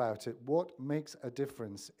think about it, what makes a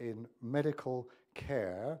difference in medical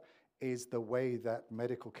care is the way that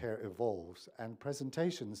medical care evolves. And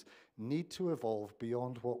presentations need to evolve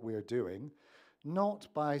beyond what we're doing, not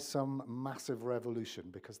by some massive revolution,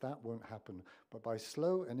 because that won't happen, but by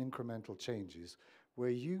slow and incremental changes where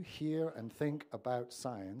you hear and think about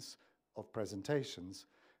science of presentations,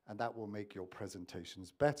 and that will make your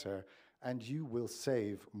presentations better, and you will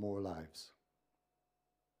save more lives.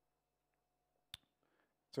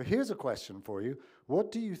 So here's a question for you.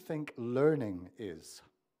 What do you think learning is?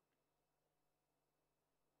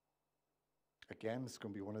 Again, it's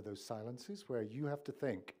going to be one of those silences where you have to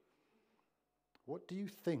think. What do you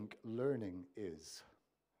think learning is?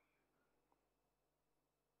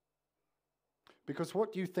 Because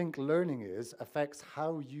what you think learning is affects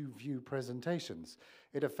how you view presentations.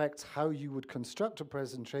 It affects how you would construct a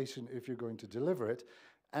presentation if you're going to deliver it,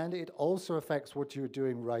 and it also affects what you're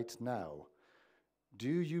doing right now.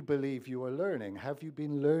 Do you believe you are learning? Have you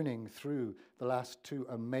been learning through the last 2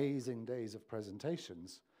 amazing days of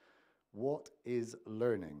presentations? What is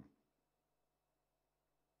learning?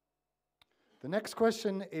 The next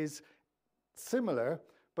question is similar,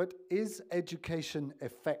 but is education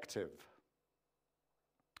effective?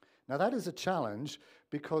 Now that is a challenge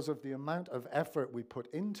because of the amount of effort we put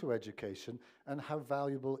into education and how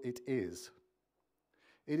valuable it is.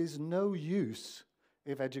 It is no use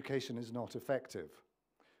if education is not effective.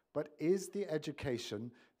 But is the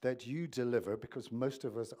education that you deliver, because most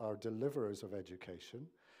of us are deliverers of education,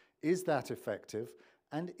 is that effective?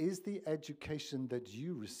 And is the education that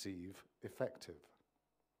you receive effective?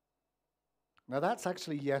 Now that's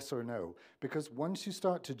actually yes or no, because once you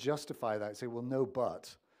start to justify that, say, well, no,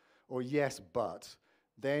 but, or yes, but,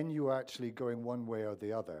 then you are actually going one way or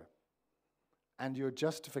the other. And your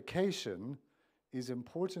justification is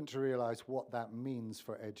important to realize what that means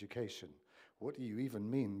for education. What do you even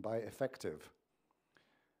mean by effective?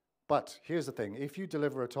 But here's the thing, if you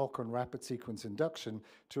deliver a talk on rapid sequence induction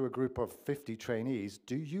to a group of 50 trainees,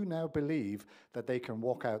 do you now believe that they can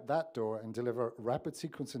walk out that door and deliver rapid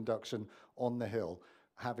sequence induction on the hill,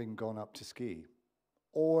 having gone up to ski?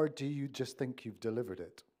 Or do you just think you've delivered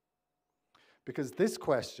it? because this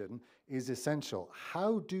question is essential.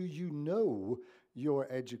 How do you know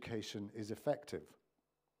your education is effective?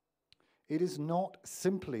 It is not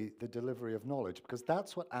simply the delivery of knowledge, because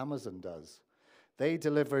that's what Amazon does. They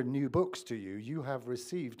deliver new books to you. You have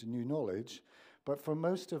received new knowledge. But for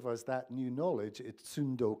most of us, that new knowledge, it's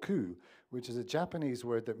tsundoku, which is a Japanese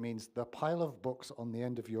word that means the pile of books on the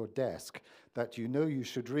end of your desk that you know you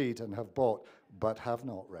should read and have bought, but have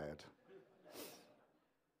not read.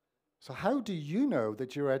 So how do you know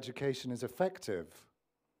that your education is effective?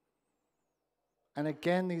 And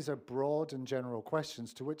again, these are broad and general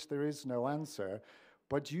questions to which there is no answer,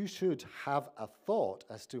 but you should have a thought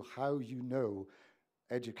as to how you know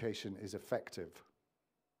education is effective.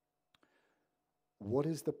 What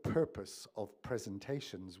is the purpose of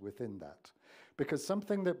presentations within that? Because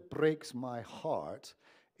something that breaks my heart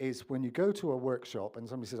is when you go to a workshop and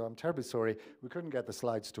somebody says, "I'm terribly sorry, we couldn't get the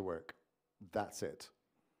slides to work." That's it.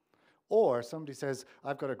 Or somebody says,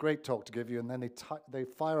 "I've got a great talk to give you," and then they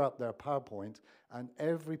fire up their PowerPoint, and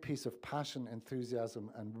every piece of passion,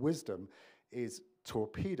 enthusiasm, and wisdom is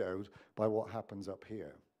torpedoed by what happens up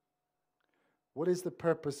here. What is the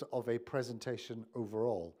purpose of a presentation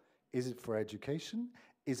overall? Is it for education?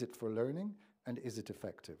 Is it for learning? And is it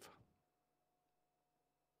effective?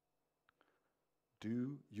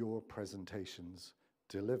 Do your presentations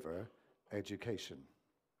deliver education?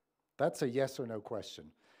 That's a yes or no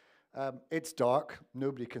question. It's dark,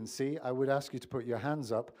 nobody can see. I would ask you to put your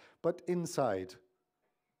hands up, but inside,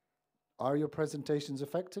 are your presentations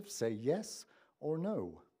effective? Say yes or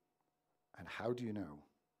no. And how do you know?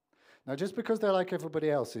 Now, just because they're like everybody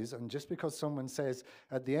else's, and just because someone says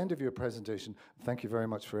at the end of your presentation, "Thank you very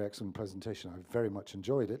much for your excellent presentation, I very much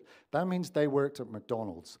enjoyed it," that means they worked at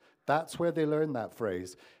McDonald's. That's where they learned that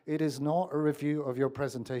phrase. It is not a review of your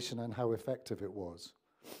presentation and how effective it was.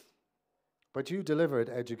 But you delivered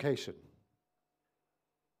education.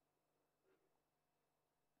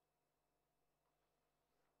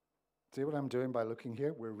 See what I'm doing by looking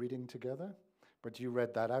here? We're reading together, but you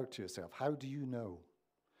read that out to yourself. How do you know?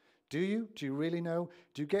 Do you? Do you really know?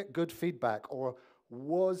 Do you get good feedback, or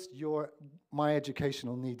was my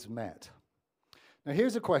educational needs met? Now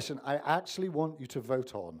here's a question I actually want you to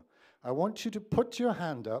vote on. I want you to put your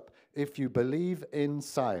hand up if you believe in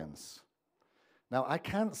science. Now I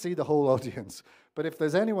can't see the whole audience, but if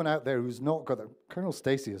there's anyone out there who's not got Colonel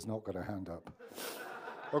Stacy has not got her hand up.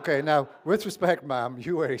 Okay, now with respect, ma'am,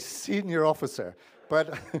 you are a senior officer,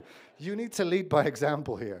 but you need to lead by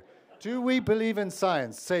example here. Do we believe in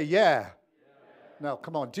science? Say yeah. Now,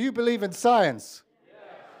 come on. Do you believe in science? Yes.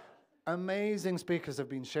 Amazing speakers have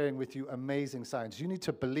been sharing with you amazing science. You need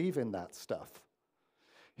to believe in that stuff.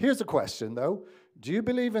 Here's a question, though. Do you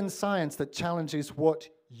believe in science that challenges what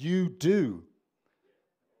you do?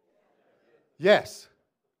 Yes.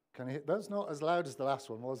 That's not as loud as the last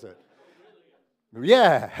one, was it?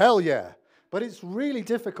 Yeah, hell yeah. But it's really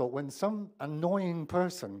difficult when some annoying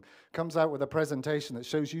person comes out with a presentation that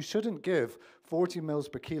shows you shouldn't give 40 mils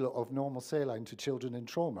per kilo of normal saline to children in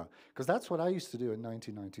trauma, because that's what I used to do in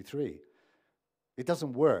 1993. It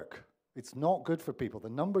doesn't work. It's not good for people. The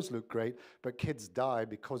numbers look great, but kids die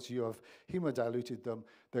because you have hemodiluted them,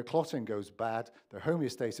 their clotting goes bad, their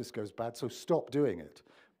homeostasis goes bad, so stop doing it.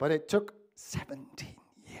 But it took 17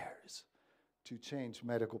 years to change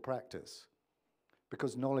medical practice,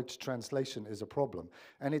 because knowledge translation is a problem.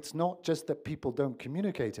 And it's not just that people don't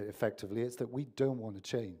communicate it effectively, it's that we don't want to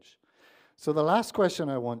change. So the last question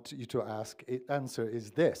I want you to answer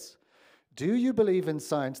is this. Do you believe in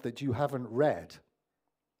science that you haven't read?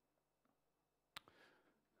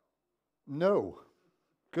 No.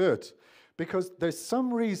 Good. Because there's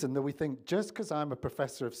some reason that we think just because I'm a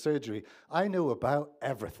professor of surgery, I know about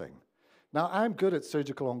everything. Now, I'm good at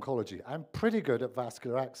surgical oncology. I'm pretty good at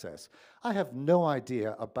vascular access. I have no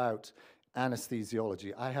idea about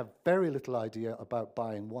anesthesiology. I have very little idea about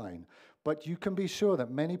buying wine. But you can be sure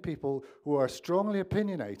that many people who are strongly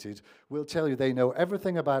opinionated will tell you they know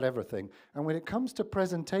everything about everything. And when it comes to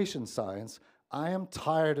presentation science, I am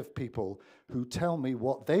tired of people who tell me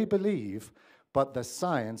what they believe, but the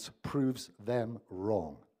science proves them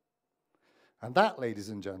wrong. And that, ladies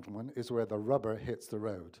and gentlemen, is where the rubber hits the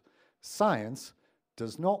road. Science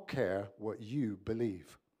does not care what you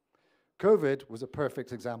believe. COVID was a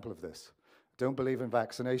perfect example of this. Don't believe in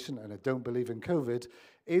vaccination and I don't believe in COVID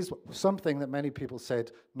is something that many people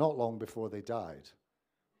said not long before they died.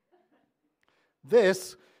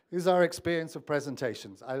 This is our experience of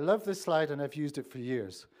presentations. I love this slide and I've used it for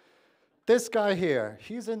years. This guy here,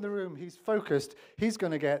 he's in the room, he's focused, he's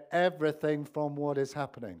going to get everything from what is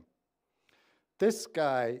happening. This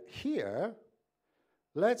guy here,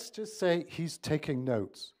 let's just say he's taking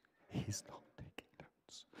notes. He's not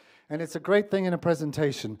And it's a great thing in a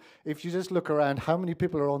presentation. If you just look around, how many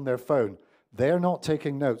people are on their phone? They're not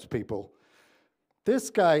taking notes, people. This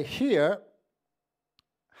guy here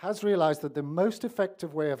has realized that the most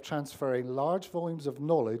effective way of transferring large volumes of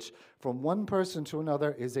knowledge from one person to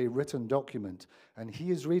another is a written document, and he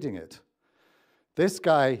is reading it. This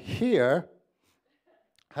guy here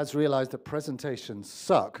has realized that presentations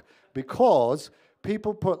suck because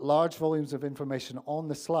people put large volumes of information on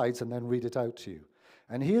the slides and then read it out to you.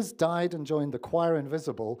 And he has died and joined the choir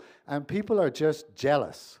invisible, and people are just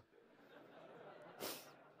jealous.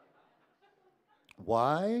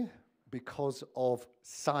 Why? Because of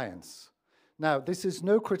science. Now, this is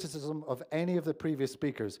no criticism of any of the previous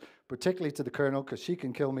speakers, particularly to the Colonel, because she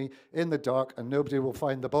can kill me in the dark and nobody will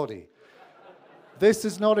find the body. This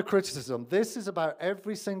is not a criticism. This is about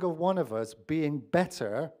every single one of us being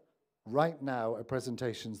better right now at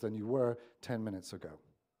presentations than you were 10 minutes ago.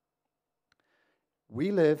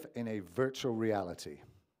 We live in a virtual reality,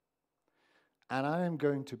 and I am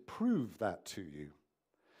going to prove that to you.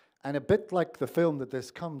 And a bit like the film that this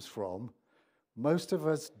comes from, most of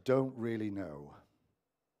us don't really know.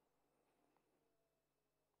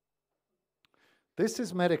 This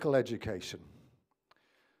is medical education.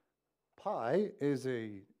 Pi is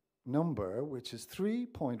a number which is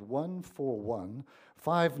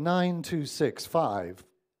 3.1415925.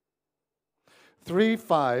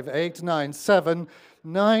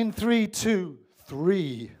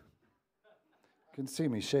 358979323. You can see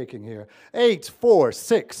me shaking here.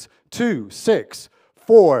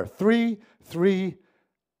 846264338.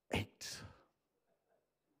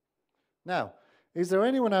 Now, is there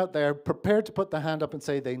anyone out there prepared to put the hand up and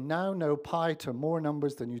say they now know pi to more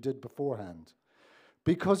numbers than you did beforehand?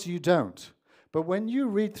 Because you don't. But when you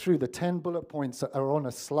read through the 10 bullet points that are on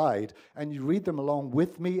a slide and you read them along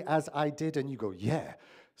with me as I did, and you go, yeah,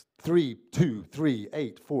 3, 2, 3,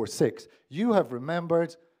 8, 4, 6, you have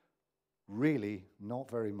remembered really not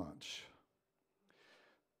very much.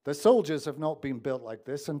 The soldiers have not been built like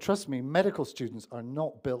this, and trust me, medical students are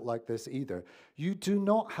not built like this either. You do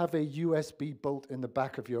not have a USB bolt in the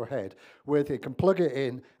back of your head where they can plug it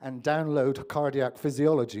in and download cardiac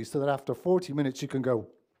physiology so that after 40 minutes you can go,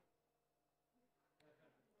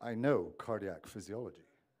 I know cardiac physiology.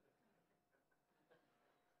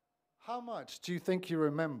 How much do you think you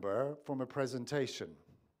remember from a presentation?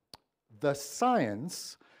 The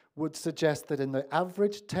science would suggest that in the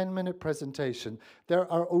average 10-minute presentation,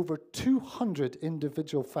 there are over 200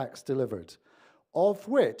 individual facts delivered, of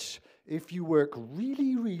which, if you work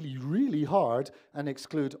really, really, really hard and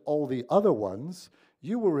exclude all the other ones,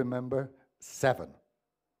 you will remember 7.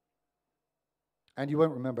 And you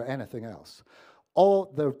won't remember anything else.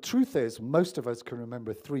 The truth is, most of us can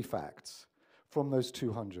remember 3 facts from those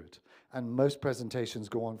 200, and most presentations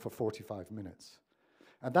go on for 45 minutes.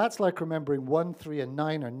 And that's like remembering 1, 3, and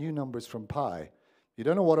 9 are new numbers from pi. You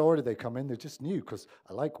don't know what order they come in, they're just new, because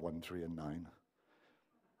I like 1, 3, and 9.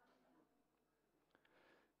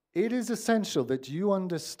 It is essential that you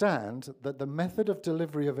understand that the method of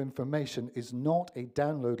delivery of information is not a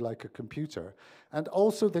download like a computer, and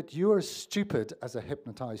also that you are stupid as a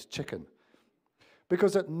hypnotized chicken.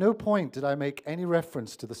 Because at no point did I make any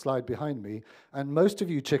reference to the slide behind me, and most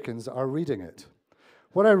of you chickens are reading it.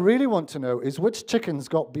 What I really want to know is which chickens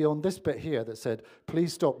got beyond this bit here that said,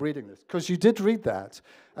 please stop reading this. Because you did read that,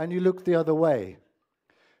 and you looked the other way.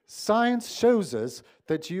 Science shows us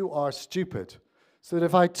that you are stupid. So that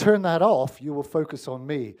if I turn that off, you will focus on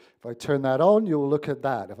me. If I turn that on, you will look at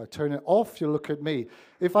that. If I turn it off, you'll look at me.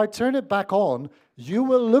 If I turn it back on, you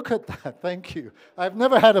will look at that. Thank you. I've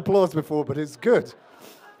never had applause before, but it's good.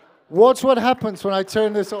 Watch what happens when I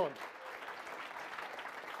turn this on.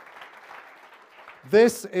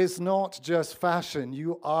 This is not just fashion.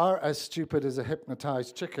 You are as stupid as a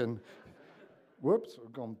hypnotized chicken. Whoops,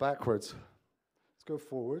 we've gone backwards. Let's go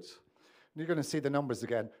forwards. You're going to see the numbers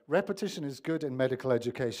again. Repetition is good in medical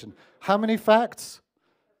education. How many facts?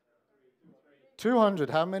 200.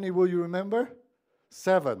 How many will you remember?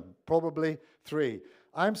 7. Probably 3.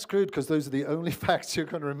 I'm screwed because those are the only facts you're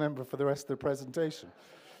going to remember for the rest of the presentation.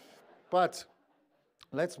 But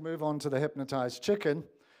let's move on to the hypnotized chicken,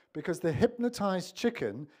 because the hypnotized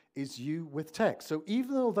chicken is you with text. So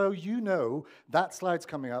even although you know that slide's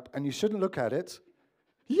coming up and you shouldn't look at it,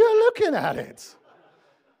 you're looking at it.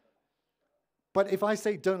 But if I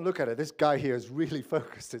say don't look at it, this guy here is really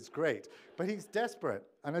focused, it's great. But he's desperate,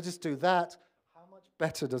 and I just do that, how much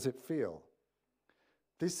better does it feel?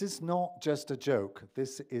 This is not just a joke,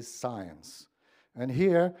 this is science. And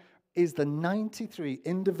here is the 93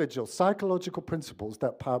 individual psychological principles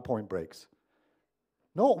that PowerPoint breaks.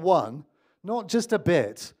 Not one, not just a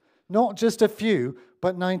bit, not just a few,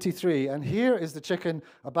 but 93. And here is the chicken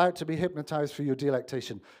about to be hypnotized for your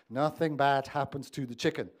delectation. Nothing bad happens to the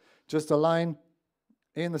chicken. Just a line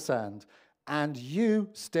in the sand. And you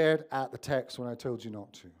stared at the text when I told you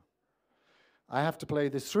not to. I have to play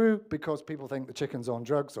this through because people think the chicken's on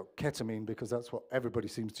drugs or ketamine, because that's what everybody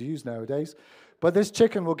seems to use nowadays. But this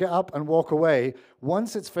chicken will get up and walk away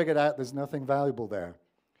once it's figured out there's nothing valuable there.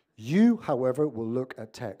 You, however, will look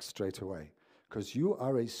at text straight away because you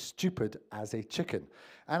are as stupid as a chicken.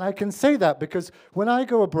 And I can say that because when I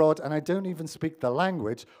go abroad and I don't even speak the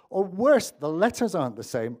language, or worse, the letters aren't the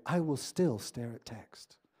same, I will still stare at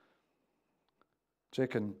text.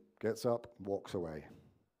 Chicken gets up, walks away.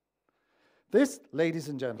 This, ladies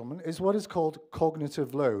and gentlemen, is what is called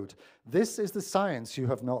cognitive load. This is the science you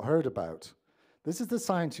have not heard about. This is the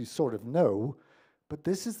science you sort of know, but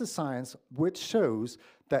this is the science which shows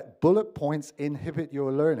that bullet points inhibit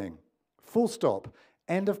your learning. Full stop.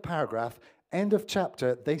 End of paragraph. End of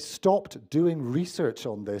chapter. They stopped doing research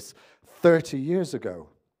on this 30 years ago.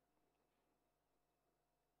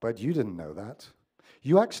 But you didn't know that.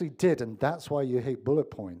 You actually did, and that's why you hate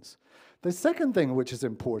bullet points. The second thing which is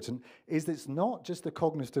important is that it's not just the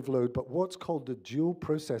cognitive load, but what's called the dual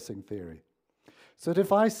processing theory. So that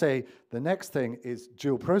if I say the next thing is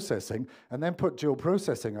dual processing, and then put dual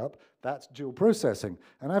processing up, that's dual processing.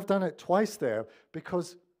 And I've done it twice there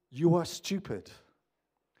because you are stupid.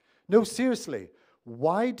 No, seriously,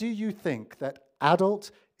 why do you think that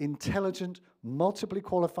adult, intelligent, multiply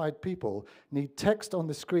qualified people need text on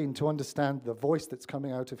the screen to understand the voice that's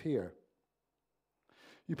coming out of here?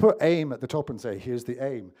 You put aim at the top and say, here's the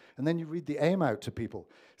aim. And then you read the aim out to people.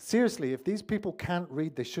 Seriously, if these people can't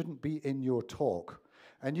read, they shouldn't be in your talk.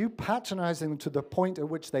 And you patronizing them to the point at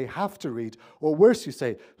which they have to read, or worse, you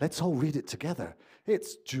say, let's all read it together.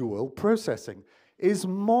 It's dual processing, is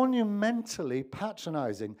monumentally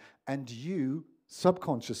patronizing, and you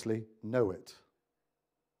subconsciously know it.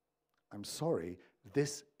 I'm sorry,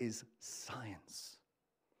 this is science.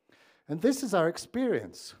 And this is our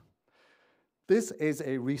experience. This is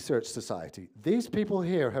a research society. These people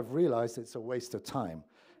here have realized it's a waste of time.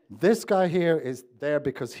 This guy here is there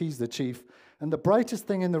because he's the chief, and the brightest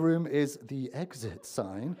thing in the room is the exit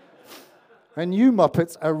sign. And you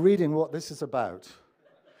Muppets are reading what this is about.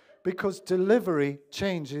 Because delivery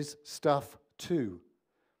changes stuff too.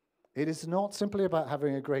 It is not simply about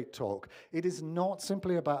having a great talk. It is not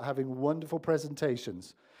simply about having wonderful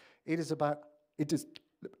presentations. It is about,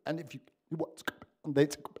 and if you,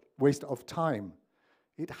 it's a waste of time.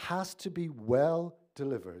 It has to be well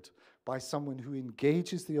delivered by someone who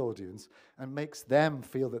engages the audience and makes them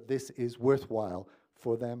feel that this is worthwhile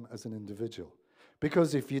for them as an individual.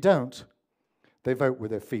 Because if you don't, they vote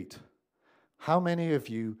with their feet. How many of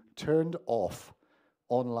you turned off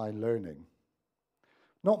online learning?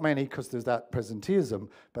 Not many, because there's that presenteeism,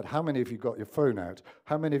 but how many of you got your phone out?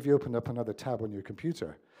 How many of you opened up another tab on your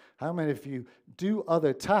computer? How many of you do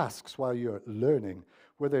other tasks while you're learning,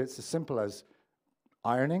 whether it's as simple as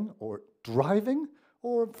ironing or driving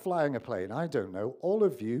or flying a plane? I don't know. All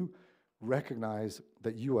of you recognize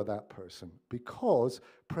that you are that person because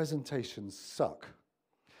presentations suck.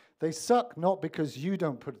 They suck not because you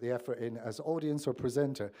don't put the effort in as audience or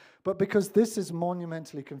presenter, but because this is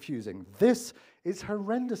monumentally confusing. This is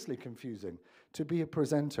horrendously confusing to be a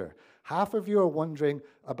presenter. Half of you are wondering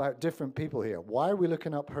about different people here. Why are we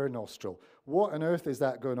looking up her nostril? What on earth is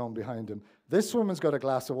that going on behind him? This woman's got a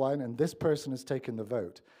glass of wine and this person has taken the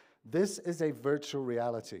vote. This is a virtual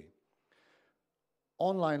reality.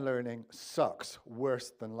 Online learning sucks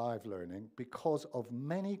worse than live learning because of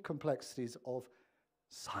many complexities of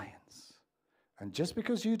science. And just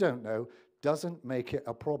because you don't know doesn't make it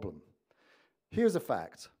a problem. Here's a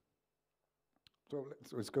fact. So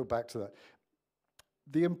let's go back to that.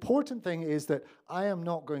 The important thing is that I am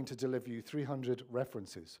not going to deliver you 300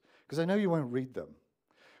 references because I know you won't read them.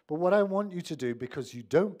 But what I want you to do, because you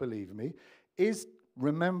don't believe me, is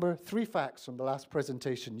remember 3 facts from the last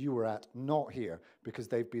presentation you were at, not here, because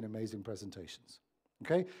they've been amazing presentations.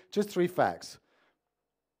 Okay? Just 3 facts.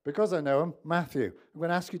 Because I know them, Matthew, I'm going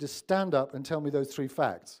to ask you to stand up and tell me those 3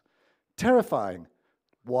 facts. Terrifying.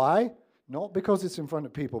 Why? Not because it's in front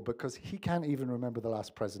of people, because he can't even remember the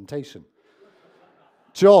last presentation.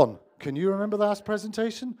 John, can you remember the last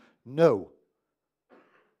presentation? No.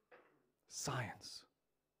 Science.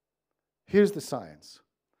 Here's the science.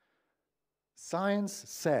 Science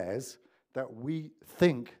says that we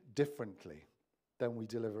think differently than we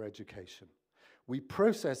deliver education. We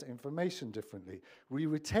process information differently. We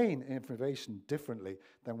retain information differently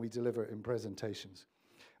than we deliver in presentations.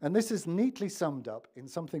 And this is neatly summed up in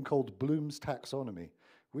something called Bloom's taxonomy,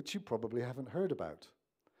 which you probably haven't heard about.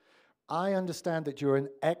 I understand that you're an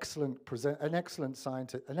excellent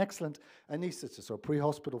scientist, an excellent anaesthetist or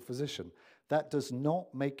pre-hospital physician. That does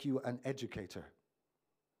not make you an educator.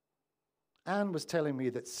 Anne was telling me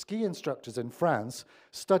that ski instructors in France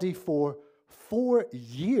study for 4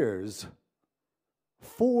 years.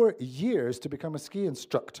 4 years to become a ski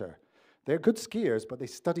instructor. They're good skiers, but they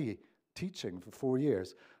study teaching for 4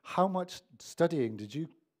 years. How much studying did you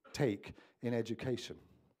take in education?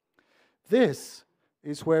 This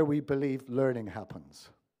is where we believe learning happens.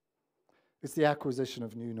 It's the acquisition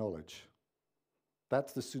of new knowledge.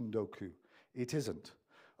 That's the sundoku. It isn't.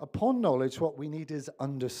 Upon knowledge, what we need is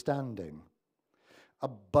understanding.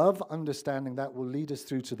 Above understanding, that will lead us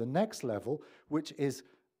through to the next level, which is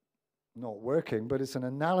not working, but it's an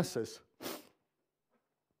analysis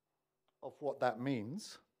of what that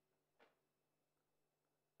means,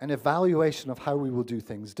 an evaluation of how we will do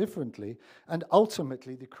things differently, and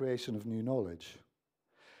ultimately the creation of new knowledge.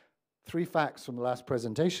 3 facts from the last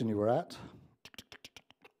presentation you were at.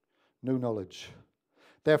 No knowledge.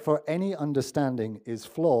 Therefore, any understanding is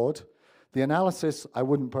flawed. The analysis, I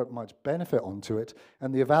wouldn't put much benefit onto it.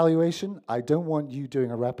 And the evaluation, I don't want you doing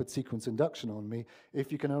a rapid sequence induction on me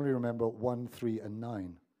if you can only remember 1, 3, and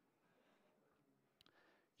 9.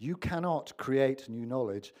 You cannot create new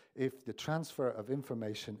knowledge if the transfer of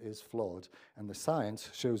information is flawed, and the science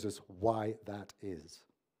shows us why that is.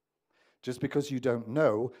 Just because you don't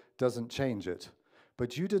know doesn't change it.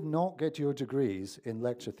 But you did not get your degrees in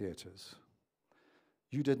lecture theatres.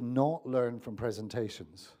 You did not learn from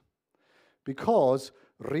presentations. Because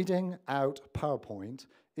reading out PowerPoint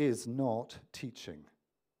is not teaching.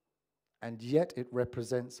 And yet it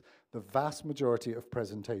represents the vast majority of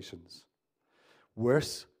presentations.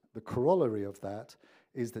 Worse, the corollary of that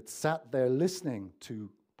is that sat there listening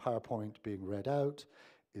to PowerPoint being read out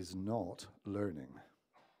is not learning.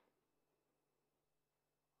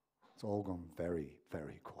 It's all gone very,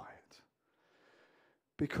 very quiet.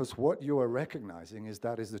 Because what you are recognizing is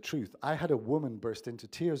that is the truth. I had a woman burst into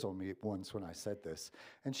tears on me once when I said this,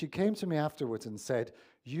 and she came to me afterwards and said,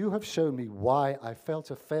 "You have shown me why I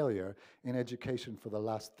felt a failure in education for the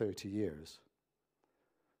last 30 years.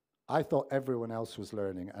 I thought everyone else was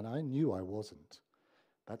learning, and I knew I wasn't.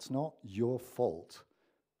 That's not your fault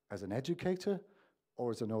as an educator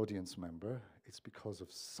or as an audience member. It's because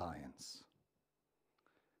of science."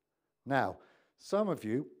 Now, some of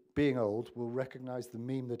you, being old, will recognize the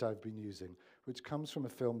meme that I've been using, which comes from a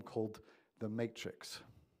film called The Matrix.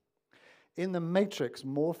 In The Matrix,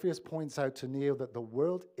 Morpheus points out to Neo that the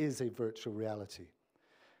world is a virtual reality.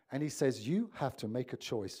 And he says, you have to make a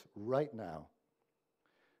choice right now.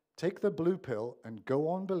 Take the blue pill and go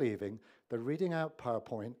on believing that reading out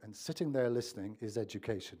PowerPoint and sitting there listening is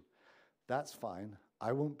education. That's fine,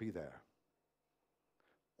 I won't be there.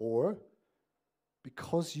 Or,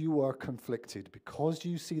 because you are conflicted, because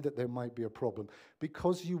you see that there might be a problem,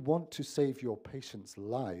 because you want to save your patients'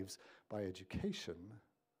 lives by education,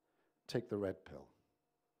 take the red pill.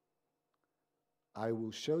 I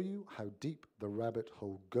will show you how deep the rabbit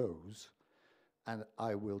hole goes, and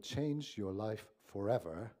I will change your life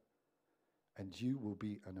forever, and you will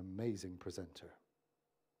be an amazing presenter.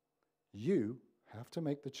 You have to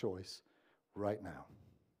make the choice right now.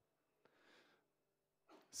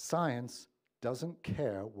 Science doesn't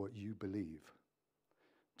care what you believe.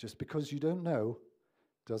 Just because you don't know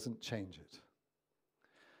doesn't change it.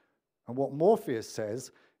 And what Morpheus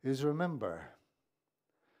says is, remember,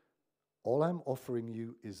 all I'm offering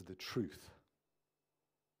you is the truth,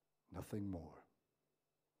 nothing more.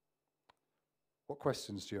 What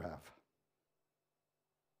questions do you have?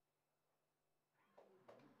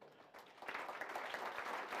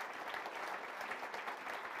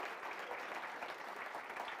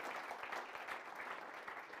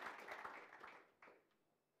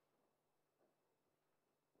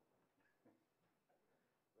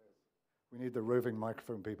 We need the roving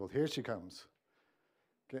microphone people. Here she comes,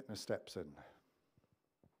 getting her steps in.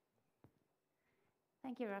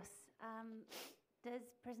 Thank you, Ross. Does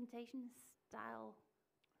presentation style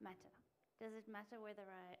matter? Does it matter whether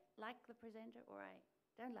I like the presenter or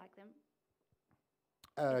I don't like them?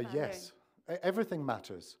 Yes, everything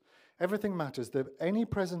matters. Everything matters. Any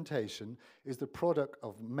presentation is the product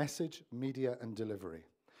of message, media, and delivery.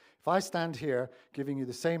 If I stand here giving you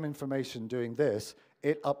the same information doing this,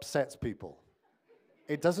 it upsets people.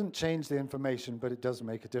 It doesn't change the information, but it does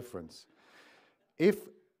make a difference. If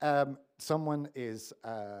someone is,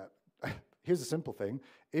 here's a simple thing.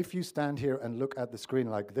 If you stand here and look at the screen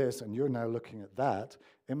like this, and you're now looking at that,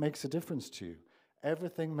 it makes a difference to you.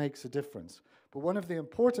 Everything makes a difference. But one of the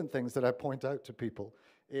important things that I point out to people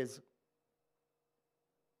is,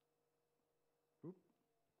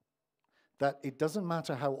 that it doesn't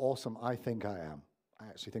matter how awesome I think I am. I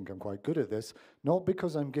actually think I'm quite good at this, not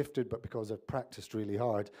because I'm gifted, but because I've practiced really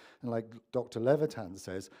hard. And like Dr. Levitan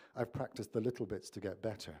says, I've practiced the little bits to get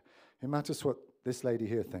better. It matters what this lady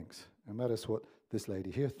here thinks. It matters what this lady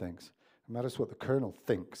here thinks. It matters what the colonel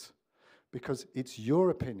thinks, because it's your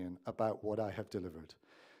opinion about what I have delivered.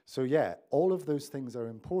 So yeah, all of those things are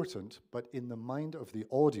important, but in the mind of the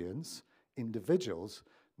audience, individuals,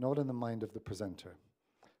 not in the mind of the presenter.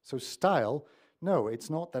 So style, no, it's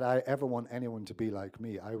not that I ever want anyone to be like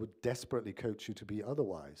me. I would desperately coach you to be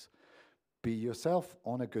otherwise. Be yourself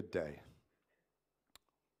on a good day.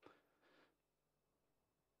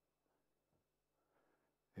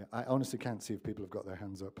 Yeah, I honestly can't see if people have got their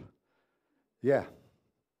hands up. Yeah.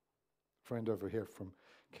 Friend over here from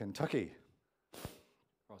Kentucky.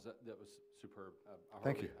 Ross, that was superb.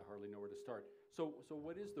 Thank you. I hardly know where to start. So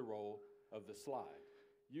what is the role of the slide?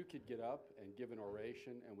 You could get up and give an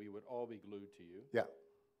oration, and we would all be glued to you. Yeah.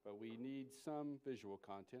 But we need some visual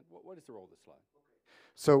content. What is the role of the slide?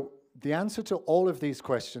 So the answer to all of these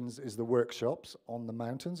questions is the workshops on the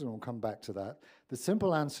mountains, and we'll come back to that. The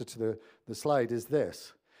simple answer to the slide is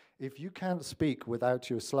this. If you can't speak without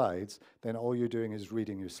your slides, then all you're doing is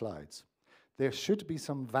reading your slides. There should be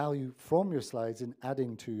some value from your slides in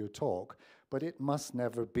adding to your talk, but it must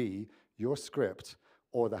never be your script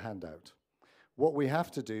or the handout. What we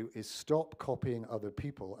have to do is stop copying other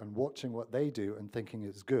people and watching what they do and thinking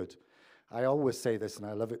it's good. I always say this, and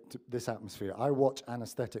I love it, this atmosphere. I watch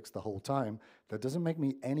anesthetics the whole time. That doesn't make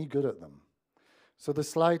me any good at them. So the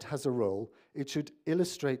slide has a role. It should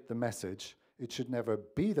illustrate the message. It should never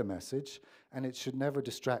be the message, and it should never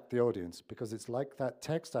distract the audience, because it's like that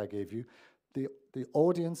text I gave you. The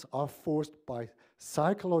audience are forced by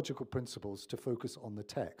psychological principles to focus on the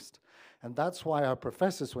text. And that's why our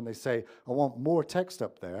professors, when they say, I want more text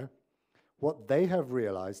up there, what they have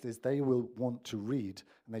realized is they will want to read,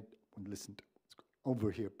 and they want to listen to what's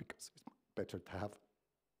over here, because it's better to have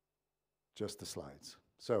just the slides.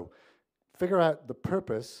 So figure out the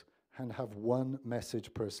purpose and have one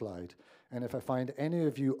message per slide. And if I find any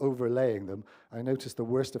of you overlaying them, I notice the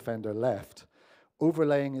worst offender left.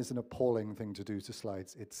 Overlaying is an appalling thing to do to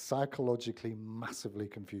slides. It's psychologically massively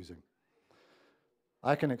confusing.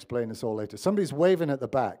 I can explain this all later. Somebody's waving at the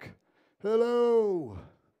back. Hello.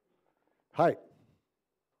 Hi.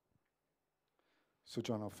 So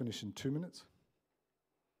John, I'll finish in 2 minutes.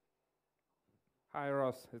 Hi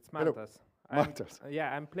Ross, it's Hello. Mantas. Mantas.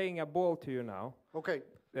 Yeah, I'm playing a ball to you now. Okay.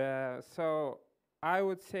 So I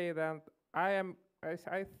would say that I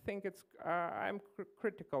think it's I'm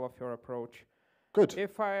critical of your approach. Good.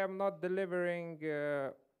 If I am not delivering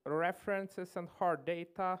references and hard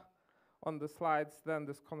data on the slides, then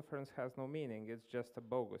this conference has no meaning. It's just a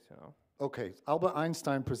bogus, you know. Okay, Albert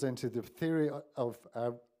Einstein presented the theory of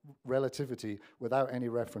relativity without any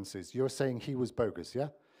references. You're saying he was bogus, yeah?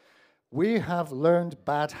 We have learned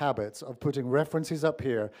bad habits of putting references up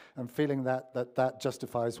here and feeling that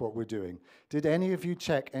justifies what we're doing. Did any of you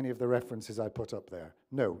check any of the references I put up there?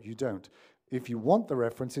 No, you don't. If you want the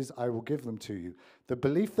references, I will give them to you. The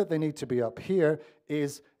belief that they need to be up here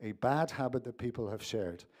is a bad habit that people have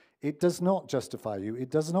shared. It does not justify you.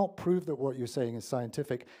 It does not prove that what you're saying is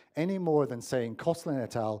scientific any more than saying Kostlin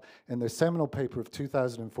et al. In their seminal paper of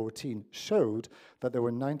 2014 showed that there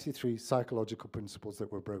were 93 psychological principles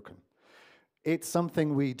that were broken. It's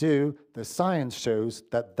something we do. The science shows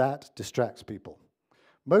that that distracts people.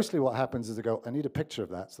 Mostly what happens is they go, I need a picture of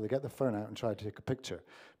that, so they get the phone out and try to take a picture.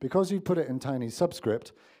 Because you put it in tiny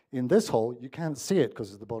subscript, in this hole, you can't see it because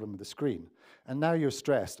it's at the bottom of the screen. And now you're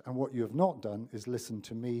stressed, and what you have not done is listen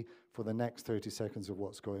to me for the next 30 seconds of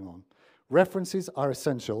what's going on. References are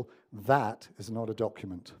essential. That is not a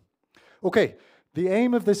document. Okay, the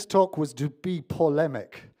aim of this talk was to be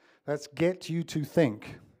polemic. Let's get you to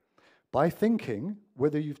think. By thinking,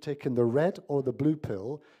 whether you've taken the red or the blue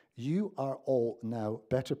pill, you are all now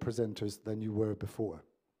better presenters than you were before.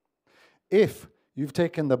 If you've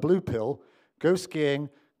taken the blue pill, go skiing,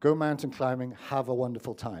 go mountain climbing, have a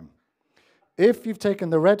wonderful time. If you've taken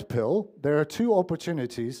the red pill, there are 2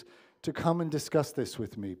 opportunities to come and discuss this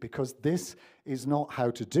with me, because this is not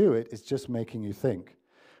how to do it, it's just making you think.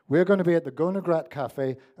 We're going to be at the Gonagrat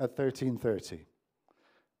Cafe at 13:30.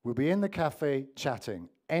 We'll be in the cafe chatting.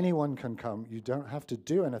 Anyone can come. You don't have to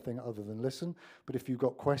do anything other than listen, but if you've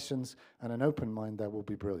got questions and an open mind, that will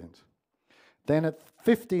be brilliant. Then at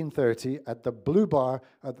 15:30, at the Blue Bar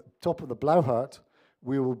at the top of the Blauhart,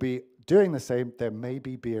 we will be doing the same. There may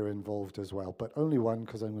be beer involved as well, but only one,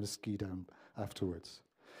 because I'm going to ski down afterwards.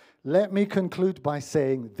 Let me conclude by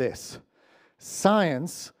saying this.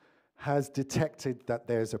 Science has detected that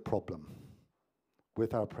there's a problem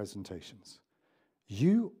with our presentations.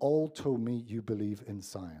 You all told me you believe in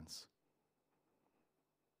science.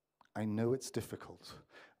 I know it's difficult.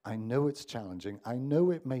 I know it's challenging. I know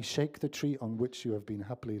it may shake the tree on which you have been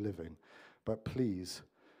happily living, but please,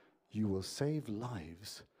 you will save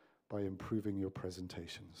lives by improving your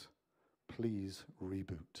presentations. Please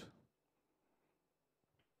reboot.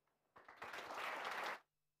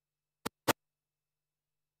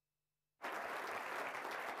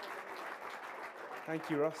 Thank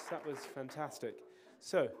you, Ross. That was fantastic.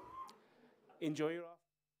 So, enjoy your afternoon.